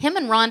 Him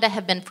and Rhonda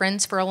have been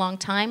friends for a long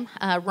time.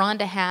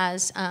 Rhonda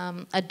has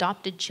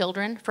adopted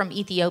children from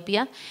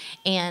Ethiopia,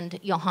 and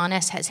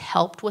Johannes has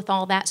helped with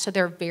all that, so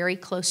they're very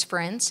close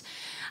friends.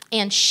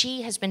 And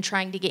she has been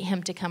trying to get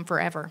him to come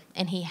forever.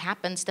 And he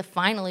happens to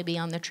finally be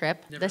on the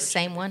trip, the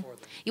same one.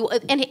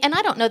 And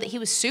I don't know that he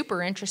was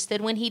super interested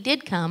when he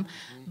did come,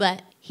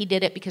 but he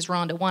did it because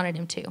Rhonda wanted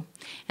him to.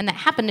 And that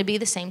happened to be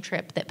the same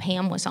trip that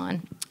Pam was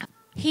on.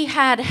 He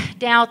had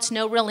doubts,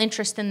 no real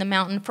interest in the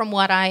mountain from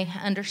what I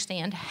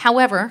understand.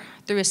 However,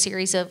 through a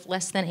series of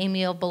less than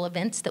amiable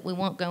events that we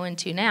won't go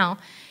into now,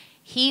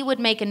 he would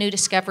make a new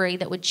discovery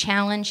that would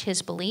challenge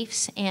his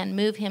beliefs and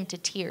move him to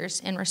tears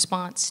in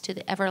response to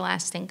the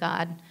everlasting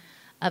God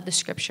of the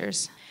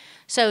Scriptures.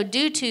 So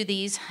due to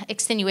these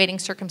extenuating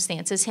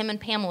circumstances, him and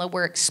Pamela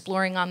were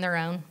exploring on their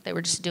own. They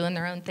were just doing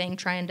their own thing,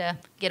 trying to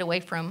get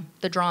away from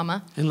the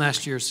drama. In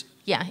last year's.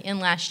 Yeah, in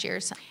last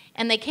year's.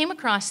 And they came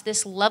across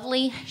this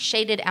lovely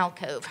shaded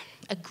alcove,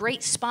 a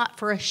great spot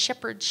for a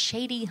shepherd's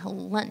shady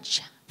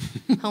lunch.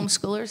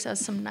 Homeschoolers,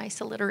 has some nice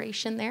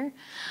alliteration there.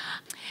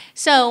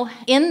 So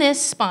in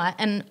this spot,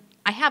 and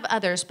I have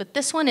others, but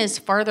this one is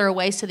farther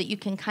away so that you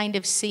can kind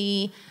of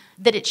see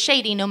that it's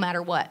shady no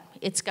matter what.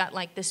 It's got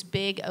like this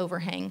big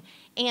overhang,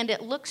 and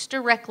it looks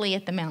directly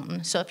at the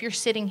mountain. So if you're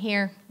sitting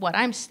here, what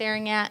I'm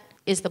staring at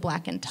is the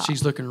blackened top.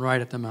 She's looking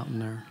right at the mountain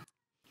there.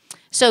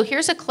 So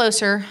here's a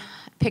closer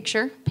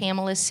picture.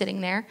 Pamela's sitting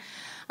there.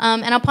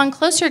 And upon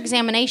closer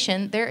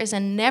examination, there is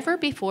a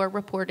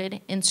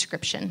never-before-reported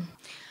inscription.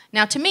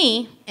 Now, to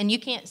me, and you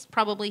can't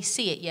probably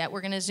see it yet,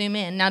 we're going to zoom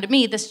in. Now, to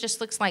me, this just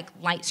looks like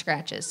light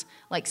scratches,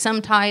 like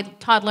some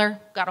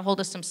toddler got a hold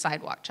of some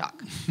sidewalk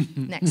chalk.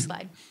 Next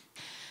slide.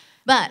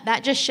 But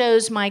that just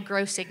shows my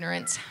gross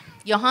ignorance.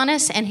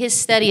 Johannes and his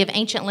study of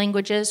ancient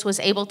languages was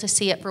able to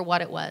see it for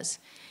what it was.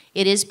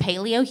 It is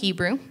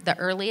Paleo-Hebrew, the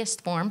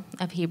earliest form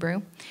of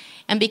Hebrew.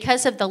 And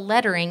because of the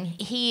lettering,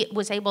 he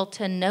was able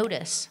to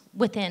notice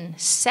within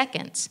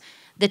seconds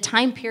the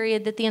time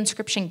period that the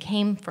inscription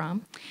came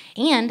from,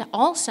 and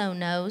also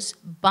knows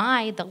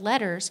by the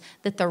letters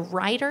that the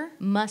writer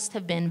must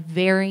have been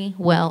very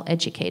well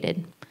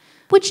educated,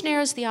 which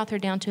narrows the author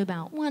down to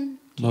about one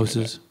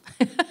Moses.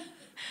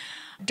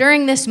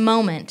 During this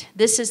moment,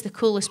 this is the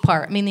coolest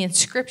part. I mean, the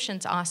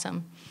inscription's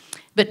awesome.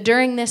 But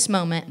during this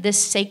moment, this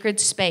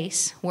sacred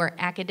space where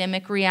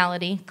academic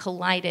reality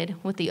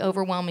collided with the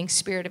overwhelming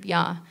spirit of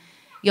Yah,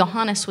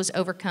 Johannes was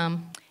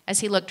overcome. As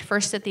he looked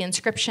first at the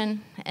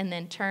inscription and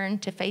then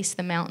turned to face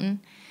the mountain,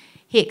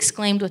 he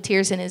exclaimed with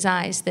tears in his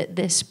eyes that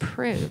this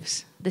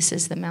proves this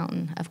is the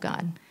mountain of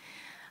God.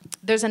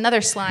 There's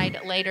another slide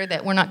later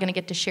that we're not going to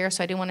get to share,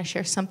 so I do want to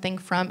share something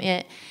from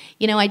it.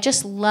 You know, I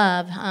just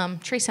love,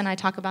 Teresa and I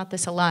talk about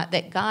this a lot,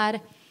 that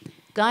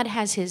God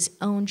has his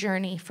own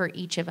journey for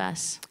each of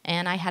us.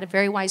 And I had a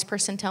very wise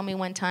person tell me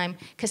one time,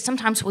 because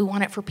sometimes we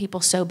want it for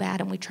people so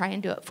bad and we try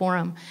and do it for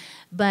them,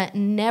 but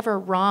never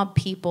rob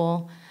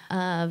people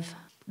of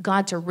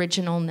God's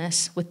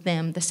originalness with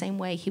them the same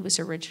way he was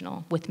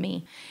original with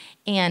me.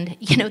 And,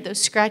 you know,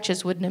 those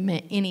scratches wouldn't have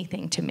meant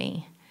anything to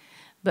me.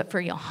 But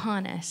for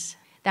Johannes,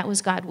 that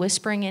was God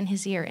whispering in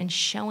his ear and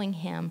showing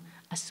him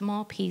a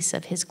small piece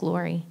of his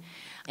glory.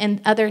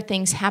 And other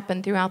things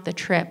happen throughout the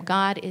trip.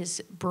 God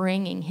is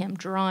bringing him,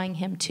 drawing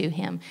him to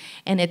him.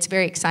 And it's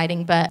very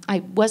exciting. But I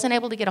wasn't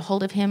able to get a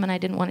hold of him, and I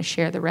didn't want to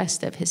share the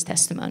rest of his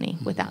testimony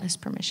without his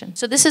permission.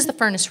 So this is the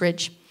Furnace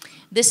Ridge.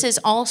 This is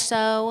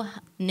also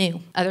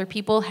new. Other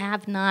people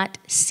have not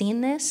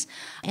seen this,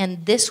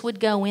 and this would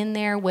go in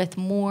there with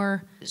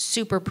more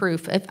super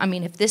proof.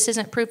 If this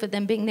isn't proof of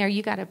them being there,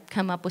 you got to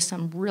come up with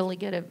some really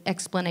good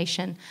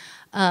explanation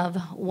of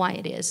why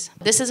it is.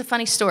 This is a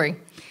funny story.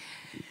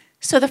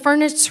 So the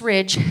Furnace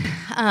Ridge,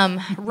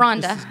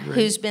 Rhonda,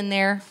 who's been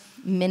there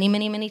many,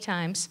 many, many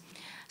times.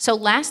 So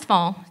last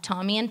fall,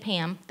 Tommy and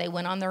Pam, they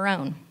went on their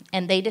own,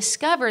 and they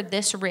discovered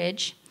this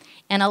ridge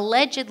and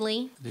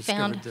allegedly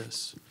found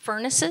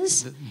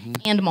furnaces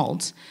and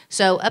molds.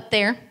 So up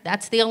there,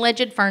 that's the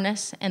alleged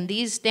furnace, and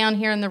these down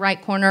here in the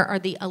right corner are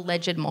the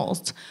alleged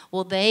molds.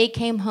 Well, they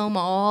came home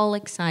all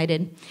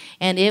excited,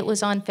 and it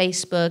was on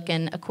Facebook,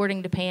 and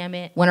according to Pam,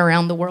 it went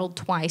around the world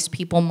twice,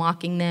 people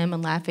mocking them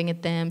and laughing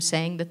at them,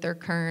 saying that they're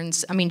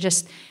kerns. I mean,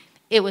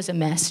 it was a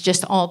mess,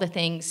 just all the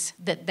things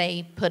that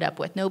they put up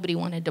with. Nobody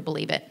wanted to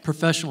believe it.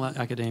 Professional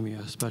academia,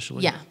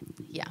 especially. Yeah.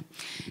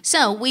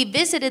 So we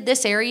visited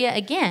this area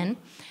again,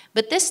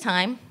 but this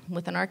time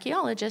with an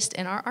archaeologist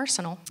in our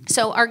arsenal.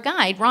 So our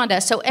guide,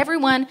 Rhonda, so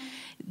everyone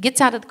gets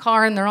out of the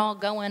car and they're all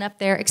going up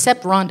there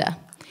except Rhonda.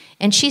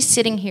 And she's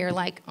sitting here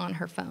like on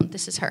her phone.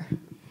 This is her.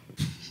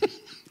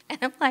 And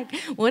I'm like,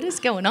 what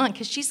is going on?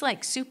 Because she's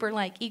like super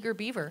like eager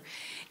beaver.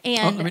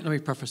 And let me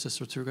preface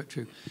this with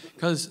true.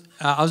 Because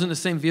I was in the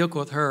same vehicle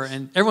with her,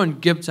 and everyone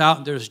gets out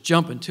and they're just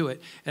jumping to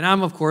it. And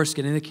I'm, of course,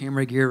 getting the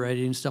camera gear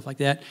ready and stuff like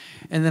that.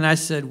 And then I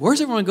said, where's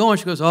everyone going?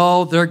 She goes,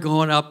 oh, they're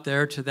going up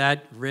there to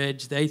that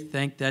ridge. They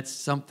think that's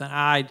something.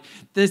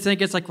 They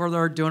think it's like where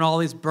they're doing all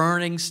these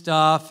burning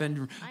stuff.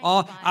 And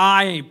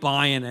I ain't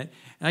buying it.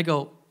 And I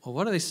go, well,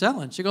 what are they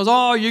selling? She goes,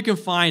 oh, you can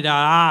find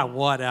out.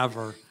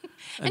 Whatever.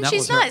 And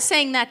she's not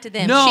saying that to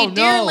them. No, she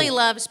dearly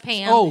loves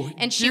Pam,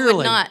 and she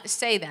would not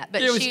say that.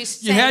 But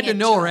she's you had to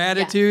know her her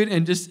attitude,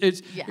 and just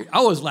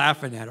I was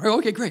laughing at her.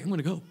 Okay, great, I'm going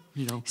to go.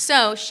 You know.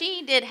 So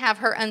she did have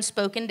her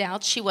unspoken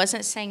doubts. She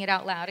wasn't saying it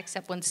out loud,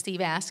 except when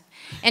Steve asked,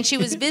 and she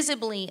was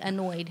visibly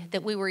annoyed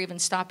that we were even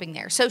stopping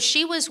there. So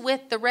she was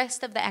with the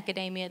rest of the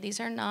academia. These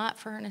are not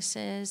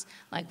furnaces.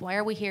 Like, why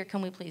are we here?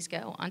 Can we please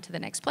go on to the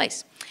next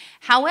place?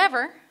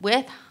 However,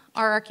 with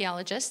our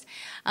archaeologist,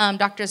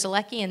 Dr.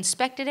 Zalecki,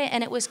 inspected it,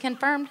 and it was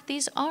confirmed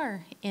these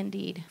are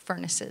indeed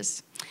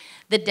furnaces.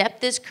 The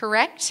depth is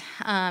correct.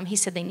 He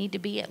said they need to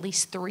be at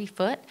least 3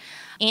 foot,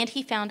 and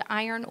he found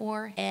iron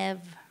ore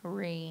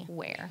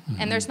everywhere.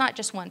 And there's not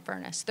just one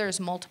furnace. There's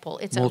multiple.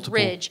 It's a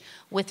ridge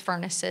with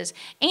furnaces,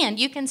 and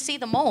you can see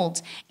the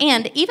molds.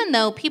 And even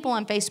though people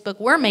on Facebook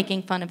were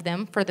making fun of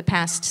them for the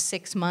past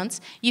 6 months,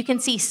 you can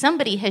see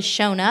somebody has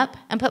shown up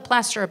and put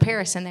plaster of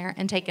Paris in there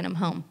and taken them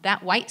home.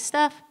 That white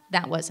stuff,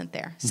 that wasn't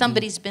there.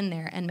 Somebody's been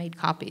there and made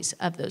copies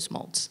of those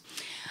molds.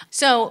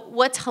 So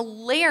what's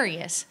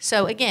hilarious,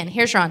 so again,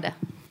 here's Rhonda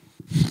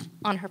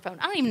on her phone.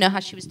 I don't even know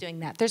how she was doing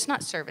that. There's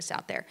not service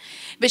out there.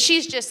 But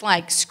she's just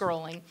like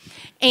scrolling.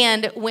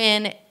 And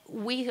when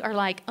we are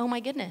like, oh my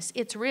goodness,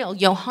 it's real.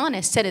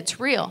 Johannes said it's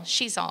real.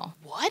 She's all,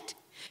 what?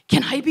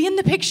 Can I be in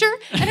the picture?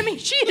 And I mean,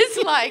 she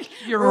is like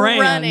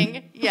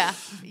running. Yeah.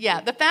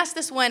 The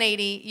fastest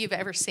 180 you've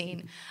ever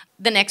seen.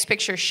 The next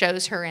picture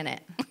shows her in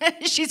it.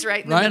 She's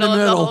right in the middle of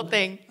the whole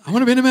thing. I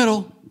want to be in the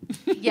middle.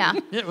 Yeah.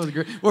 It was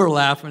great. We're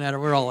laughing at her.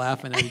 We're all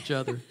laughing at each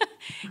other.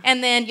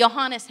 And then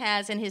Johannes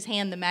has in his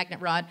hand the magnet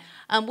rod.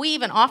 We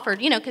even offered,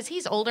 because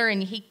he's older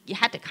and he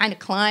had to kind of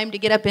climb to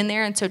get up in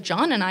there. And so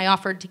John and I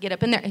offered to get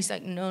up in there. He's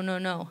like,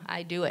 no,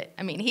 I do it.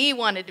 I mean, he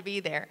wanted to be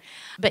there.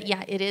 But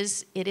yeah, it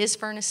is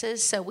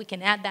furnaces, so we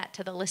can add that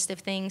to the list of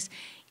things.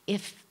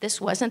 If this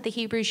wasn't the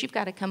Hebrews, you've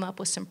got to come up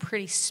with some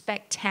pretty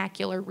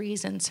spectacular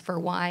reasons for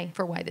why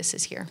this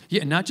is here.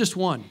 Yeah, not just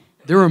one.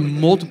 There are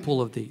multiple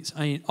of these.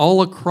 I mean,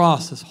 all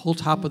across this whole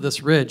top of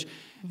this ridge.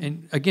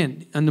 And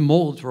again, and the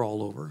molds were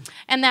all over.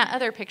 And that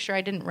other picture I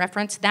didn't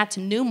reference, that's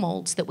new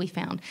molds that we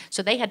found.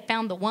 So they had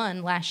found the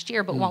one last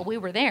year, but while we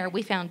were there,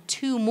 we found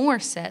 2 more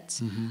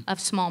sets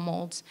of small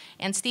molds.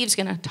 And Steve's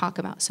going to talk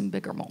about some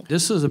bigger molds.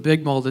 This is a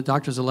big mold that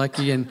Dr.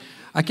 Zalecki, and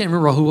I can't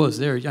remember who was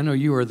there. I know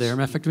you were there.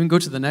 Matter of fact, we can go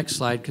to the next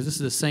slide because this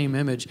is the same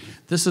image.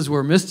 This is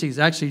where Misty's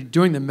actually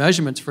doing the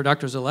measurements for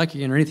Dr.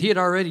 Zalecki. And he had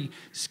already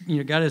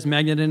got his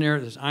magnet in there.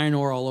 There's iron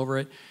ore all over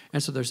it.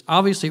 And so there's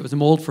obviously it was a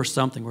mold for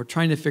something. We're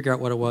trying to figure out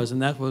what it was,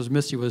 and that was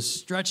Misty was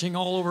stretching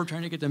all over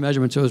trying to get the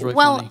measurements. So it was really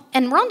funny.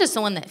 And Rhonda's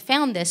the one that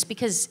found this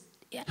because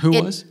who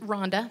was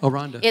Rhonda? Oh,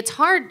 Rhonda. It's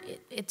hard.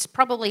 It's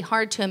probably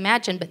hard to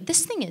imagine, but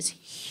this thing is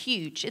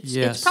huge.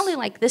 It's probably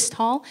like this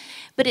tall,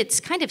 but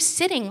it's kind of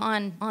sitting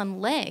on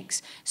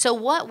legs. So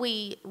what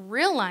we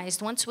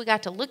realized once we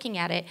got to looking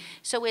at it,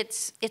 so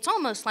it's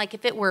almost like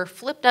if it were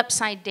flipped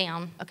upside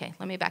down. Okay,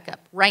 let me back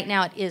up. Right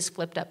now it is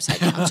flipped upside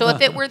down. So if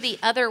it were the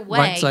other way,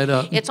 right side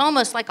up. It's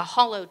almost like a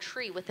hollow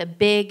tree with a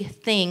big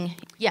thing.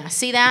 Yeah,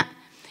 see that?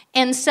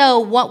 And so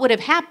what would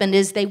have happened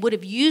is they would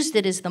have used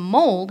it as the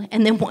mold,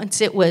 and then once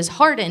it was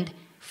hardened,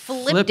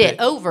 flipped it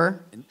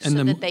over so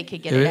that they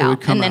could get it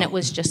out. And then it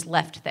was just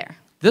left there.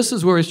 This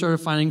is where we started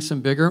finding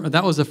some bigger.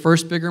 That was the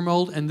first bigger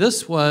mold. And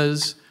this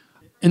was,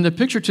 in the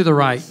picture to the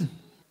right,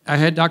 I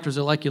had Dr.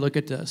 Zalecki look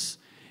at this.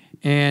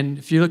 And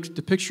if you look at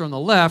the picture on the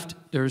left,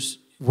 there's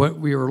what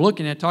we were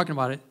looking at, talking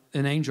about it,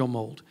 an angel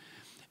mold.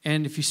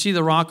 And if you see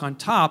the rock on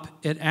top,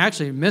 it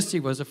actually,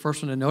 Misty was the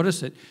first one to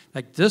notice it.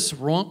 Like this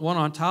one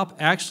on top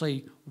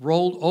actually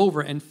rolled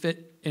over and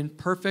fit in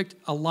perfect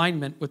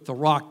alignment with the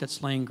rock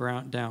that's laying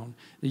down.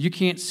 You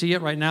can't see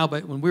it right now,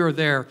 but when we were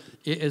there,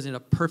 it is in a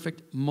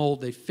perfect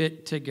mold. They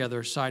fit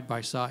together side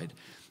by side.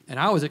 And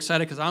I was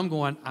excited because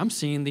I'm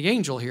seeing the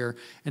angel here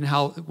and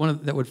how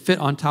that would fit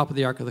on top of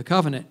the Ark of the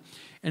Covenant.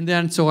 And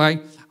then, so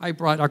I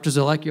brought Dr.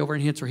 Zalecki over,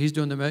 and he's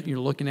doing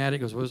looking at it.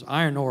 He goes, well, there's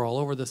iron ore all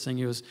over this thing.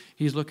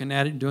 He's looking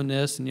at it and doing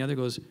this, and the other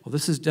goes, well,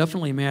 this is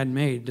definitely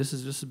man-made. This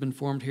has been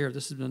formed here.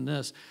 This has been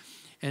this.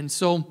 And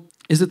so,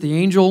 is it the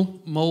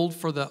angel mold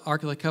for the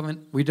Ark of the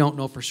Covenant? We don't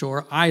know for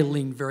sure. I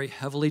lean very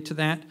heavily to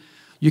that.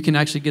 You can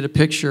actually get a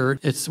picture.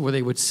 It's where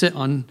they would sit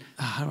on,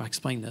 how do I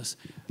explain this?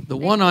 The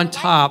one on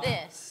top.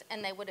 Like this,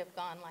 and they would have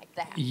gone like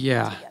that.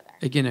 Yeah. Together.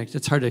 Again,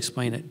 it's hard to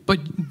explain it. But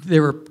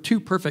there were 2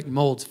 perfect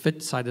molds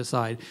fit side to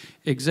side.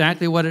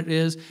 Exactly what it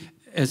is.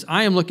 As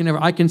I am looking over,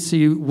 I can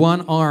see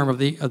one arm of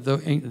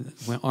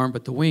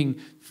the wing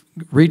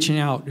reaching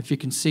out, if you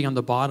can see on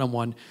the bottom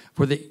one,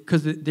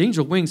 because the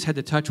angel wings had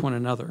to touch one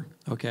another,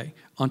 okay,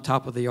 on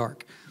top of the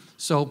ark.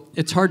 So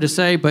it's hard to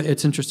say, but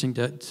it's interesting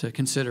to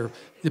consider.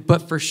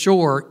 But for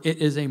sure, it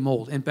is a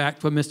mold. And back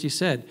to what Misty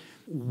said,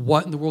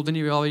 what in the world did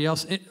anybody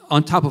else,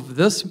 on top of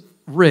this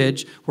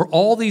ridge, where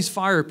all these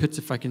fire pits,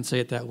 if I can say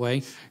it that way,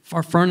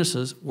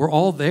 furnaces, were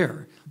all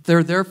there.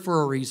 They're there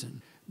for a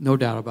reason. No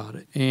doubt about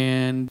it.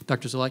 And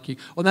Dr. Zalecki,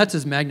 well, that's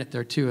his magnet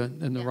there, too,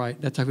 on the right.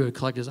 That's how he would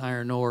collect his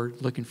iron ore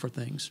looking for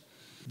things.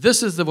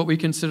 This is what we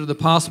consider the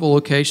possible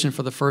location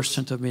for the first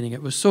tent of meeting.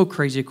 It was so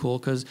crazy cool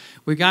because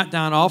we got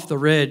down off the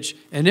ridge,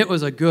 and it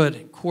was a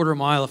good quarter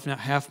mile, if not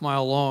half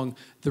mile long,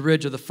 the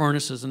ridge of the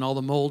furnaces and all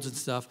the molds and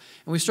stuff.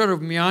 And we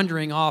started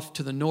meandering off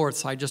to the north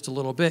side just a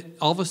little bit.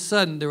 All of a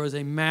sudden, there was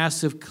a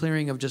massive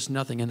clearing of just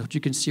nothing, and what you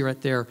can see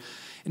right there.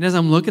 And as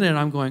I'm looking at it,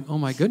 I'm going, oh,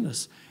 my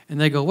goodness. And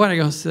they go, what?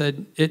 I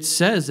said, it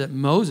says that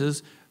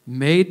Moses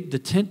made the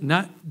tent,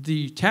 not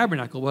the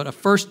tabernacle, but a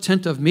first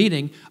tent of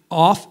meeting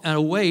off and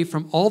away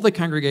from all the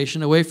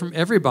congregation, away from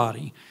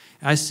everybody.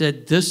 I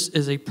said, this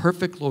is a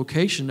perfect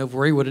location of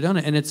where he would have done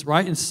it. And it's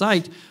right in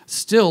sight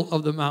still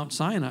of the Mount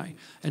Sinai.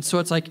 And so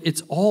it's like,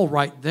 it's all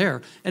right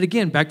there. And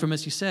again, back to what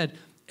Missy said,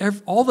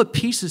 all the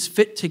pieces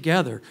fit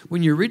together.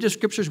 When you read the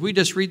scriptures, we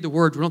just read the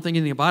words. We don't think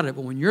anything about it.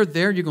 But when you're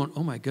there, you're going,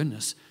 oh my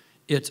goodness,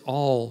 it's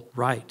all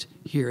right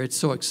here. It's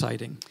so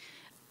exciting.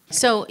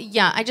 So,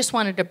 yeah, I just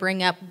wanted to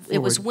bring up, it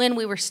was when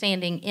we were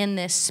standing in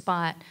this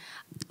spot,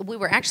 we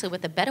were actually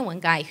with a Bedouin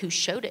guy who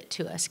showed it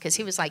to us because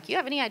he was like, you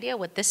have any idea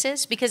what this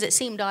is? Because it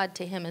seemed odd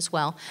to him as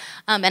well.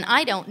 And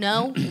I don't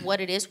know what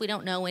it is. We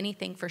don't know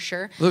anything for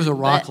sure. Well, there was a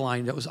rock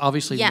line that was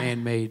obviously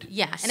man-made.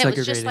 Yeah, and it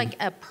was just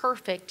like a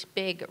perfect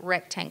big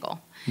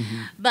rectangle.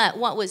 Mm-hmm. But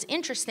what was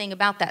interesting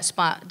about that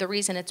spot, the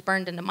reason it's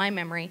burned into my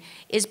memory,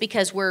 is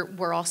because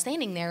we're all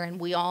standing there and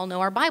we all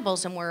know our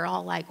Bibles and we're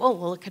all like, oh,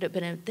 well, it could have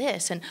been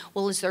this. And,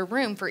 well, is there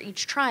room for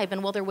each tribe?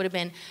 And, well, there would have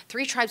been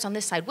 3 tribes on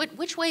this side.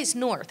 Which way is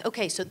north?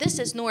 Okay, so this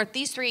is north.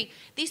 These three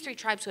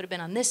tribes would have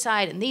been on this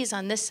side and these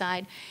on this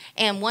side.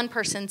 And one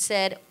person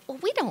said, well,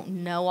 we don't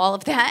know all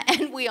of that.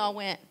 And we all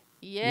went,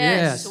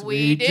 Yes,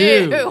 we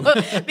do.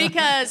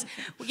 Because,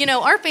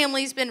 our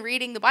family's been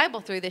reading the Bible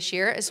through this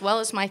year, as well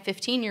as my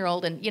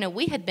 15-year-old. And,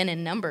 we had been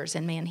in Numbers,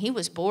 and, man, he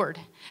was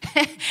bored.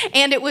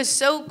 And it was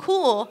so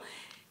cool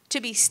to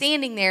be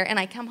standing there. And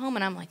I come home,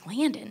 and I'm like,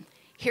 Landon,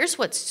 here's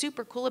what's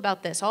super cool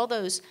about this. All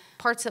those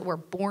parts that were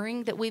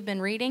boring that we've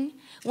been reading,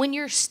 when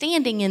you're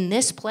standing in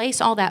this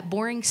place, all that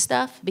boring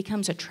stuff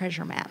becomes a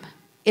treasure map.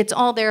 It's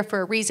all there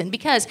for a reason,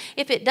 because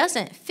if it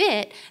doesn't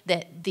fit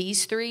that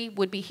these 3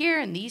 would be here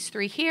and these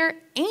 3 here,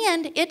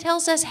 and it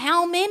tells us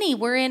how many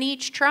were in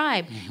each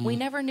tribe. Mm-hmm. We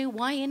never knew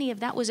why any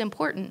of that was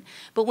important.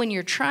 But when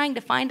you're trying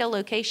to find a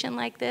location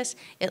like this,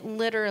 it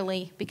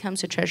literally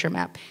becomes a treasure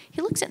map.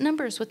 He looks at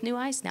Numbers with new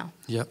eyes now.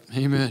 Yep,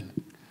 amen.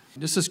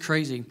 This is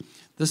crazy.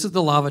 This is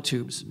the lava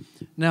tubes.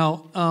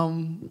 Now,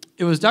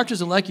 it was Dr.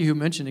 Zalecki who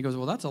mentioned, he goes,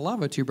 well, that's a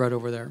lava tube right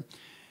over there.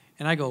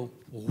 And I go,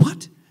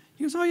 what?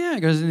 He goes, oh, yeah.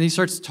 And he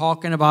starts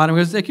talking about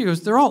them. He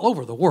goes, they're all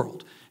over the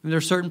world. I mean, there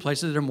are certain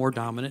places that are more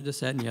dominant,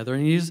 this, that, and the other.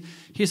 And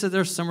he said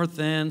there's some are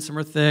thin, some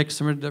are thick,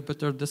 but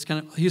they're this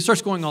kind of. He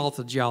starts going all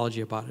to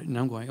geology about it. And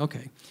I'm going,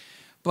 okay.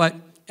 But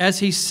as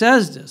he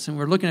says this, and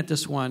we're looking at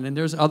this one, and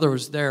there's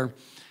others there,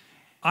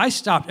 I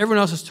stopped. Everyone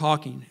else is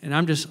talking. And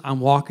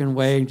I'm walking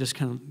away and just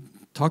kind of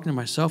talking to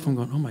myself. I'm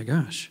going, oh, my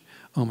gosh.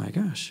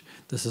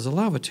 This is a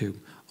lava tube.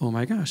 Oh,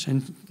 my gosh.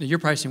 And you're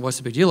probably saying, what's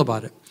the big deal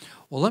about it?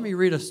 Well, let me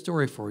read a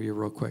story for you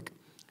real quick.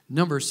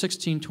 Numbers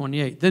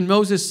 16:28. Then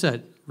Moses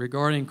said,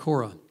 regarding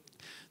Korah,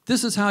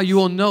 this is how you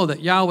will know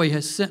that Yahweh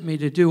has sent me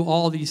to do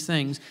all these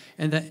things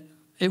and that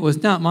it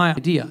was not my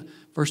idea.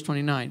 Verse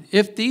 29.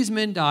 If these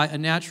men die a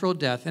natural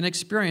death and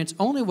experience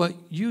only what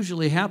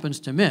usually happens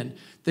to men,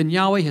 then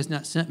Yahweh has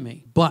not sent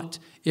me. But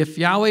if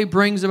Yahweh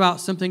brings about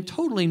something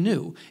totally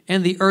new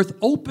and the earth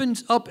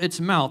opens up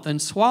its mouth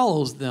and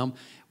swallows them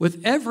with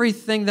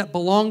everything that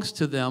belongs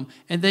to them,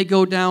 and they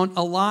go down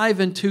alive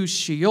into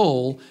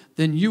Sheol,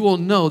 then you will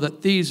know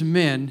that these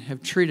men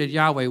have treated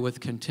Yahweh with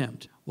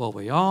contempt. Well,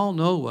 we all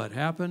know what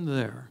happened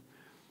there.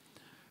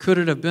 Could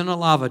it have been a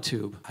lava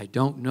tube? I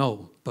don't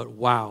know, but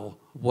wow,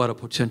 what a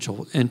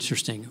potential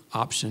interesting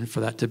option for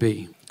that to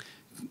be.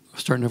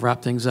 Starting to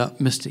wrap things up.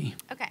 Misty.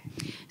 Okay,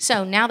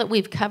 so now that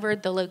we've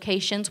covered the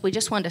locations, we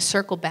just wanted to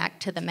circle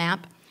back to the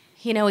map.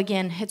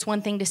 Again, it's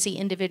one thing to see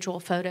individual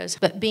photos,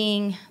 but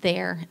being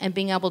there and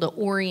being able to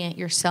orient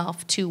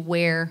yourself to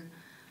where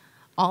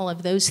all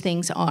of those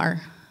things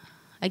are.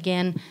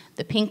 Again,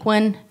 the pink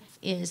one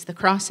is the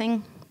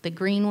crossing. The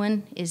green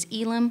one is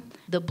Elim.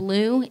 The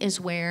blue is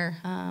where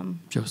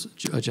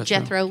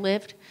Jethro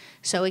lived.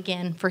 So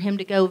again, for him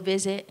to go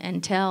visit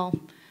and tell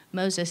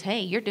Moses,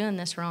 hey, you're doing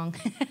this wrong.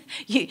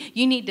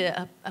 you need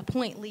to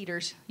appoint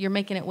leaders. You're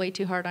making it way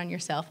too hard on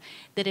yourself.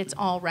 That it's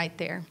all right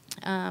there.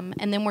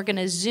 And then we're going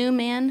to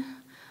zoom in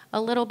a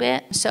little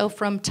bit. So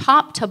from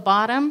top to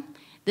bottom,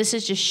 this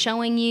is just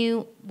showing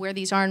you where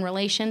these are in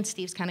relation.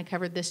 Steve's kind of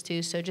covered this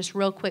too, so just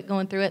real quick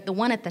going through it. The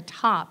one at the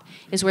top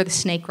is where the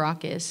snake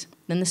rock is.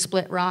 Then the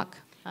split rock.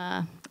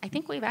 I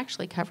think we've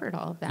actually covered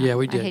all of that. Yeah,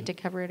 we did. I hate to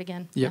cover it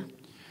again. Yep.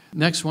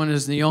 Next one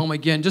is Neom.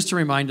 Again, just to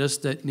remind us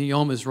that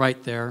Neom is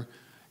right there.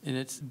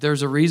 And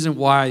there's a reason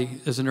why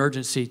there's an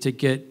urgency to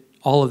get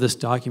all of this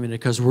documented,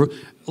 because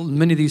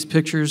many of these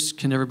pictures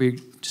can never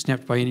be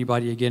snapped by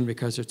anybody again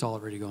because it's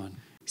already gone.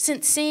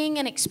 Since seeing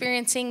and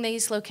experiencing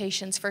these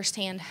locations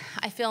firsthand,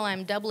 I feel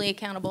I'm doubly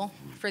accountable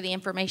for the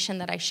information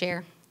that I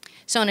share.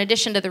 So in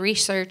addition to the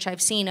research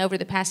I've seen over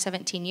the past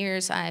 17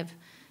 years, I've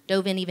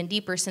dove in even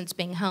deeper since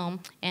being home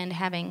and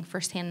having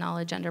firsthand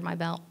knowledge under my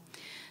belt.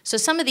 So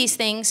some of these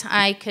things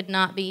I could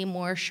not be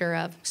more sure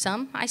of.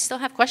 Some I still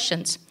have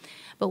questions.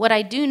 But what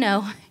I do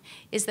know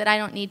is that I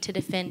don't need to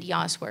defend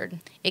Yah's word.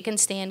 It can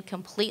stand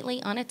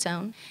completely on its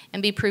own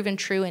and be proven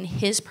true in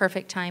his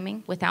perfect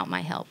timing without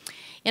my help.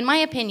 In my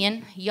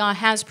opinion, Yah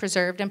has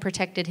preserved and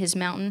protected his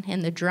mountain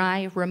in the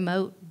dry,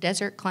 remote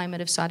desert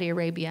climate of Saudi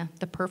Arabia,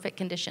 the perfect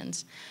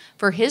conditions,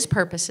 for his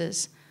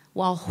purposes,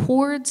 while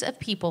hordes of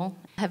people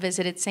have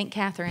visited St.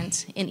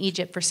 Catherine's in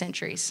Egypt for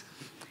centuries.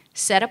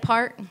 Set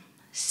apart,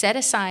 set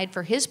aside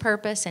for his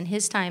purpose and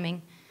his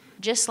timing,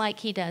 just like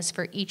he does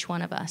for each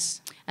one of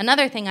us.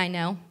 Another thing I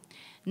know,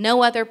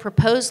 no other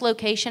proposed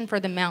location for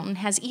the mountain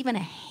has even a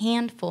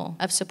handful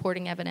of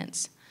supporting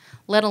evidence,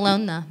 let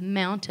alone the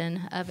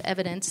mountain of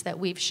evidence that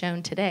we've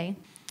shown today.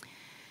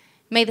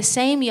 May the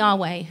same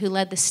Yahweh who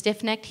led the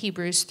stiff-necked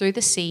Hebrews through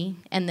the sea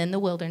and then the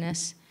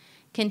wilderness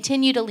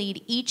continue to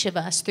lead each of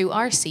us through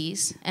our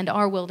seas and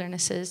our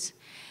wildernesses,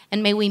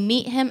 and may we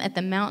meet him at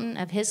the mountain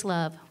of his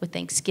love with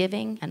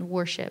thanksgiving and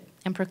worship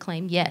and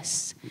proclaim,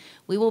 yes,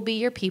 we will be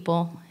your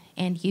people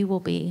and you will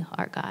be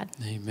our God.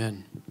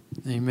 Amen.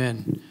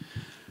 Amen.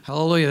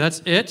 Hallelujah.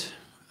 That's it.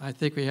 I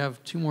think we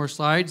have 2 more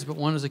slides, but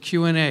one is a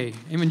Q&A.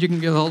 Amen. You can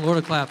give the Lord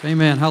a clap.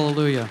 Amen.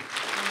 Hallelujah.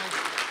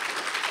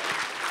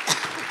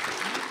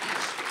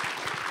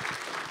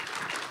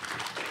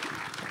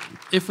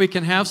 If we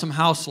can have some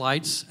house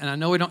lights, and I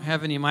know we don't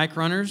have any mic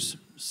runners,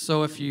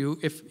 so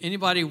if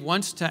anybody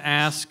wants to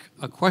ask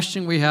a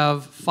question, we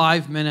have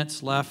 5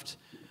 minutes left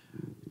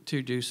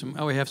to do some.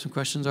 Oh, we have some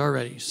questions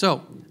already.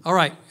 So, all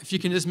right, if you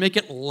can just make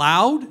it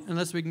loud,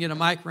 unless we can get a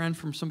mic run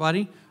from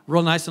somebody,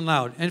 real nice and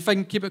loud. And if I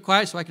can keep it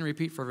quiet so I can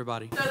repeat for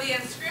everybody. So the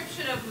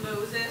inscription of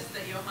Moses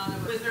that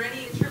Johanna, was there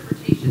any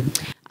interpretation?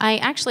 I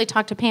actually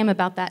talked to Pam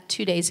about that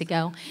 2 days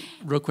ago.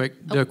 Real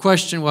quick, the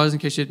question was, in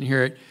case you didn't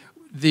hear it,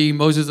 the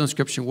Moses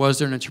inscription, was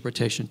there an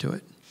interpretation to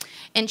it?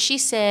 And she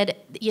said,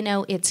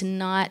 it's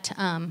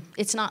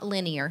not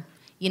linear.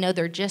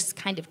 They're just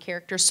kind of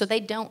characters, so they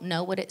don't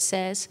know what it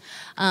says.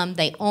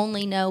 They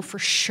only know for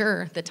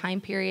sure the time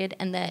period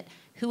and that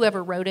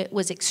whoever wrote it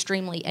was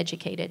extremely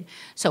educated.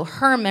 So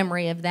her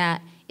memory of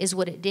that is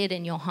what it did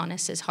in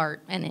Johannes'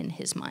 heart and in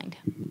his mind.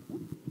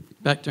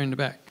 Back during the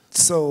back.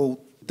 So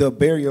the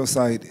burial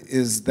site,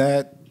 is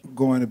that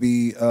going to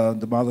be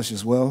demolished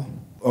as well?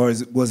 Or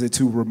was it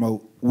too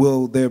remote?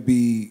 Will there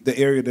be the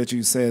area that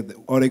you said,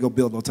 are they going to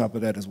build on top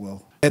of that as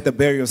well? At the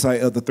burial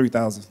site of the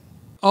 3,000?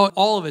 Oh,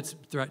 all of it's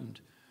threatened.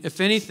 If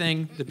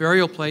anything, the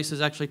burial place is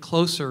actually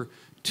closer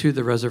to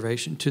the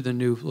reservation, to the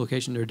new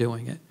location they're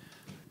doing it.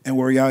 And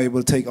were y'all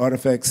able to take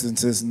artifacts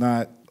since it's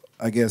not,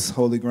 I guess,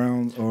 holy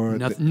ground? Or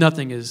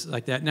nothing is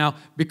like that. Now,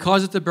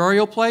 because it's a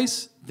burial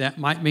place, that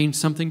might mean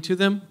something to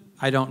them.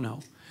 I don't know.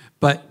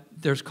 But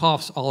there's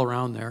coughs all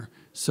around there.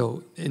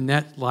 So in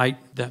that light,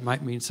 that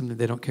might mean something.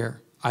 They don't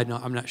care. I'm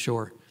not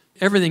sure.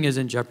 Everything is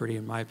in jeopardy,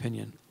 in my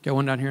opinion. Got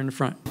one down here in the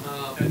front.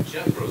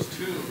 Jethro's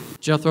tombs.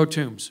 Jethro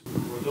tombs.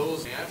 Were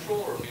those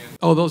natural or man-made?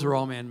 Oh, those are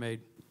all man-made.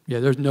 Yeah,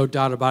 there's no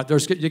doubt about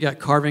it. You got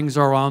carvings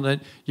around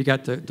it. You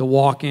got the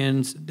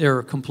walk-ins.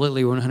 They're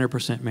completely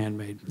 100%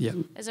 man-made. Yeah.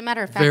 As a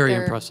matter of fact, very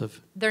impressive.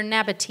 They're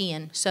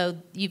Nabatean. So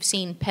you've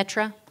seen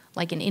Petra,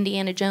 like in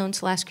Indiana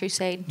Jones' Last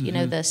Crusade.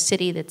 Mm-hmm. The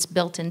city that's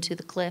built into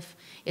the cliff.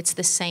 It's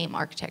the same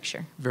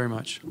architecture. Very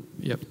much.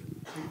 Yep.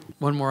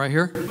 One more right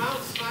here.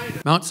 Mount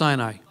Sinai. Mount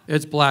Sinai.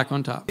 It's black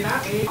on top.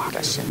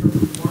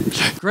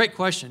 Great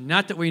question.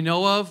 Not that we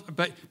know of,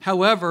 but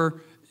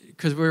however,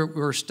 because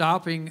we're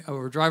stopping,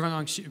 we're driving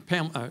along,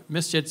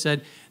 Miss had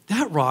said,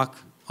 that rock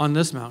on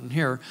this mountain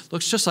here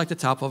looks just like the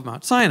top of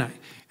Mount Sinai.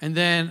 And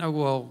then,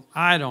 well,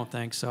 I don't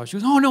think so. She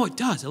goes, oh, no, it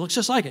does. It looks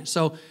just like it.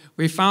 So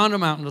we found a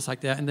mountain just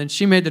like that, and then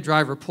she made the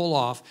driver pull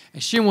off,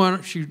 and she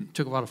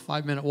took about a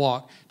 5-minute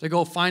walk to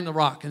go find the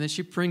rock, and then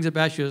she brings it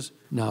back. She goes,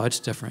 no, it's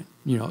different.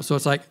 So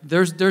it's like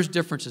there's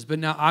differences. But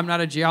now I'm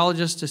not a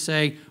geologist to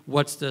say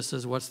what's this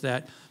is, what's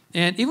that.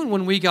 And even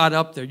when we got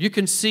up there, you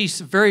can see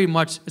very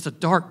much, it's a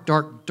dark,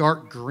 dark,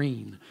 dark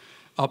green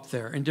up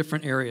there in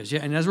different areas.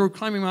 Yeah, and as we're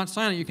climbing Mount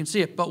Sinai, you can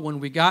see it. But when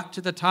we got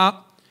to the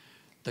top,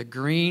 the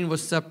green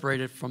was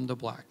separated from the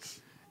black.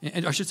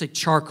 And I should say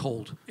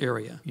charcoal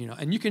area,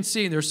 And you can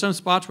see there's some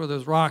spots where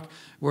there's rock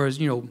where it's,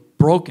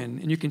 broken,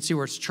 and you can see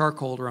where it's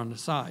charcoal around the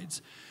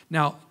sides.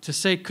 Now, to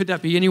say, could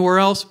that be anywhere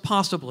else?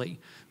 Possibly.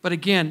 But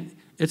again,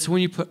 it's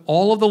when you put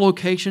all of the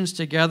locations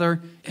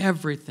together,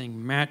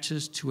 everything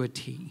matches to a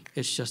T.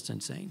 It's just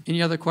insane.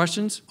 Any other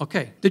questions?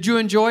 Okay. Did you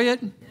enjoy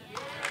it?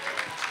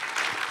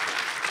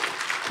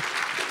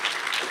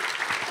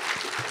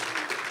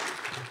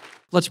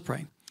 Let's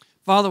pray.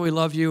 Father, we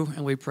love you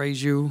and we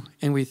praise you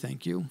and we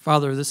thank you.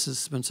 Father, this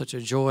has been such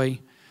a joy,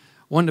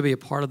 one, to be a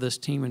part of this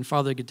team, and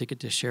Father, get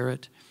to share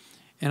it.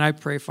 And I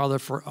pray, Father,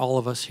 for all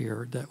of us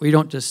here, that we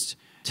don't just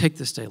take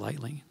this day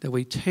lightly, that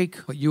we take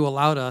what you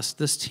allowed us,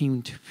 this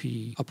team, to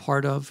be a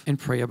part of and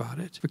pray about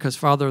it. Because,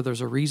 Father,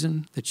 there's a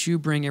reason that you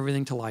bring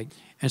everything to light,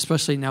 and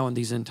especially now in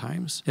these end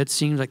times. It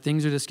seems like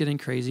things are just getting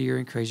crazier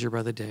and crazier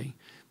by the day.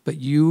 But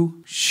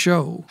you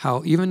show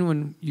how even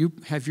when you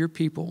have your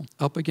people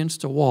up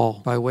against a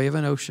wall by way of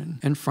an ocean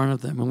in front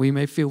of them, and we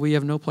may feel we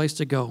have no place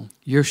to go,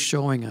 you're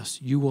showing us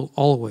you will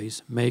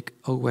always make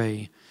a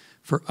way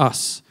for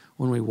us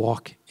when we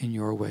walk in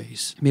your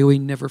ways. May we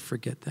never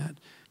forget that.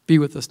 Be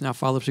with us now,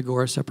 Father, to go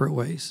our separate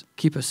ways.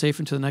 Keep us safe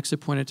until the next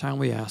appointed time,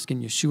 we ask,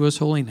 in Yeshua's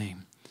holy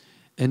name.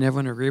 And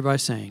everyone agree by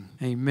saying,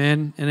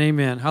 amen and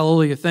amen.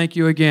 Hallelujah. Thank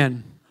you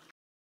again.